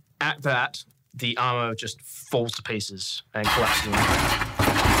 At that, the armor just falls to pieces and collapses.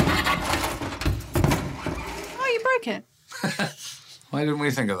 Oh, you broke it. Why didn't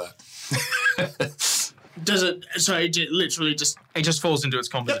we think of that? Does it? So it literally just... It just falls into its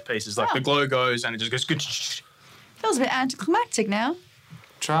composite pieces. Like the glow goes and it just goes... Feels a bit anticlimactic now.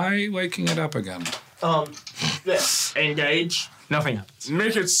 Try waking it up again. Engage. Nothing happens.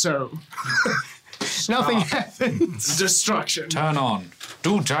 Make it so. Nothing happens. Destruction. Turn on.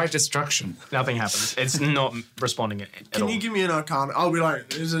 Do die destruction. Nothing happens. It's not responding at all. Can you give me an arcana? I'll be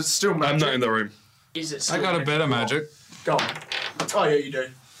like, is it still magic? I'm not in the room. Is it I still got a bit of magic. Go on. Oh, yeah, you do.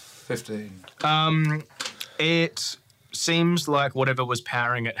 15. It seems like whatever was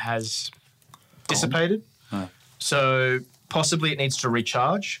powering it has dissipated. Huh. So possibly it needs to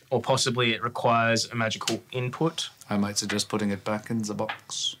recharge, or possibly it requires a magical input. I might suggest putting it back in the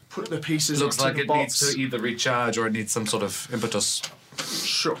box. Put the pieces Looks into like the it box. needs to either recharge or it needs some sort of impetus.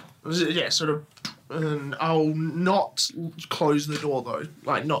 Sure. Yeah, sort of. And I'll not close the door, though.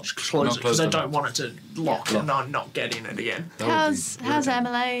 Like, not close it, because I don't want it to lock and I'm not getting it again. How's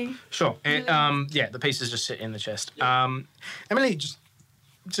Emily? Sure. The pieces just sit in the chest. Emily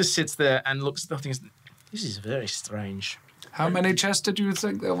just sits there and looks at the things. This is very strange. How many chests did you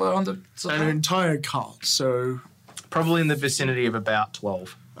think there were on the... An entire cart, so... Probably in the vicinity of about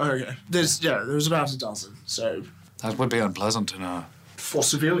 12. Okay. There was about a dozen, so... That would be unpleasant to know. For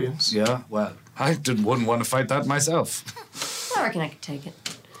civilians. Yeah, well, I wouldn't want to fight that myself. I reckon I could take it.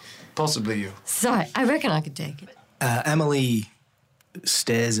 Possibly you. Sorry, I reckon I could take it. Emily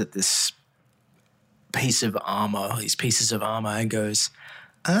stares at this piece of armor, these pieces of armor, and goes,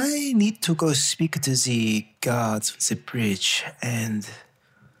 I need to go speak to the guards on the bridge and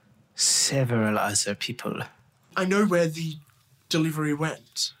several other people. I know where the delivery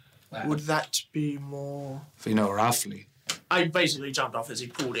went. Would that be more... If you know roughly. I basically jumped off as he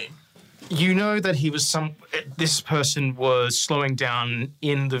pulled in. You know that this person was slowing down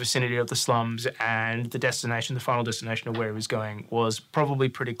in the vicinity of the slums, and the final destination of where he was going was probably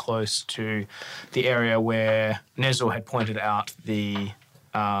pretty close to the area where Nezor had pointed out the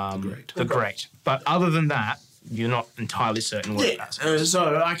grate. But other than that, you're not entirely certain where it is.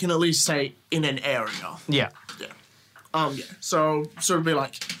 So I can at least say in an area. Yeah. So sort of be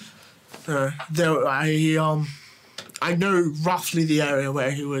like, I know roughly the area where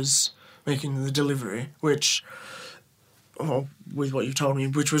he was making the delivery, with what you told me,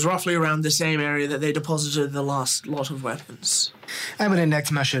 which was roughly around the same area that they deposited the last lot of weapons. I will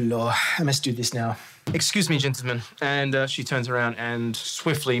enact martial law. I must do this now. Excuse me, gentlemen. And she turns around and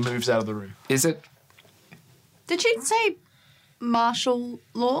swiftly moves out of the room. Is it? Did she say martial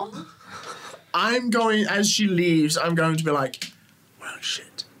law? As she leaves, I'm going to be like, well,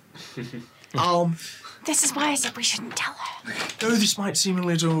 shit. This is why I said we shouldn't tell her. Though this might seem a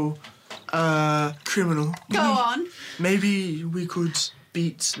little criminal. Go on. Maybe we could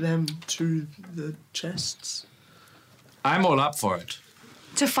beat them to the chests. I'm all up for it.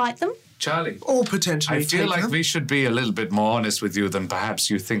 To fight them? Charlie. Or potentially I feel like we should be a little bit more honest with you than perhaps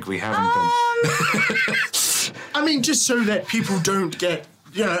you think we haven't been. I mean, just so that people don't get...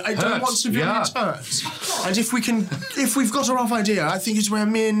 I don't want civilians hurt. And if we've got a rough idea, I think it's where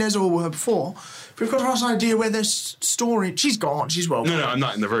me and Nezor were before. If we've got a rough idea where they're storing... She's gone, she's well... No, I'm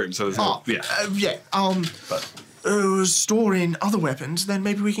not in the room, so there's storing other weapons, then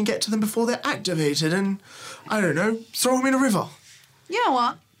maybe we can get to them before they're activated and, I don't know, throw them in a river. You know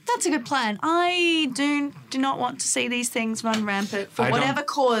what? That's a good plan. I do not want to see these things run rampant for whatever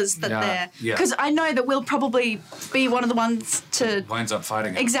cause that they're... Because I know that we'll probably be one of the ones to... Winds up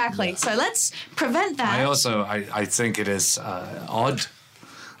fighting it. Exactly. Yeah. So let's prevent that. I think it is odd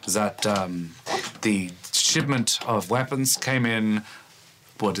that the shipment of weapons came in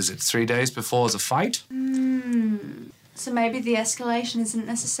what is it, 3 days before the fight? So maybe the escalation isn't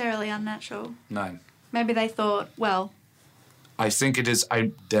necessarily unnatural. No. Maybe they thought, well, I think it is.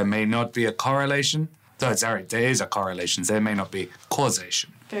 There may not be a correlation. No, sorry, there is a correlation. There may not be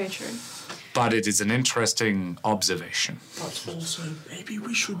causation. very true. But it is an interesting observation. But also, maybe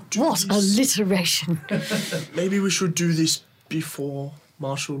we should do What alliteration. Maybe we should do this before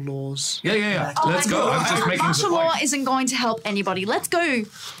martial laws. Yeah. Let's go. I'm just making Martial law isn't going to help anybody. Let's go.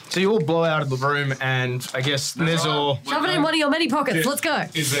 So you all blow out of the room, and I guess Nezor... Shove it in one of your many pockets. Let's go.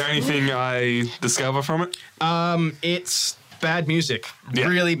 Is there anything I discover from it? It's bad music. Yeah.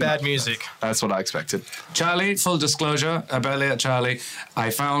 Really bad music. That's what I expected. Charlie, full disclosure about Charlie, I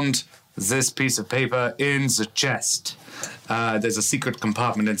found this piece of paper in the chest. There's a secret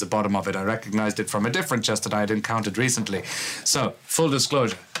compartment in the bottom of it. I recognized it from a different chest that I had encountered recently. So, full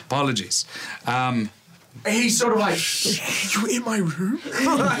disclosure. Apologies. He's sort of like, you in my room?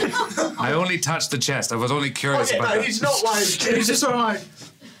 I only touched the chest. I was only curious about that. He's not like, he's just sort of like,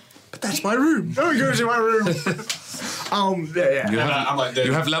 but that's my room. No one goes in my room. Yeah.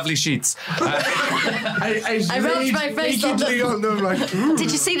 You have lovely sheets. I rubbed my face on them. Did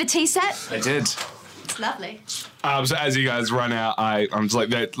you see the tea set? I did. It's lovely. So as you guys run out, I'm just like,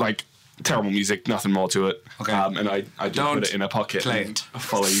 that, like, terrible music, nothing more to it. Okay. And I don't put it in a pocket. Play and it.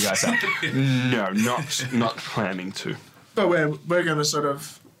 Follow you guys out. No, not planning to. But we're going to sort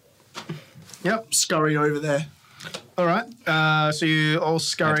of scurry over there. All right. So you all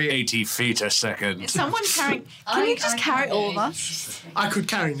scurry... At 80 feet a second. Is someone carrying... Can you just carry all of us? I could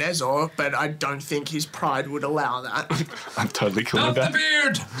carry Nezor, but I don't think his pride would allow that. I'm totally cool with that. The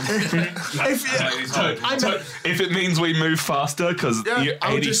beard! If it means we move faster, because you're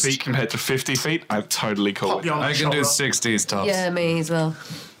 80 feet compared to 50 feet, I'm totally cool with that. I can do 60s tops. Yeah, me as well.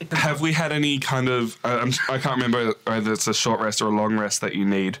 Have we had any kind of... I can't remember whether it's a short rest or a long rest that you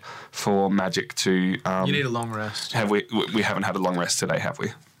need for magic to... you need a long rest. Have we haven't had a long rest today, have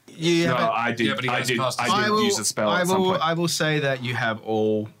we? Yeah, no, I did. Yeah, I did use a spell at some point. I will say that you have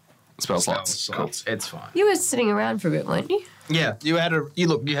all spell slots. Cool. It's fine. You were sitting around for a bit, weren't you? Yeah, you had a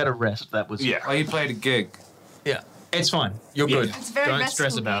rest. That was Oh, you played a gig. Yeah, it's fine. You're good. It's very Don't restful.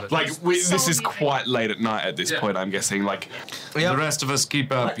 stress about it. Like this is quite late at night at this point. I'm guessing. Like the rest of us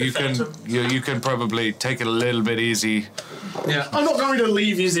keep up. You can probably take it a little bit easy. Yeah, I'm not going to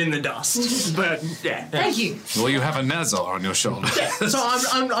leave you in the dust, but yeah. Thank you. Well, you have a Nezor on your shoulder. So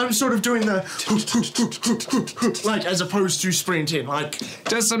I'm sort of doing the like as opposed to sprinting, like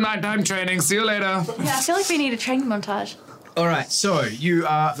just some nighttime training. See you later. Yeah, I feel like we need a training montage. All right, so you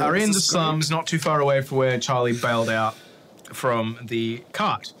are in the slums, not too far away from where Charlie bailed out from the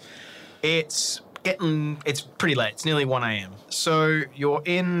cart. It's pretty late. It's nearly 1 a.m. So you're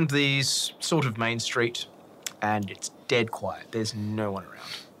in these sort of main street, and it's dead quiet. There's no one around.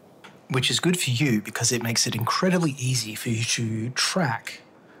 Which is good for you because it makes it incredibly easy for you to track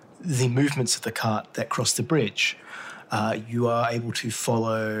the movements of the cart that cross the bridge. You are able to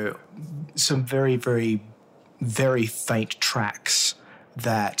follow some very, very, very faint tracks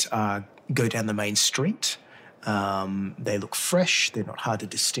that go down the main street. They look fresh, they're not hard to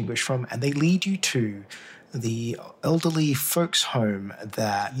distinguish from, and they lead you to the elderly folks' home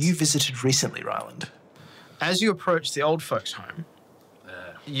that you visited recently, Ryland. As you approach the old folks' home,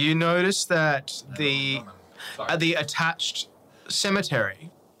 you notice that the attached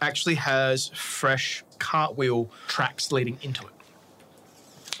cemetery actually has fresh cartwheel tracks leading into it.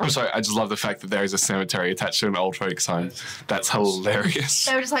 I'm sorry, I just love the fact that there is a cemetery attached to an old folks' home. That's hilarious.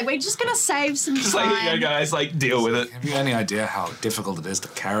 They were just like, we're just going to save some time. Just like, here you go, guys, like, deal with it. Have you any idea how difficult it is to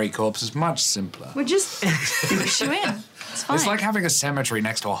carry corpses? Much simpler. We're just push you in. It's fine. It's like having a cemetery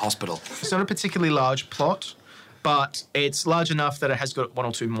next to a hospital. It's not a particularly large plot, but it's large enough that it has got 1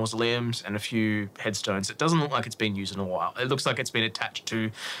 or 2 mausoleums and a few headstones. It doesn't look like it's been used in a while. It looks like it's been attached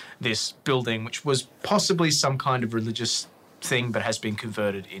to this building, which was possibly some kind of religious thing, but has been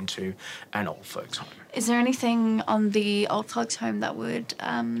converted into an old folks' home. Is there anything on the old folks' home that would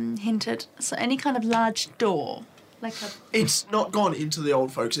hint at any kind of large door? It's not gone into the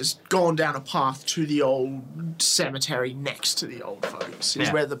old folks. It's gone down a path to the old cemetery next to the old folks.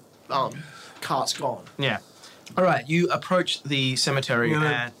 Is where the cart's gone. Yeah. All right, you approach the cemetery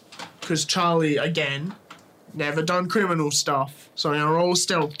and... Because Charlie, again, never done criminal stuff, so I'm going to roll a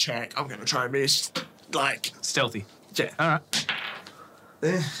stealth check. I'm going to try and be, stealthy. Yeah. All right.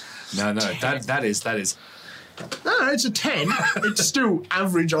 No, that is. No, it's a 10. It's still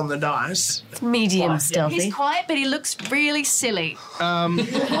average on the dice. It's medium stealthy. He's quiet, but he looks really silly.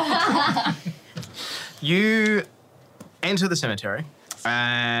 You enter the cemetery,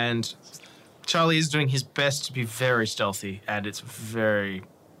 and Charlie is doing his best to be very stealthy, and it's very,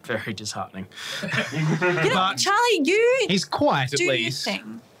 very disheartening. But Charlie, you he's quiet at do least. your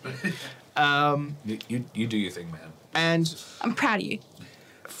thing. You do your thing, man. And I'm proud of you.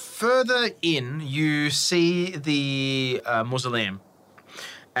 further in, you see the mausoleum.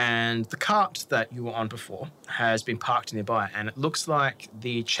 And the cart that you were on before has been parked nearby, and it looks like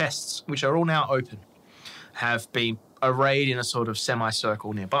the chests, which are all now open, have been arrayed in a sort of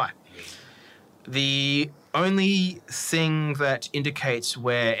semicircle nearby. The only thing that indicates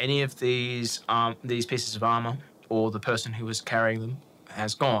where any of these pieces of armor or the person who was carrying them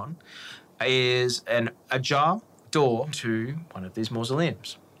has gone is an ajar door to one of these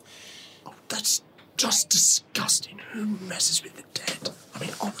mausoleums. Oh, that's just disgusting. Who messes with the dead? I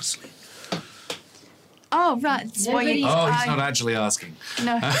mean, honestly. Oh, right. That's why you, Oh, he's not actually asking.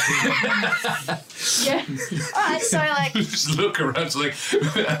 No. Yeah. All right, so, like... Just look around, like,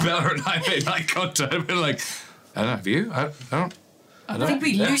 Bella and I made eye contact, and we're like, I don't know, have you? I don't. I think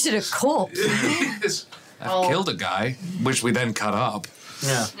we looted a corpse. I've killed a guy, which we then cut up.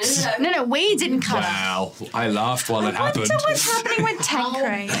 Yeah. No, we didn't cut up. Wow, I laughed while it happened. I wonder what's happening with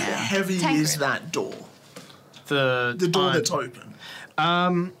Tancred. How heavy is that door? The door that's open.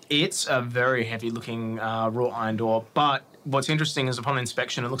 It's a very heavy-looking wrought iron door, but what's interesting is upon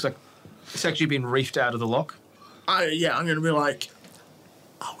inspection, it looks like it's actually been reefed out of the lock. I'm going to be like,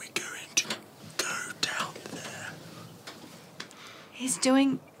 are we going to go down there? He's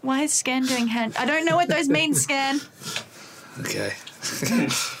doing... Why is Scan doing hand... I don't know what those mean, Scan. Okay.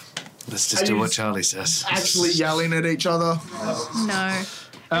 Let's just do what Charlie says. Actually yelling at each other? No.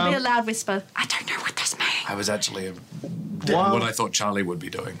 It'd be a loud whisper. I don't know what this means. I was actually what I thought Charlie would be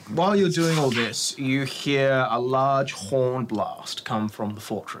doing. While you're doing all this, you hear a large horn blast come from the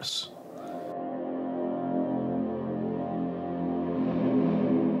fortress.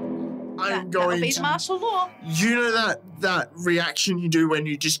 That'll be the martial law. You know that reaction you do when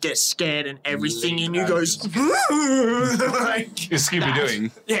you just get scared and everything in you goes... like, Is Scooby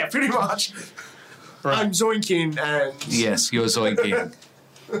doing? Yeah, pretty much. Right. I'm zoinking and... Yes, you're zoinking.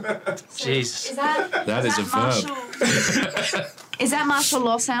 Jesus. Is that... That is a verb. Is that martial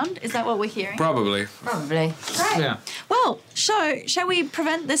law sound? Is that what we're hearing? Probably. Probably. Right. Yeah. Well, shall we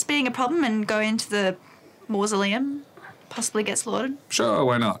prevent this being a problem and go into the mausoleum? Possibly get slaughtered? Sure,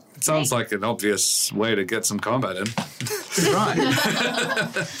 why not? It sounds like an obvious way to get some combat in. Right.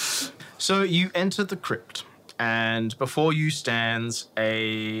 So you enter the crypt, and before you stands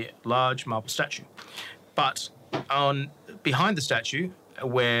a large marble statue. But behind the statue,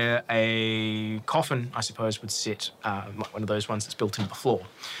 where a coffin, I suppose, would sit, one of those ones that's built into the floor,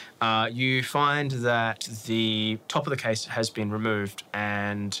 you find that the top of the case has been removed,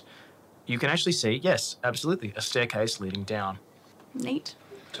 and you can actually see, yes, absolutely, a staircase leading down. Neat.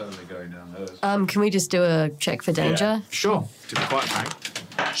 Totally going down those. Can we just do a check for danger? Yeah. Sure, to be quite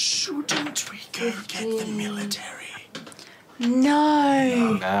frank. Shouldn't we go get the military?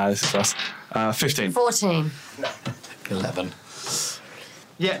 No. Nah, this is us. 15. 14. 11.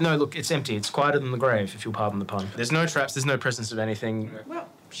 Yeah, no, look, it's empty. It's quieter than the grave, if you'll pardon the pun. There's no traps, there's no presence of anything. Well,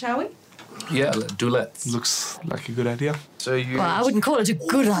 shall we? Yeah, let's. Looks like a good idea. So you... Well, I wouldn't call it a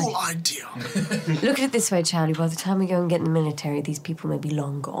good idea. idea. Look at it this way, Charlie. By the time we go and get in the military, these people may be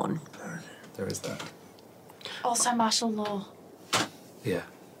long gone. There is that. Also martial law. Yeah.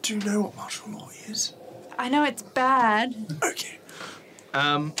 Do you know what martial law is? I know it's bad. Okay.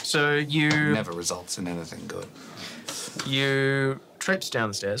 So you... Never results in anything good. You traipse down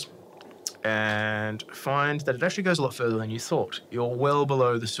the stairs and find that it actually goes a lot further than you thought. You're well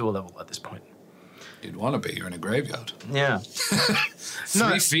below the sewer level at this point. You'd want to be. You're in a graveyard. Yeah.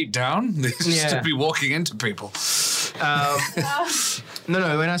 3 feet down? They used to be walking into people.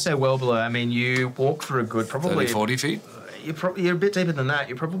 No, when I say well below, I mean you walk for a good probably... 30, 40 feet? You're a bit deeper than that.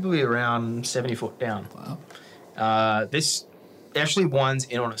 You're probably around 70 foot down. Wow. This actually winds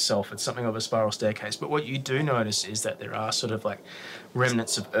in on itself. It's something of a spiral staircase. But what you do notice is that there are sort of like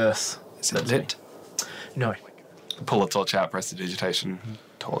remnants of earth. Is it lit? No. Pull a torch out, press the digitation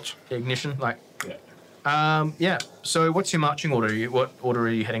torch. Ignition, like... Yeah. So what's your marching order? What order are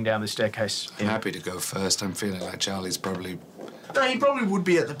you heading down this staircase I'm happy to go first. I'm feeling like Charlie's probably... No, he probably would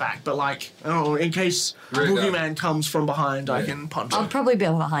be at the back, but like, in case Boogeyman comes from behind, I can punch I'll him. probably be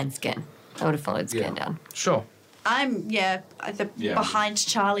behind Scan. I would have followed Scan down. Sure. I'm, either behind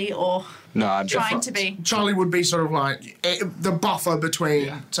Charlie or trying to be. Charlie would be sort of like the buffer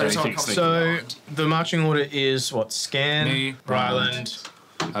between... So the marching order is what? Scan, Me, Ryland,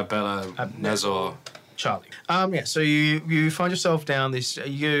 Bella, Nezor, Charlie. So you find yourself down this...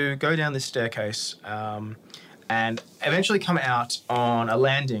 You go down this staircase, and eventually come out on a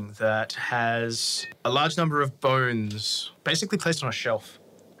landing that has a large number of bones basically placed on a shelf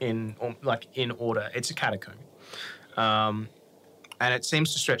in order. It's a catacomb. And it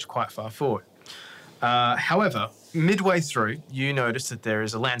seems to stretch quite far forward. However, midway through, you notice that there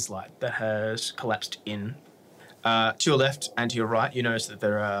is a landslide that has collapsed in. To your left and to your right, you notice that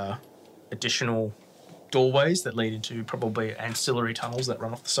there are additional doorways that lead into probably ancillary tunnels that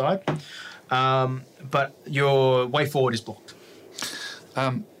run off the side. But your way forward is blocked.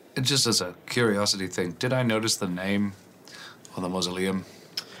 Just as a curiosity thing, did I notice the name on the mausoleum?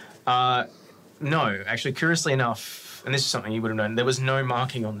 No, actually, curiously enough, and this is something you would have known, there was no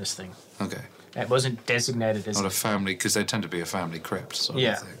marking on this thing. Okay. It wasn't designated as... Not a family, because they tend to be a family crypt sort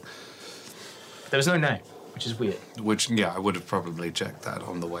of thing. There was no name, which is weird. Which, yeah, I would have probably checked that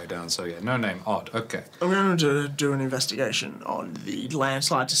on the way down. So, yeah, no name. Odd. Okay. I'm going to do an investigation on the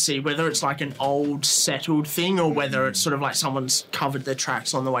landslide to see whether it's like an old settled thing or whether it's sort of like someone's covered their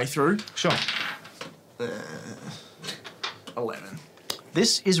tracks on the way through. Sure. 11.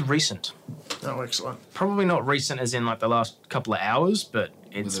 This is recent. Oh, excellent. Probably not recent as in like the last couple of hours, but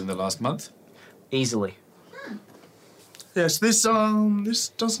it's... Within the last month? Easily. Yes, this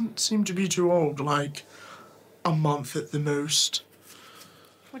doesn't seem to be too old, like a month at the most.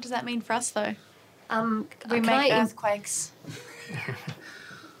 What does that mean for us, though? We can make I earthquakes.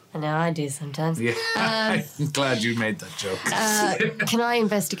 I know I do sometimes. Yeah. I'm glad you made that joke. Can I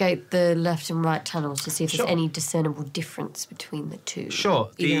investigate the left and right tunnels to see if Sure. there's any discernible difference between the two?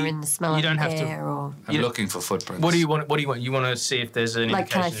 Sure. Either in the smell you of don't the have to- air or... I'm looking for footprints. What do you want? You want to see if there's an Like,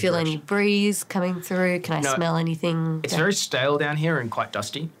 can I indication of feel direction? any breeze coming through? Can I No. smell anything? It's very stale down here and quite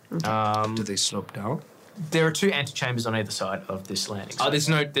dusty. Do they slope down? There are two antechambers on either side of this landing. Oh, there's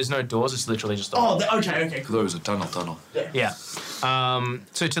no doors. It's literally just. Okay, There was a tunnel. Yeah.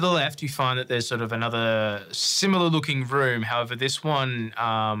 So to the left, you find that there's sort of another similar-looking room. However, this one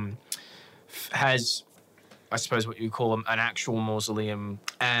has, I suppose, what you call an actual mausoleum,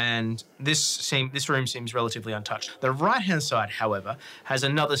 and this room seems relatively untouched. The right-hand side, however, has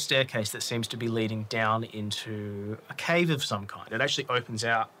another staircase that seems to be leading down into a cave of some kind. It actually opens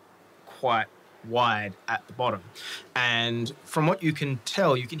out quite wide at the bottom, and from what you can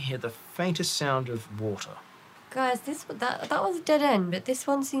tell, you can hear the faintest sound of water. Guys, that was a dead end, but this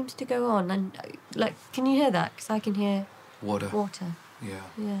one seems to go on. And like, can you hear that? Because I can hear Water. Yeah.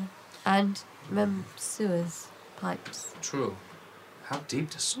 Yeah. And remember sewers, pipes. True. How deep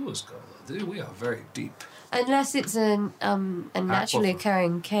do sewers go, though? We are very deep. Unless it's a naturally Aquifer.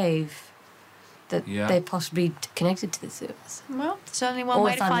 occurring cave that Yeah. they possibly connected to the sewers. Well, there's only one Or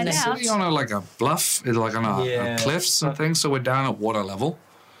way to find unless- out. Are we on a bluff? Is like on a cliffs and things? So we're down at water level,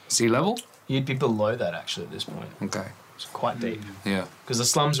 sea level. You'd be below that actually at this point. Okay. It's quite deep. Yeah. Because the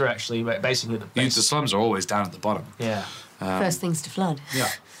slums are actually basically the base. The slums are always down at the bottom. Yeah. First things to flood. Yeah.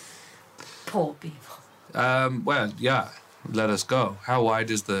 Poor people. Well, yeah. Let us go. How wide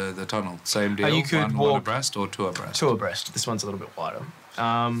is the tunnel? Same deal. You could one walk abreast or two abreast. Two abreast. This one's a little bit wider.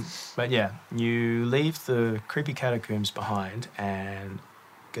 But yeah, you leave the creepy catacombs behind and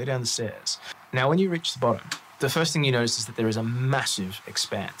go down the stairs. Now, when you reach the bottom, the first thing you notice is that there is a massive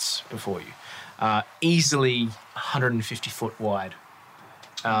expanse before you, easily 150 foot wide.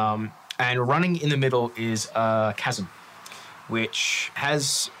 And running in the middle is a chasm, which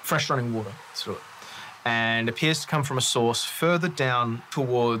has fresh running water through it, and appears to come from a source further down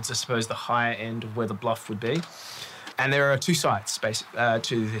towards, I suppose, the higher end of where the bluff would be. And there are two sides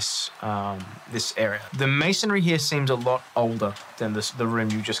to this area. The masonry here seems a lot older than the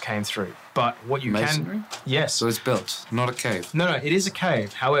room you just came through. But what you Masonry? can... Yes. So it's built, not a cave. No, it is a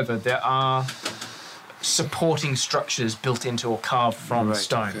cave. However, there are supporting structures built into or carved from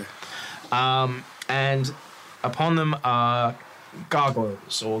stone. Okay. And upon them are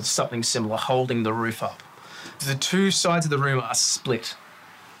gargoyles or something similar holding the roof up. The two sides of the room are split.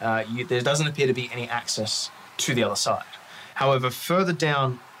 There doesn't appear to be any access to the other side. However, further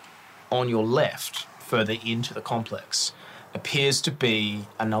down on your left, further into the complex, appears to be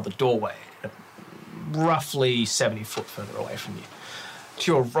another doorway, roughly 70 foot further away from you.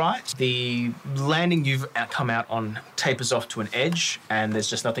 To your right, the landing you've come out on tapers off to an edge, and there's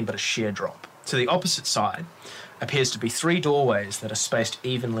just nothing but a sheer drop. To the opposite side appears to be three doorways that are spaced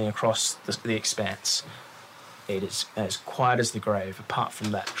evenly across the expanse. It is as quiet as the grave, apart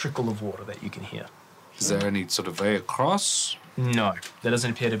from that trickle of water that you can hear. Is there any sort of way across? No, there doesn't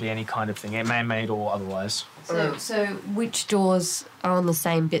appear to be any kind of thing, man-made or otherwise. So which doors are on the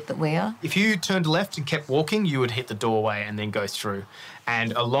same bit that we are? If you turned left and kept walking, you would hit the doorway and then go through.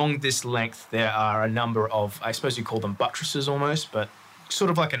 And along this length, there are a number of, I suppose you call them buttresses almost, but sort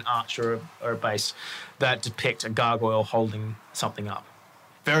of like an arch or a base that depict a gargoyle holding something up.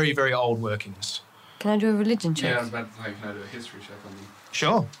 Very, very old workings. Can I do a religion check? Yeah, I was about to say, can I do a history check on them?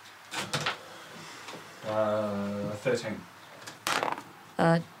 Sure.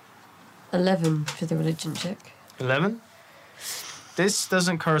 13. 11 for the religion check. 11? This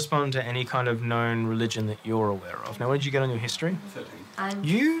doesn't correspond to any kind of known religion that you're aware of. Now, what did you get on your history? 13.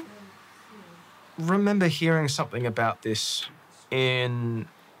 You remember hearing something about this in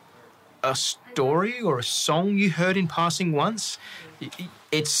a story or a song you heard in passing once?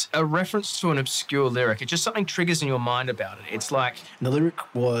 It's a reference to an obscure lyric. It just something triggers in your mind about it. It's like... And the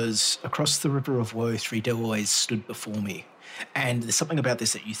lyric was, across the river of woe, 3 doorways stood before me. And there's something about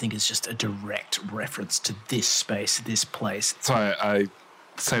this that you think is just a direct reference to this space, this place. So I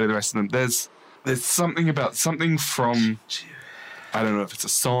say to the rest of them, there's something about something from, I don't know if it's a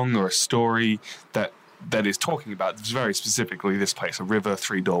song or a story that is talking about very specifically this place, a river,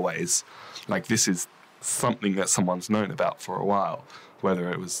 3 doorways. Like, this is something that someone's known about for a while,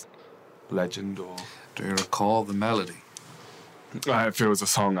 whether it was legend or... Do you recall the melody? If it was a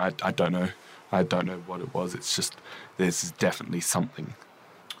song, I don't know. I don't know what it was. It's just, this is definitely something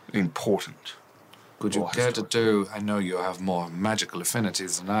important. Could you care to do, I know you have more magical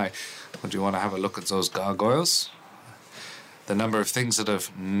affinities than I, but do you want to have a look at those gargoyles? The number of things that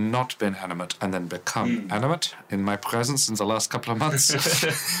have not been animate and then become animate in my presence in the last couple of months.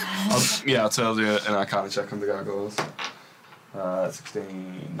 I'll tell you an Arcana check on the gargoyles.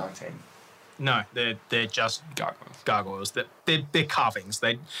 16, 19. No, they're just gargoyles. They're carvings.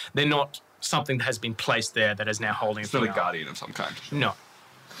 They're not something that has been placed there that is now holding... It's not a guardian of some kind. No.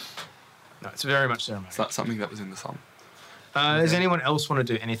 No, it's very much ceremonial. It's not something that was in the song. Does anyone else want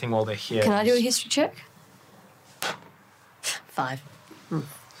to do anything while they're here? Can I do a history check? 5.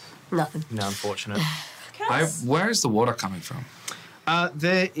 Nothing. No, unfortunate. Where is the water coming from?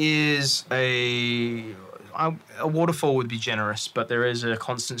 There is a waterfall would be generous, but there is a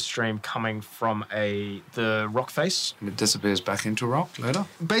constant stream coming from the rock face. And it disappears back into rock later?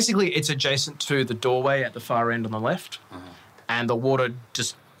 Basically, it's adjacent to the doorway at the far end on the left, and the water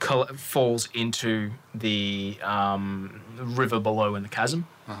just falls into the river below in the chasm,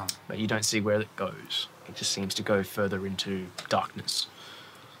 but you don't see where it goes. It just seems to go further into darkness.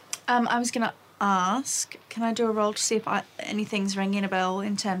 I was going to ask, can I do a roll to see if anything's ringing a bell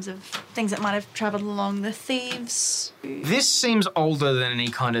in terms of things that might have travelled along the thieves? This seems older than any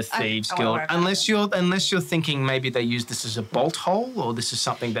kind of thieves guild, unless you're thinking maybe they used this as a bolt hole, or this is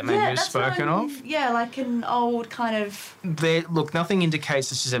something that maybe is spoken of. Yeah, like an old kind of... Look, nothing indicates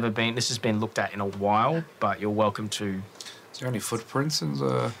this has been looked at in a while, but you're welcome to... Is there any footprints in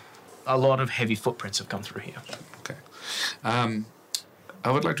the... A lot of heavy footprints have come through here. Okay.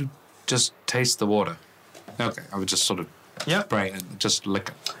 I would like to just taste the water. Okay, I would just sort of spray it and just lick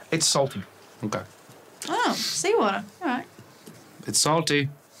it. It's salty. Okay. Oh, seawater. All right. It's salty.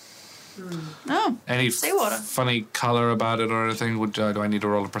 Oh, Any seawater. Funny colour about it or anything? Do I need to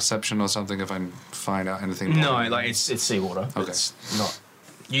roll a perception or something if I find out anything? No, like it's seawater. Okay. It's not.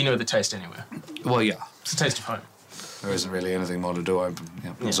 You know the taste anywhere. Well, yeah. It's the taste of home. There isn't really anything more to do. I've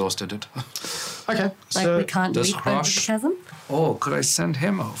exhausted it. Okay. Like we can't does leap over the Hrosh- chasm? Oh, could I send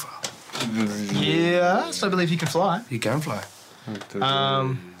him over? Yes, I believe he can fly. He can fly.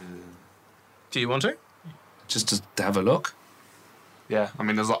 Do you want to? Just to have a look? Yeah, I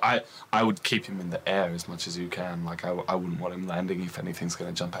mean, I would keep him in the air as much as you can. Like, I wouldn't want him landing if anything's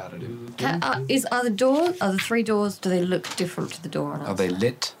going to jump out at him. Are the 3 doors, do they look different to the door on Are they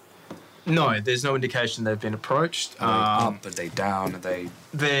lit? No, there's no indication they've been approached. Are they up? Are they down? Are they...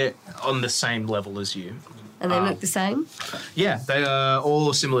 They're on the same level as you. And they look the same? Yeah, they are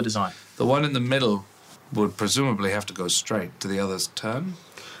all similar design. The one in the middle would presumably have to go straight. Do the others turn?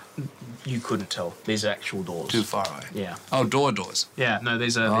 You couldn't tell. These are actual doors. Too far away. Yeah. Oh, doors. Yeah, no,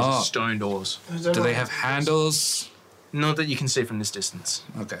 these are stone doors. Do they have handles? Not that you can see from this distance.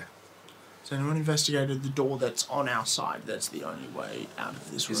 Okay. Has anyone investigated the door that's on our side? That's the only way out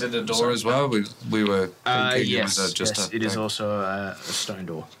of this room. Is it a door as well? We were thinking yes, it was just it is also a stone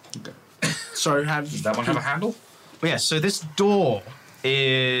door. Okay. So Does that one have a handle? Yeah, so this door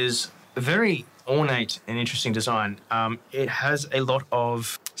is very ornate and interesting design. It has a lot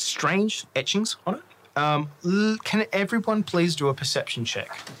of strange etchings on it. Can everyone please do a perception check?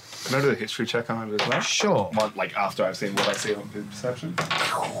 Can I do a history check on it as well? Sure. What, like after I've seen what I see on the perception?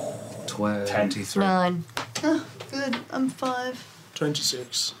 23. 9. Oh, good. I'm 5.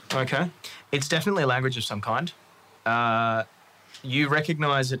 26. Okay. It's definitely a language of some kind. You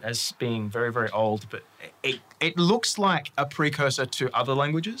recognise it as being very, very old, but it looks like a precursor to other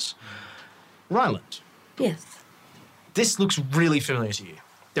languages. Ryland. Yes. This looks really familiar to you.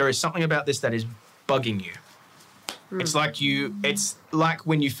 There is something about this that is bugging you. It's like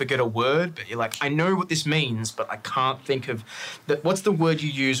when you forget a word, but you're like, I know what this means, but I can't think of what's the word you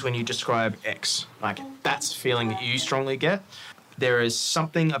use when you describe X? Like, that's a feeling that you strongly get. There is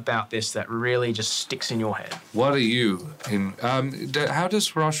something about this that really just sticks in your head. What are you in? How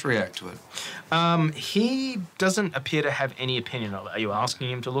does Rosh react to it? He doesn't appear to have any opinion of it. Are you asking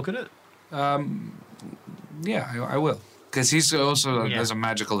him to look at it? Yeah, I will. Because he's also has a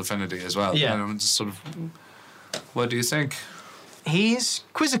magical affinity as well. Yeah. And I'm just sort of, what do you think? He's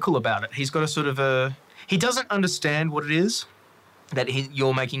quizzical about it. He's got a sort of he doesn't understand what it is that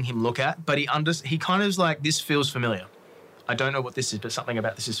you're making him look at, but he kind of is like, this feels familiar. I don't know what this is, but something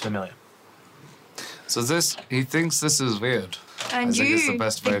about this is familiar. So he thinks this is weird. And I think it's the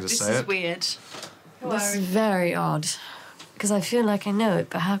best way to this say is it. weird. This is very odd. Because I feel like I know it,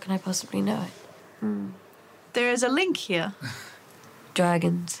 but how can I possibly know it? There is a link here.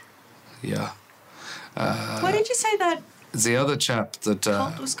 Dragons. Yeah. What did you say that The other chap that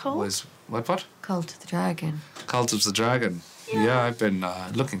cult was called? What? Cult of the Dragon. Cult of the Dragon. Yeah, I've been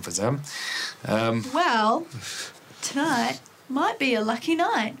looking for them. Well, tonight might be a lucky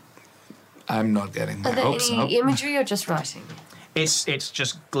night. I'm not getting my Are there hopes up. any imagery or just writing? It's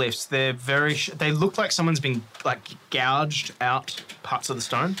just glyphs. They're very. They look like someone's been gouged out parts of the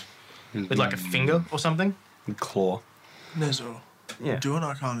stone with like a finger or something. And claw. Nezor. Yeah. Do an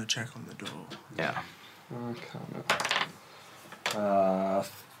Arcana check on the door. Yeah. Arcana.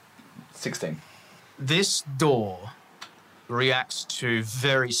 16. This door reacts to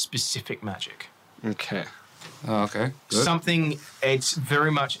very specific magic. Okay. Oh, okay. Good. Something. It's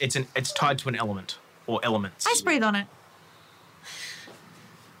very much. It's tied to an element or elements. Ice breathe on it.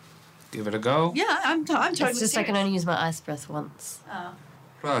 Give it a go. Yeah, I'm totally It's just I can only use my ice breath once. Oh.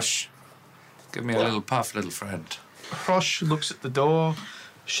 Rush. Give me a little puff, little friend. Prosh looks at the door,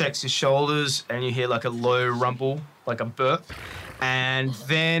 shakes his shoulders, and you hear like a low rumble, like a burp. And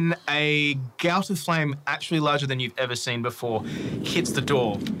then a gout of flame, actually larger than you've ever seen before, hits the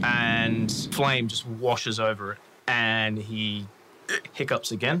door, and flame just washes over it. And he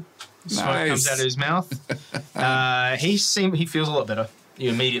hiccups again. Smoke comes out of his mouth. He feels a lot better. You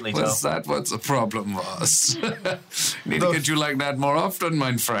immediately tell. Was that what the problem was? Need to get you like that more often,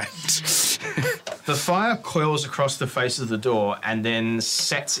 my friend. The fire coils across the face of the door and then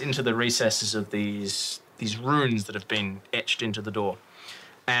sets into the recesses of these runes that have been etched into the door.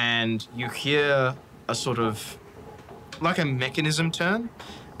 And you hear a sort of, like a mechanism turn,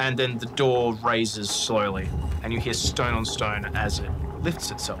 and then the door raises slowly, and you hear stone on stone as it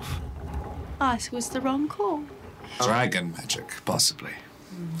lifts itself. Ice was the wrong call. Dragon magic, possibly.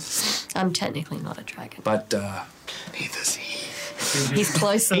 I'm technically not a dragon. But neither's he. He's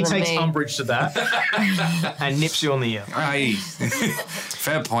closer He than takes me. umbrage to that and nips you on the ear. Aye.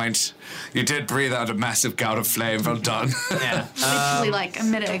 Fair point. You did breathe out a massive gout of flame. Well done. Yeah. Literally like a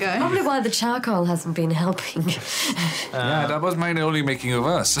minute ago. Probably why the charcoal hasn't been helping. Yeah, that was mine only making it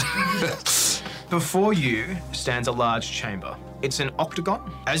worse. Before you stands a large chamber. It's an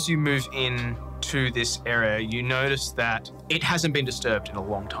octagon. As you move in to this area, you notice that it hasn't been disturbed in a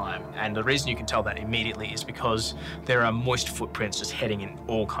long time. And the reason you can tell that immediately is because there are moist footprints just heading in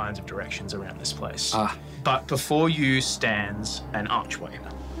all kinds of directions around this place. But before you stands an archway.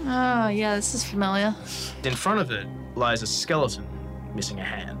 Oh, yeah, this is familiar. In front of it lies a skeleton missing a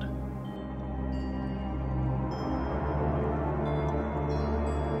hand.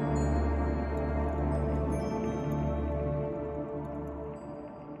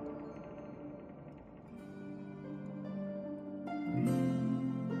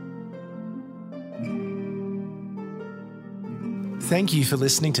 Thank you for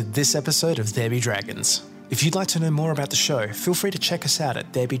listening to this episode of There Be Dragons. If you'd like to know more about the show, feel free to check us out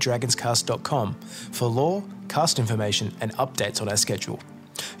at therebedragonscast.com for lore, cast information, and updates on our schedule.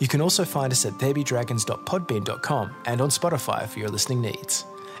 You can also find us at therebedragons.podbean.com and on Spotify for your listening needs.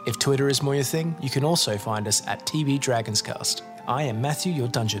 If Twitter is more your thing, you can also find us at TBDragonscast. I am Matthew, your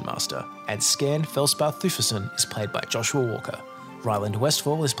Dungeon Master, and Scan Felspar Thuferson is played by Joshua Walker. Ryland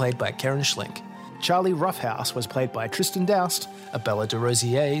Westfall is played by Karen Schlink. Charlie Roughhouse was played by Tristan Doust, Abella de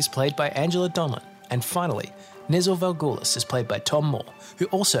Rosier is played by Angela Donlan, and finally, Nezor Valgulis is played by Tom Moore, who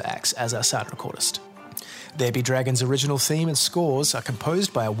also acts as our sound recordist. There Be Dragons' original theme and scores are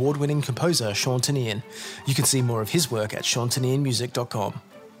composed by award-winning composer Sean Tinian. You can see more of his work at seantinianmusic.com.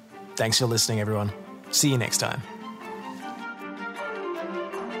 Thanks for listening, everyone. See you next time.